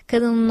que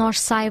cada um de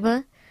nós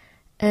saiba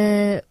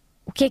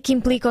o que é que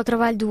implica o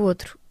trabalho do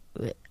outro.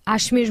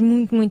 Acho mesmo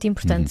muito, muito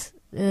importante.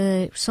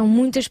 São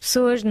muitas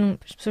pessoas,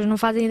 as pessoas não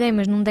fazem ideia,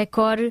 mas num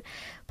decor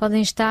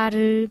podem estar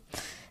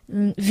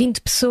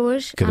 20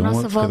 pessoas à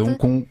nossa volta.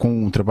 Cada um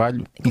com um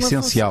trabalho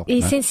essencial.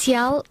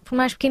 Essencial, por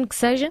mais pequeno que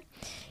seja.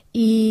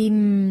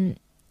 E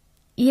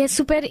é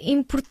super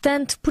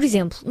importante. Por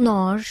exemplo,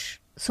 nós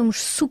somos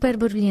super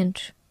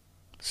barulhentos.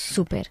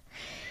 Super.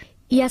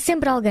 E há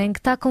sempre alguém que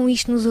está com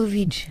isto nos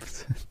ouvidos.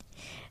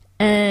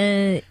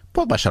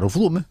 Pode baixar o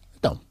volume.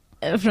 Então,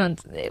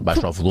 pronto.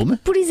 Baixa o volume.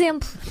 Por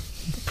exemplo.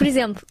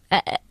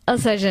 Ou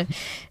seja,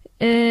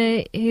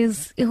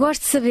 eu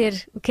gosto de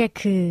saber o que é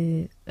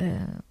que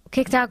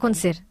está a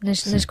acontecer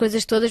nas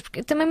coisas todas,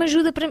 porque também me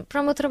ajuda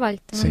para o meu trabalho,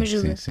 também me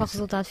ajuda para o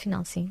resultado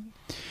final, sim.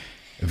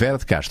 Vera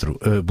de Castro,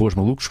 boas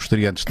malucos.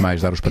 Gostaria antes de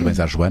mais dar os parabéns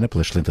à Joana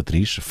pela excelente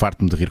atriz.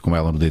 Farto-me de rir com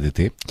ela no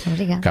DDT.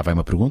 Obrigada. Cá vai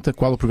uma pergunta.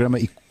 Qual o programa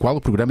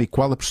e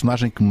qual a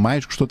personagem que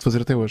mais gostou de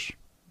fazer até hoje?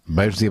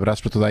 Beijos e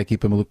abraços para toda a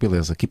equipa Maluco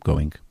Beleza. Keep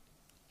going.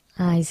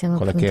 Isso é uma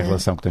Qual é que é a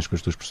relação que tens com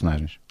as tuas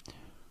personagens?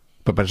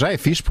 Para já é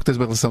fixe porque tens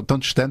uma relação tão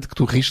distante que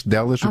tu riste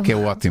delas, o que é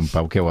ótimo,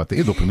 pá, o que é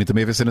ótimo. Eu dou por mim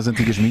também a ver cenas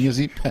antigas minhas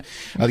e,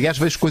 aliás,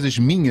 vejo coisas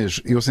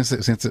minhas, eu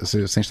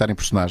sem estar em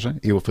personagem,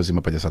 eu a fazer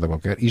uma palhaçada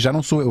qualquer, e já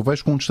não sou eu,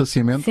 vejo com um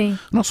distanciamento. Sim.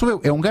 Não sou eu,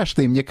 é um gajo que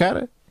tem a minha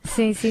cara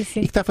Sim. e que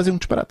está a fazer um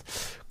disparate.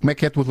 Como é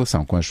que é a tua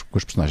relação com as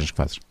personagens que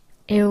fazes?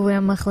 É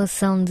uma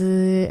relação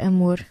de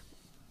amor.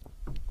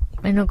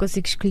 Eu não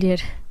consigo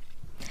escolher.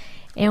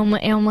 É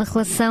uma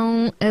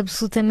relação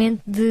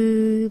absolutamente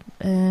de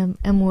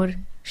amor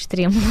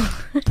extremo.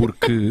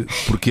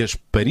 Porque as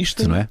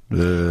pariste, não é?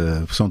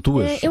 São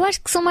tuas? Eu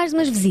acho que são mais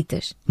umas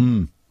visitas.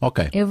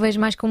 Ok. Eu vejo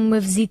mais como uma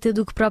visita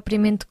do que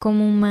propriamente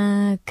como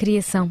uma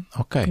criação.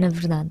 Ok. Na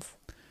verdade.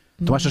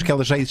 Tu achas que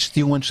elas já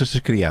existiam antes de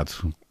ser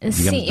criado?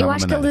 Sim, eu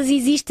acho que elas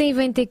existem e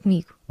vêm ter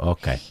comigo.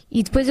 Ok.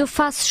 E depois eu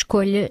faço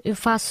escolha.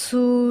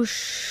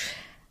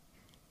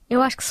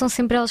 Eu acho que são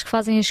sempre elas que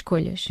fazem as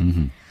escolhas.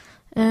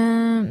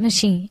 Mas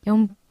sim,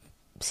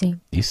 sim.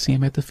 Isso sim é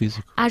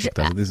metafísico.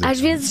 Às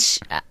vezes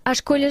há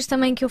escolhas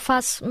também que eu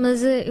faço,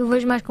 mas eu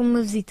vejo mais como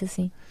uma visita,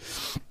 sim.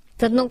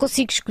 Portanto, não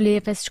consigo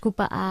escolher, peço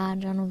desculpa.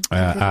 Já não.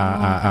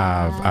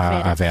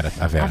 A Vera.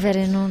 A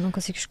Vera, eu não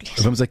consigo escolher.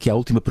 Vamos aqui à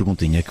última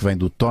perguntinha que vem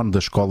do Tono da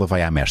Escola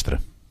Vai à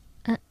Mestra.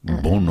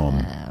 Bom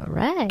nome.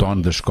 Right.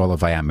 Tono da Escola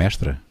Vai à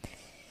Mestra.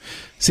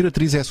 Ser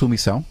atriz é a sua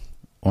missão?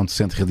 Onde se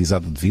sente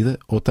realizado de vida?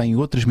 Ou tem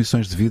outras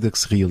missões de vida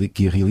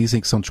que a realizem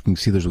e que são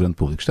desconhecidas do grande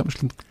público? Isto é uma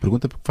excelente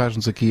pergunta porque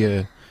faz-nos aqui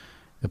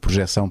a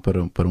projeção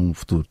para um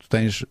futuro.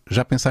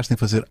 Já pensaste em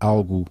fazer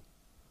algo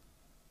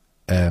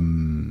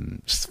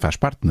se faz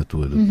parte da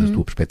tua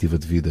perspectiva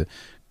de vida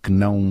que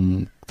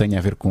não tenha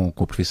a ver com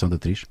a profissão de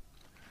atriz?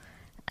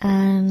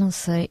 Não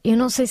sei. Eu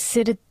não sei se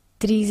ser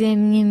atriz é a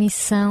minha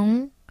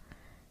missão.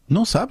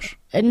 Não sabes?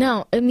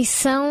 Não, a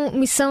missão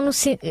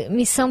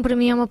para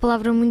mim é uma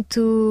palavra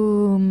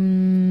muito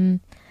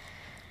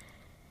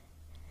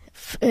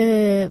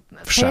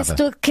fechada. parece que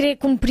estou a querer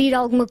cumprir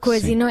alguma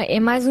coisa. Sim. E não é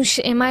mais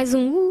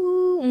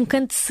um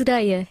canto de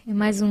sereia. É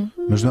mais um.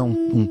 Mas não é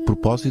um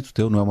propósito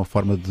teu? Não é uma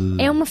forma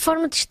de. É uma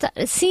forma de estar.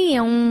 Sim,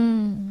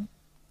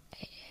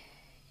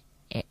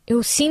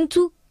 eu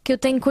sinto que eu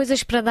tenho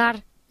coisas para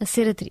dar a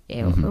ser atriz.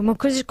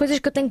 Coisas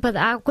que eu tenho para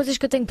dar. Há coisas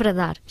que eu tenho para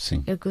dar.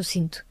 Sim. É o que eu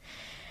sinto.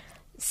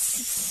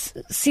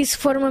 Se isso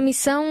for uma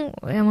missão,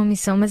 é uma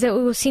missão. Mas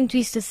eu sinto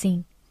isso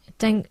assim.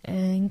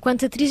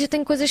 Enquanto atriz, eu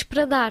tenho coisas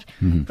para dar.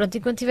 Pronto,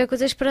 enquanto tiver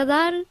coisas para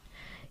dar,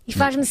 e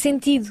faz-me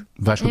sentido.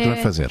 Vais continuar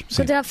a fazer.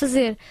 Continuar a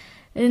fazer.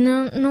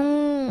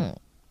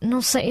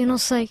 Não sei, eu não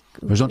sei.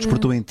 Mas não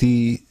despertou em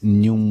ti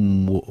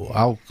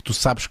algo que tu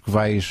sabes que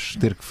vais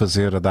ter que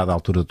fazer a dada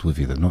altura da tua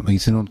vida?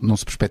 Isso não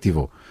se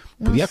perspectivou?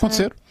 Podia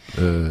acontecer.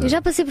 Eu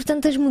já passei por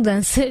tantas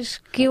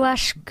mudanças que eu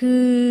acho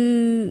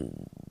que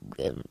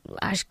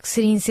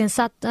seria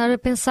insensato estar a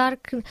pensar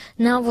que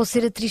não, vou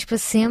ser atriz para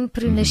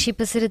sempre, nasci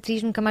para ser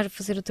atriz, nunca mais vou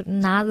fazer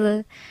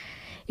nada.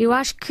 Eu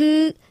acho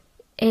que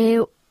é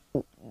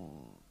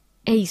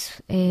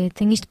isso.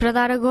 Tenho isto para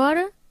dar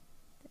agora.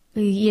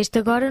 E este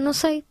agora não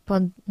sei.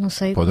 Pode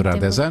durar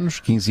 10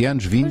 anos, 15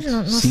 anos, 20,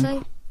 não 5. sei.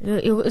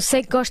 Eu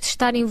sei que gosto de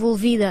estar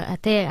envolvida,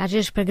 até às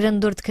vezes para grande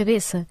dor de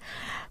cabeça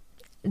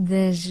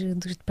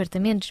dos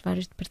departamentos,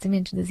 vários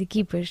departamentos das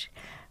equipas,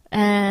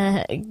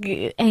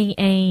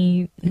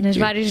 nas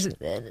várias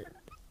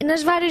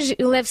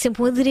eu levo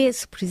sempre um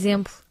adereço, por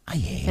exemplo.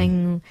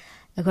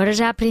 Agora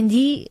já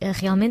aprendi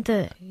realmente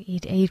a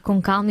ir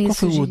com calma. Qual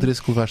foi o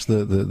adereço que levaste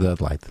da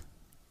Adelaide?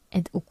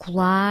 O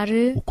colar.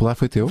 O colar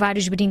foi teu?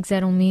 Vários brincos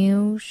eram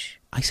meus.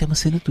 Isso é uma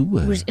cena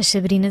tua. As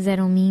sabrinas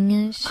eram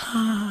minhas.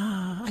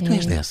 Tu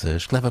és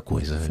dessas que leva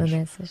coisas. Sou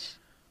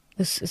dessas.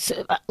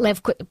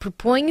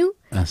 Proponho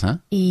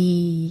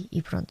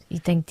e pronto. E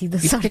tenho tido a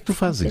sorte. E porquê é que tu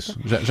fazes isso?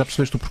 Já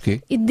percebeste o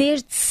porquê? E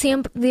desde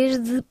sempre,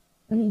 desde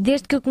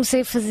que eu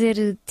comecei a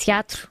fazer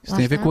teatro. Isso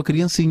tem a ver com a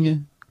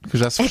criancinha que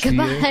já se vestia.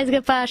 É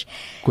capaz.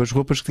 Com as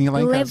roupas que tinha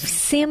lá em casa. Eu levo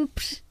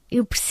sempre.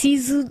 Eu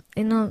preciso.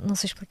 Eu não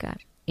sei explicar.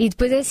 E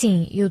depois é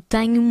assim, eu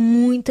tenho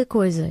muita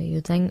coisa.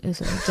 Eu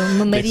sou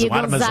uma Maria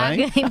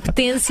Gonzaga em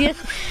potência,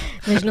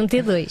 mas não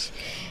T2.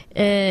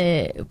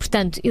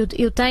 Portanto,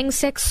 eu tenho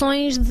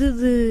secções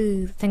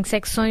tenho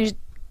secções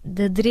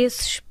de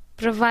adereços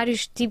para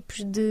vários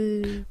tipos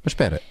de. Mas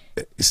espera,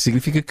 isso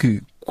significa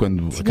que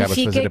quando acabas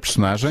de fazer a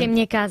personagem. Que a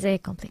minha casa é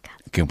complicada.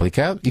 Que é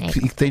complicado e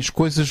que tens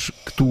coisas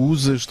que tu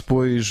usas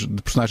depois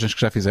de personagens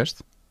que já fizeste?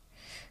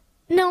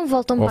 Não,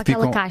 voltam para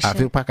aquela caixa.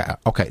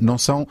 Ok, não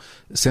são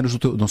cenas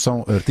não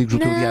são artigos do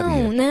teu dia a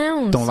dia.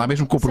 Não. Estão lá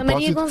mesmo com o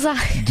propósito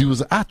de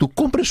usar. Tu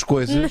compras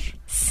coisas.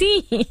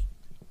 Sim.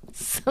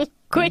 São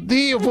coisas. Um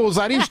dia eu vou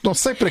usar isto, não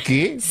sei para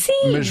quê,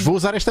 mas vou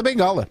usar esta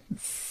bengala.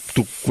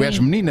 Tu és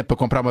menina para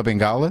comprar uma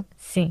bengala.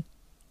 Sim.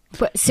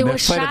 Se eu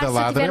achar,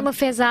 se tiver uma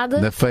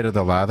fezada. Na Feira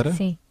da Ladra.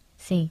 Sim.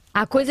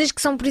 Há coisas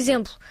que são, por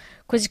exemplo,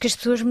 coisas que as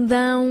pessoas me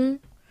dão.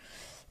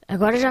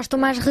 Agora já estou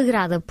mais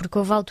regrada, porque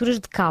houve alturas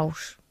de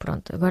caos.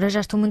 Pronto, agora já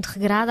estou muito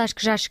regrada. Acho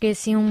que já cheguei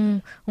assim a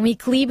um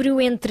equilíbrio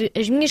entre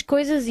as minhas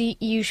coisas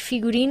e os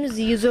figurinos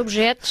e os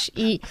objetos,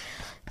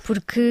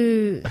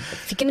 porque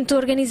fiquei muito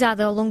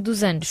organizada ao longo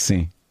dos anos.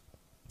 Sim.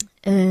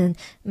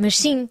 Mas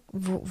sim,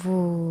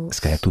 vou.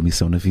 Se calhar a tua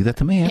missão na vida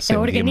também é essa.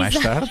 Um dia mais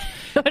tarde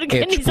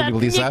é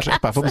disponibilizar.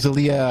 Vamos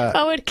ali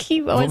ao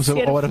arquivo, vamos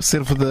ao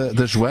acervo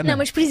da Joana. Não,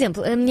 mas por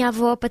exemplo, a minha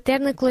avó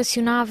paterna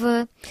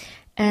colecionava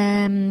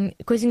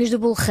coisinhas do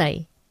Bolo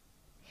Rei.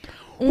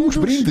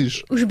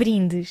 Brindes. Os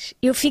brindes.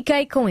 Eu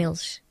fiquei com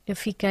eles.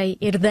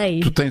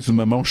 Herdei. Tu tens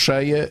uma mão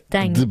cheia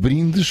de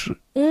brindes.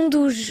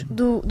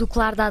 Do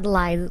colar da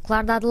Adelaide. O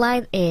colar da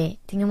Adelaide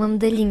tinha uma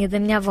medalhinha da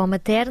minha avó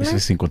materna. Deixa eu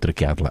ver se encontra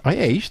aqui a Adelaide. Olha,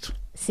 é isto?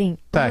 Sim.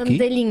 Tá uma aqui?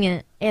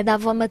 Medalhinha é da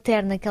avó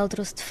materna que ela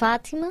trouxe de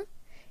Fátima.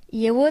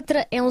 E a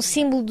outra é um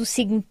símbolo do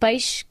signo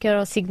Peixe, que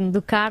era o signo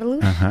do Carlos,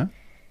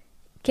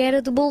 que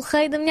era do Bolo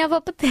Rei da minha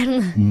avó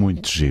paterna.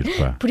 Muito giro,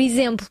 pá. Por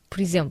exemplo,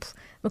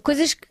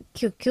 coisas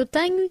que eu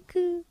tenho e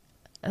que...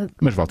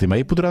 Mas volta e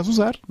meia poderás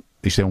usar.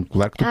 Isto é um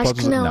colar que tu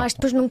podes usar. Acho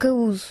que depois nunca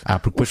uso.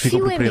 Porque depois fica a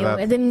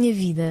propriedade. É da minha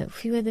vida. O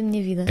fio é da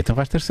minha vida. Então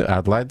vais ter sempre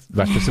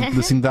um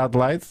pedacinho da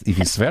Adelaide e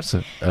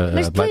vice-versa.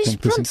 Mas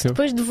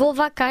depois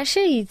devolvo à caixa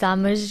e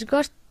mas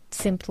gosto de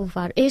sempre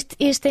levar.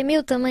 Este é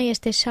meu também,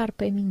 este é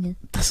Sharp, é minha.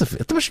 Estás a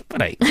ver? Mas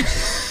espera aí.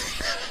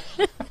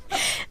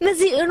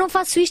 Mas eu não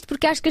faço isto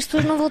porque acho que as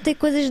pessoas não vão ter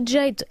coisas de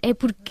jeito. É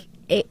porque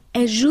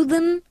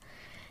ajuda-me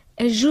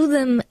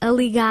a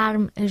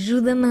ligar-me,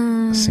 ajuda-me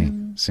a...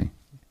 Sim.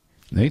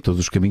 E todos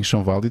os caminhos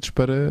são válidos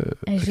para.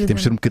 Aqui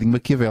temos de ser um bocadinho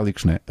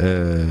maquiavélicos, não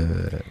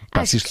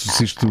é? Se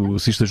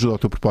isto ajuda ao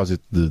teu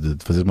propósito de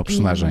fazer uma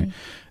personagem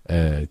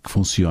que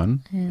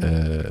funcione,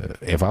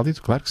 é válido,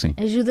 claro que sim.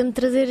 Ajuda-me a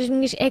trazer as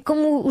minhas. É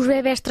como os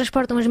bebés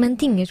transportam as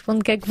mantinhas, para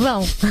onde quer que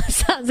vão.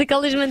 Sabes?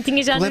 Aquelas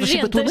mantinhas já nojentas. Levas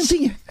sempre a tua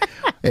mantinha.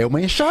 É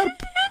uma Sharp.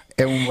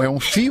 É um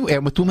fio, é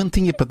uma tua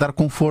mantinha para dar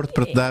conforto,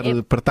 para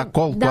te dar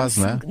colo quase,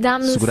 não é?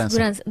 Dá-me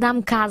segurança,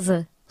 dá-me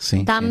casa.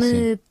 Sim.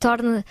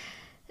 Torna.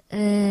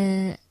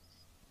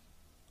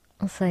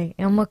 Não sei,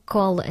 é uma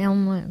cola,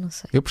 não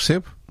sei. Eu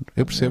percebo.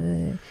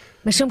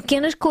 Mas são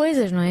pequenas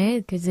coisas, não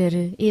é? Quer dizer,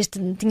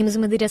 tínhamos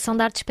uma direção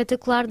de arte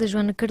espetacular da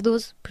Joana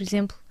Cardoso, por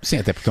exemplo. Sim,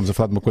 até porque estamos a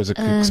falar de uma coisa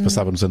que se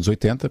passava nos anos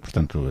 80,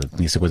 portanto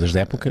tinha que ser coisas de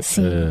época,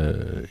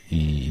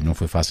 e não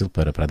foi fácil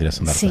para a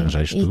direção de arte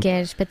arranjar isto tudo. E que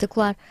é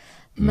espetacular.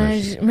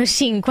 Mas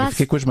sim, quase. Eu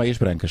fiquei com as meias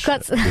brancas.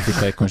 Quase. Eu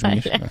fiquei com as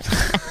minhas.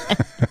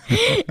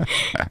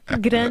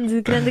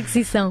 grande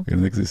aquisição.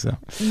 Grande aquisição.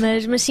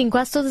 Mas sim,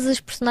 quase todas as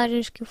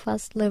personagens que eu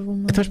faço levam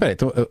uma. Então espera aí,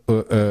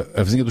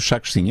 a vizinha dos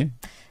sacos tinha?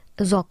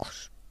 Os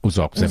óculos. Os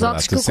óculos, é verdade.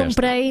 Os óculos que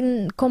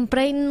eu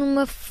comprei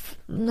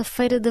na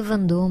feira da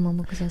Vandoma,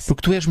 uma coisa assim.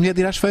 Porque tu és mulher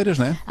de ir às feiras,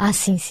 não é?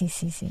 Sim.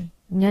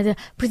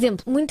 Por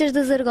exemplo, muitas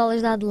das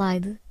argolas da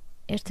Adelaide,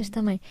 estas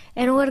também,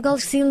 eram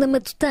argolas que saíam da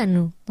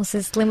Matutano. Não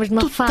sei se te lembras de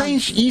uma fase. Tu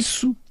tens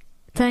isso?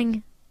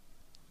 Tenho.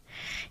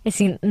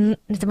 Assim,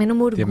 também não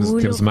me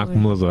orgulho. Temos uma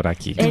acumuladora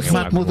aqui. Temos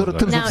uma acumuladora,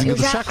 temos a vizinha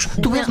dos sacos.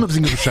 Tu és uma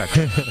vizinha dos sacos.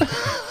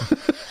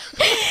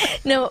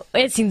 Não,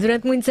 é assim,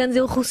 durante muitos anos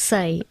eu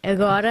rocei.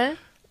 Agora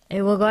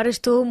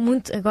estou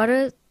muito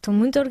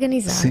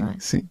organizada.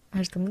 Sim.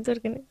 Estou muito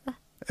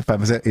organizada.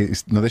 Mas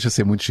isto não deixa de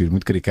ser muito giro,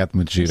 muito caricato,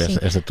 muito giro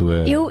esta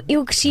tua.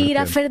 Eu cresci ir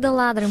à Feira da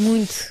Ladra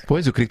muito.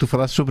 Pois, eu queria que tu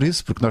falasses sobre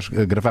isso, porque nós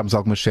gravámos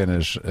algumas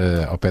cenas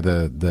ao pé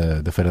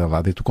da Feira da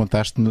Ladra e tu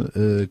contaste-me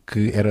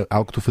que era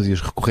algo que tu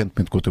fazias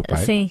recorrentemente com o teu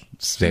pai. Sim.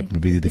 Se é por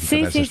medida que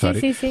contaste essa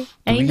história. Sim.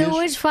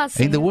 Hoje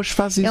faço. Ainda hoje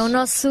faz isso. É o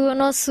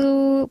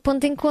nosso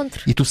ponto de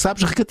encontro. E tu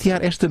sabes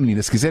regatear esta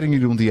menina. Se quiserem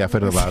ir um dia à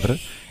Feira da Ladra,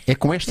 é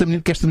com esta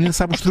menina que esta menina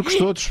sabe os truques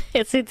todos.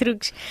 Eu sei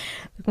truques,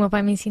 porque o meu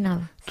pai me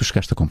ensinava. Tu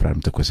chegaste a comprar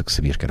muita coisa que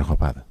sabias que era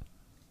roubada.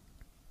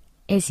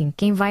 É assim,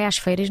 quem vai às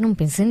feiras não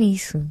pensa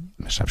nisso.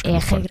 Mas sabes que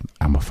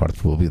há uma forte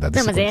probabilidade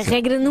disso acontecer. É a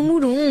regra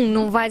número 1.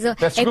 Não vais a...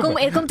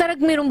 é como estar a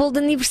comer um bolo de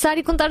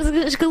aniversário e contar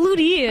as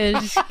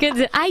calorias. Quer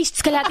dizer, isto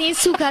se calhar tem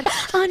açúcar.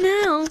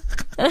 Não.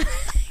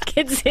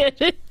 Quer dizer...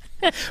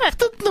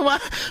 Portanto,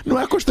 não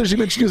há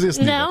constrangimentos nenhum desse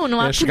nível. Não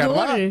há pudor.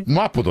 Lá,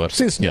 não há pudor,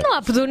 sim senhor. Não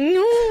há pudor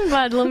nenhum,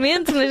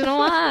 lamento, mas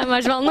não há.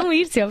 Mais vale não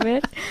ir, se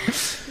houver.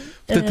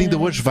 Portanto, ainda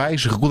hoje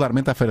vais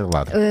regularmente à Feira da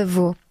Ladra?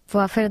 Vou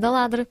à Feira da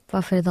Ladra.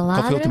 Qual foi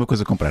a última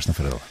coisa que compraste na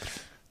Feira da Ladra?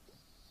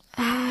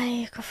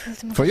 Qual foi a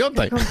última coisa? Foi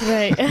ontem? Que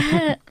comprei?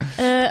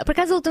 Por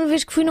acaso, a última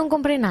vez que fui não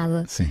comprei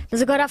nada. Sim.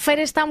 Mas agora a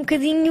feira está um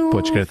bocadinho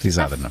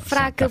descaracterizada, não?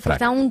 Fraca, porque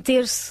está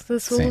 1/3 da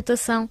sua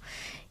lotação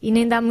e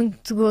nem dá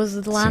muito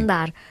gozo de lá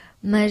andar.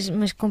 Mas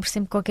compro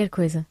sempre qualquer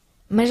coisa.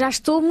 Mas já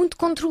estou muito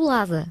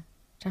controlada.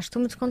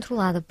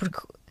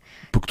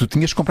 Porque tu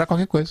tinhas que comprar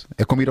qualquer coisa.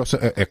 É como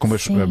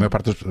a maior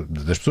parte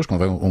das pessoas, quando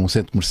vai a um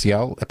centro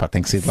comercial,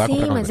 tem que sair de lá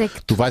comprar qualquer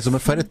coisa. Tu vais a uma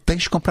feira,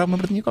 tens que comprar uma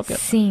merdinha qualquer.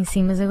 Sim,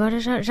 mas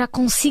agora já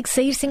consigo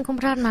sair sem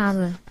comprar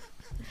nada.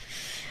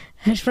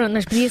 Mas pronto,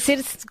 mas podia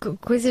ser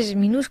coisas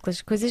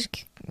minúsculas, coisas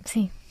que...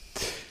 Sim.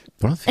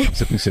 Pronto,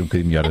 ficamos a conhecer um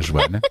bocadinho melhor a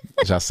Joana.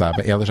 Já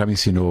sabe, ela já me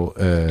ensinou.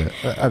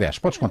 Aliás,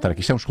 podes contar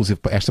aqui, isto é um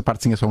exclusivo. Esta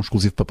partezinha é só um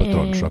exclusivo para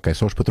patronos, ok?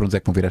 Só os patronos é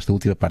que vão ver esta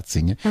última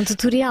partezinha. É um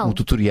tutorial. Um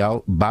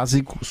tutorial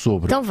básico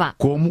sobre Então vá.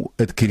 como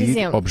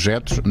adquirir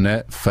objetos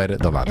na Feira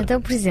da Ladra. Então,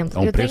 por exemplo,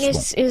 A um eu tenho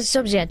preço estes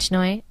objetos,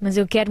 não é? Mas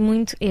eu quero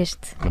muito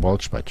este. A bola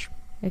de espelhos.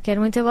 Eu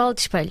quero muito a bola de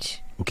espelhos.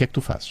 O que é que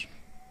tu fazes?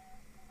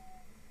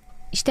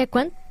 Isto é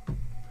quanto?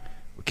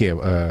 O que é? O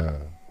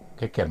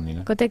que é que quer,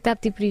 menina? Quanto é que está a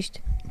pedir por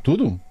isto?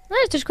 Tudo?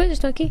 Ah, estas coisas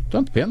estão aqui.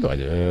 Então depende,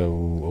 olha,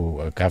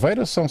 a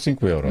caveira são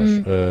 5 euros,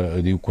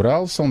 e o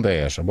coral são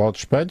 10, a bola de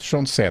espelhos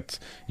são 7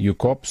 e o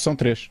copo são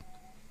 3.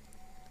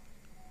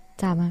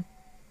 Tá bem.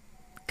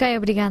 Ok,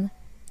 obrigada.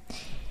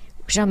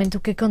 Geralmente o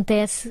que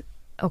acontece,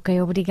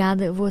 ok,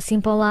 obrigada, eu vou assim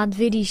para o lado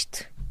ver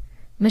isto.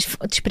 Mas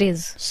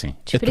desprezo. Sim.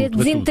 Desprezo,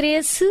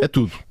 desinteresse. A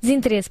tudo.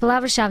 Desinteresse,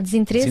 palavra-chave,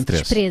 desinteresse,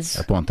 desprezo.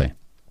 Apontem.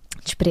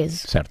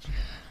 Desprezo. Certo.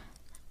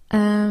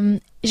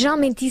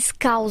 Geralmente isso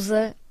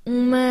causa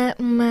uma...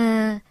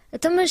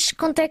 Então, mas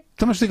quanto é que...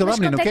 Então, mas diga lá,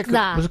 menina, quanto é que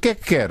dá? mas o que é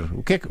que quer?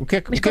 O que é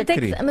que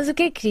queria? Mas o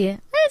que é que queria?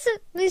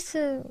 Isso...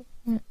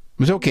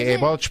 Mas é o quê? É a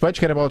bola de espelhos?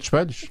 Quer a bola de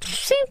espelhos?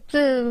 Sim.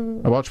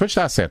 A bola de espelhos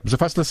está a 7, mas eu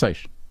faço-lhe a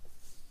 6.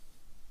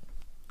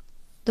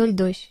 Dou-lhe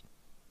 2.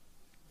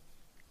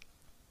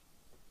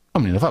 Oh,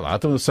 menina, vá lá.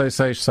 Então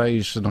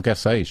 6, não quer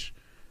 6.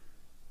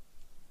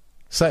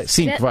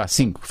 5, vá,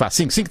 5. Vá,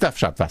 5 está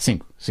fechado. Vá,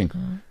 5.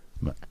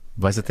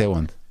 Vais até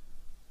onde?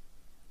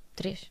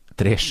 3.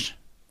 3.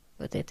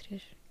 Vou até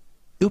 3.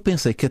 Eu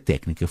pensei que a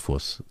técnica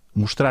fosse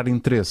mostrar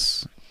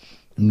interesse,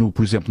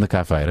 por exemplo, na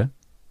caveira.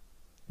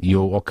 E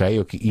eu,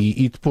 ok.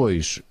 E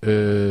depois,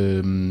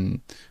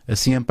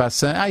 assim em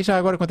passant, e já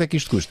agora quanto é que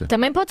isto custa?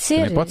 Também pode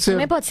ser.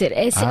 Também pode ser.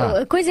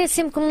 A coisa é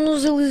sempre como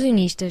nos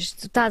ilusionistas.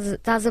 Tu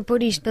estás a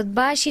pôr isto para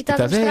debaixo e estás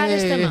a mostrar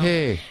esta mão.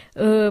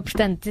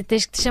 Portanto,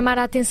 tens que te chamar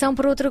a atenção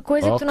para outra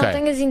coisa que tu não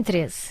tenhas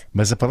interesse.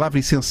 Mas a palavra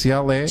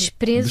essencial é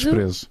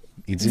desprezo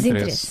e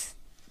desinteresse.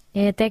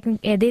 É a técnica,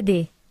 é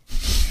DD.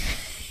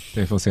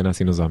 Também funciona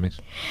assim nos homens?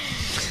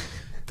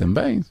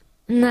 Também.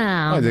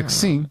 Não. Olha que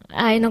sim.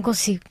 Eu não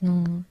consigo.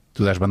 Não.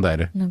 Tu dás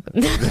bandeira. Não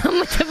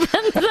muita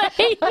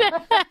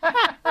bandeira.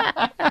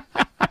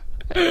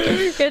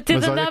 Eu tento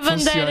dar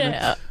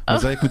bandeira.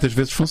 Mas é que muitas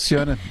vezes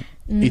funciona.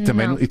 E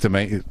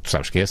também, tu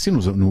sabes que é assim,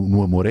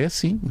 no amor é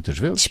assim, muitas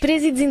vezes.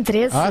 Desprezo e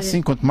desinteresse.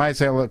 Sim, quanto mais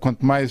ela,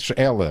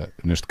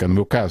 no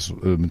meu caso,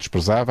 me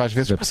desprezava, às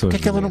vezes, porque é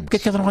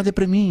que ela não olha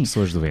para mim?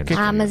 Pessoas doentes.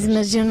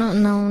 Mas eu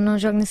não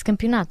jogo nesse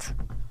campeonato.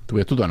 Tu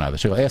é tudo ou nada.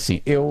 É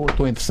assim, eu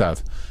estou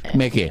interessado.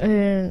 Como é que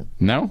é?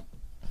 Não?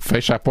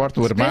 Fecha a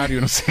porta, o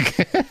armário, não sei o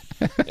quê.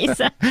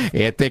 Exato.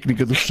 É a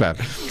técnica do fechar.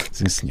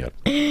 Sim, senhor.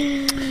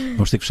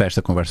 Vamos ter que fechar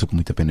esta conversa com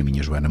muita pena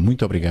minha, Joana.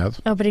 Muito obrigado.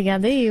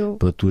 Obrigada eu.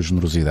 Pela tua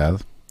generosidade.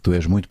 Tu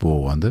és muito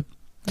boa onda.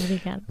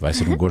 Obrigada. Vai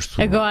ser um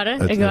gosto. Agora.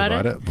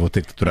 Vou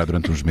ter que durar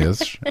durante uns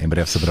meses. Em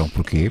breve saberão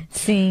porquê.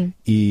 Sim.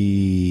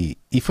 E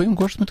foi um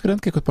gosto muito grande.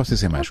 O que é que eu te posso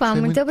dizer mais?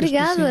 Muito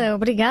obrigada.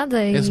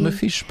 Obrigada. És uma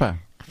fixe, pá.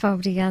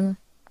 Obrigada.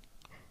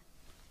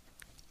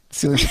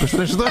 Silêncio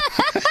constrangedor.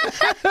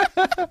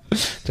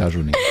 Tchau,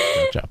 Juninho.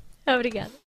 Tchau. Obrigada.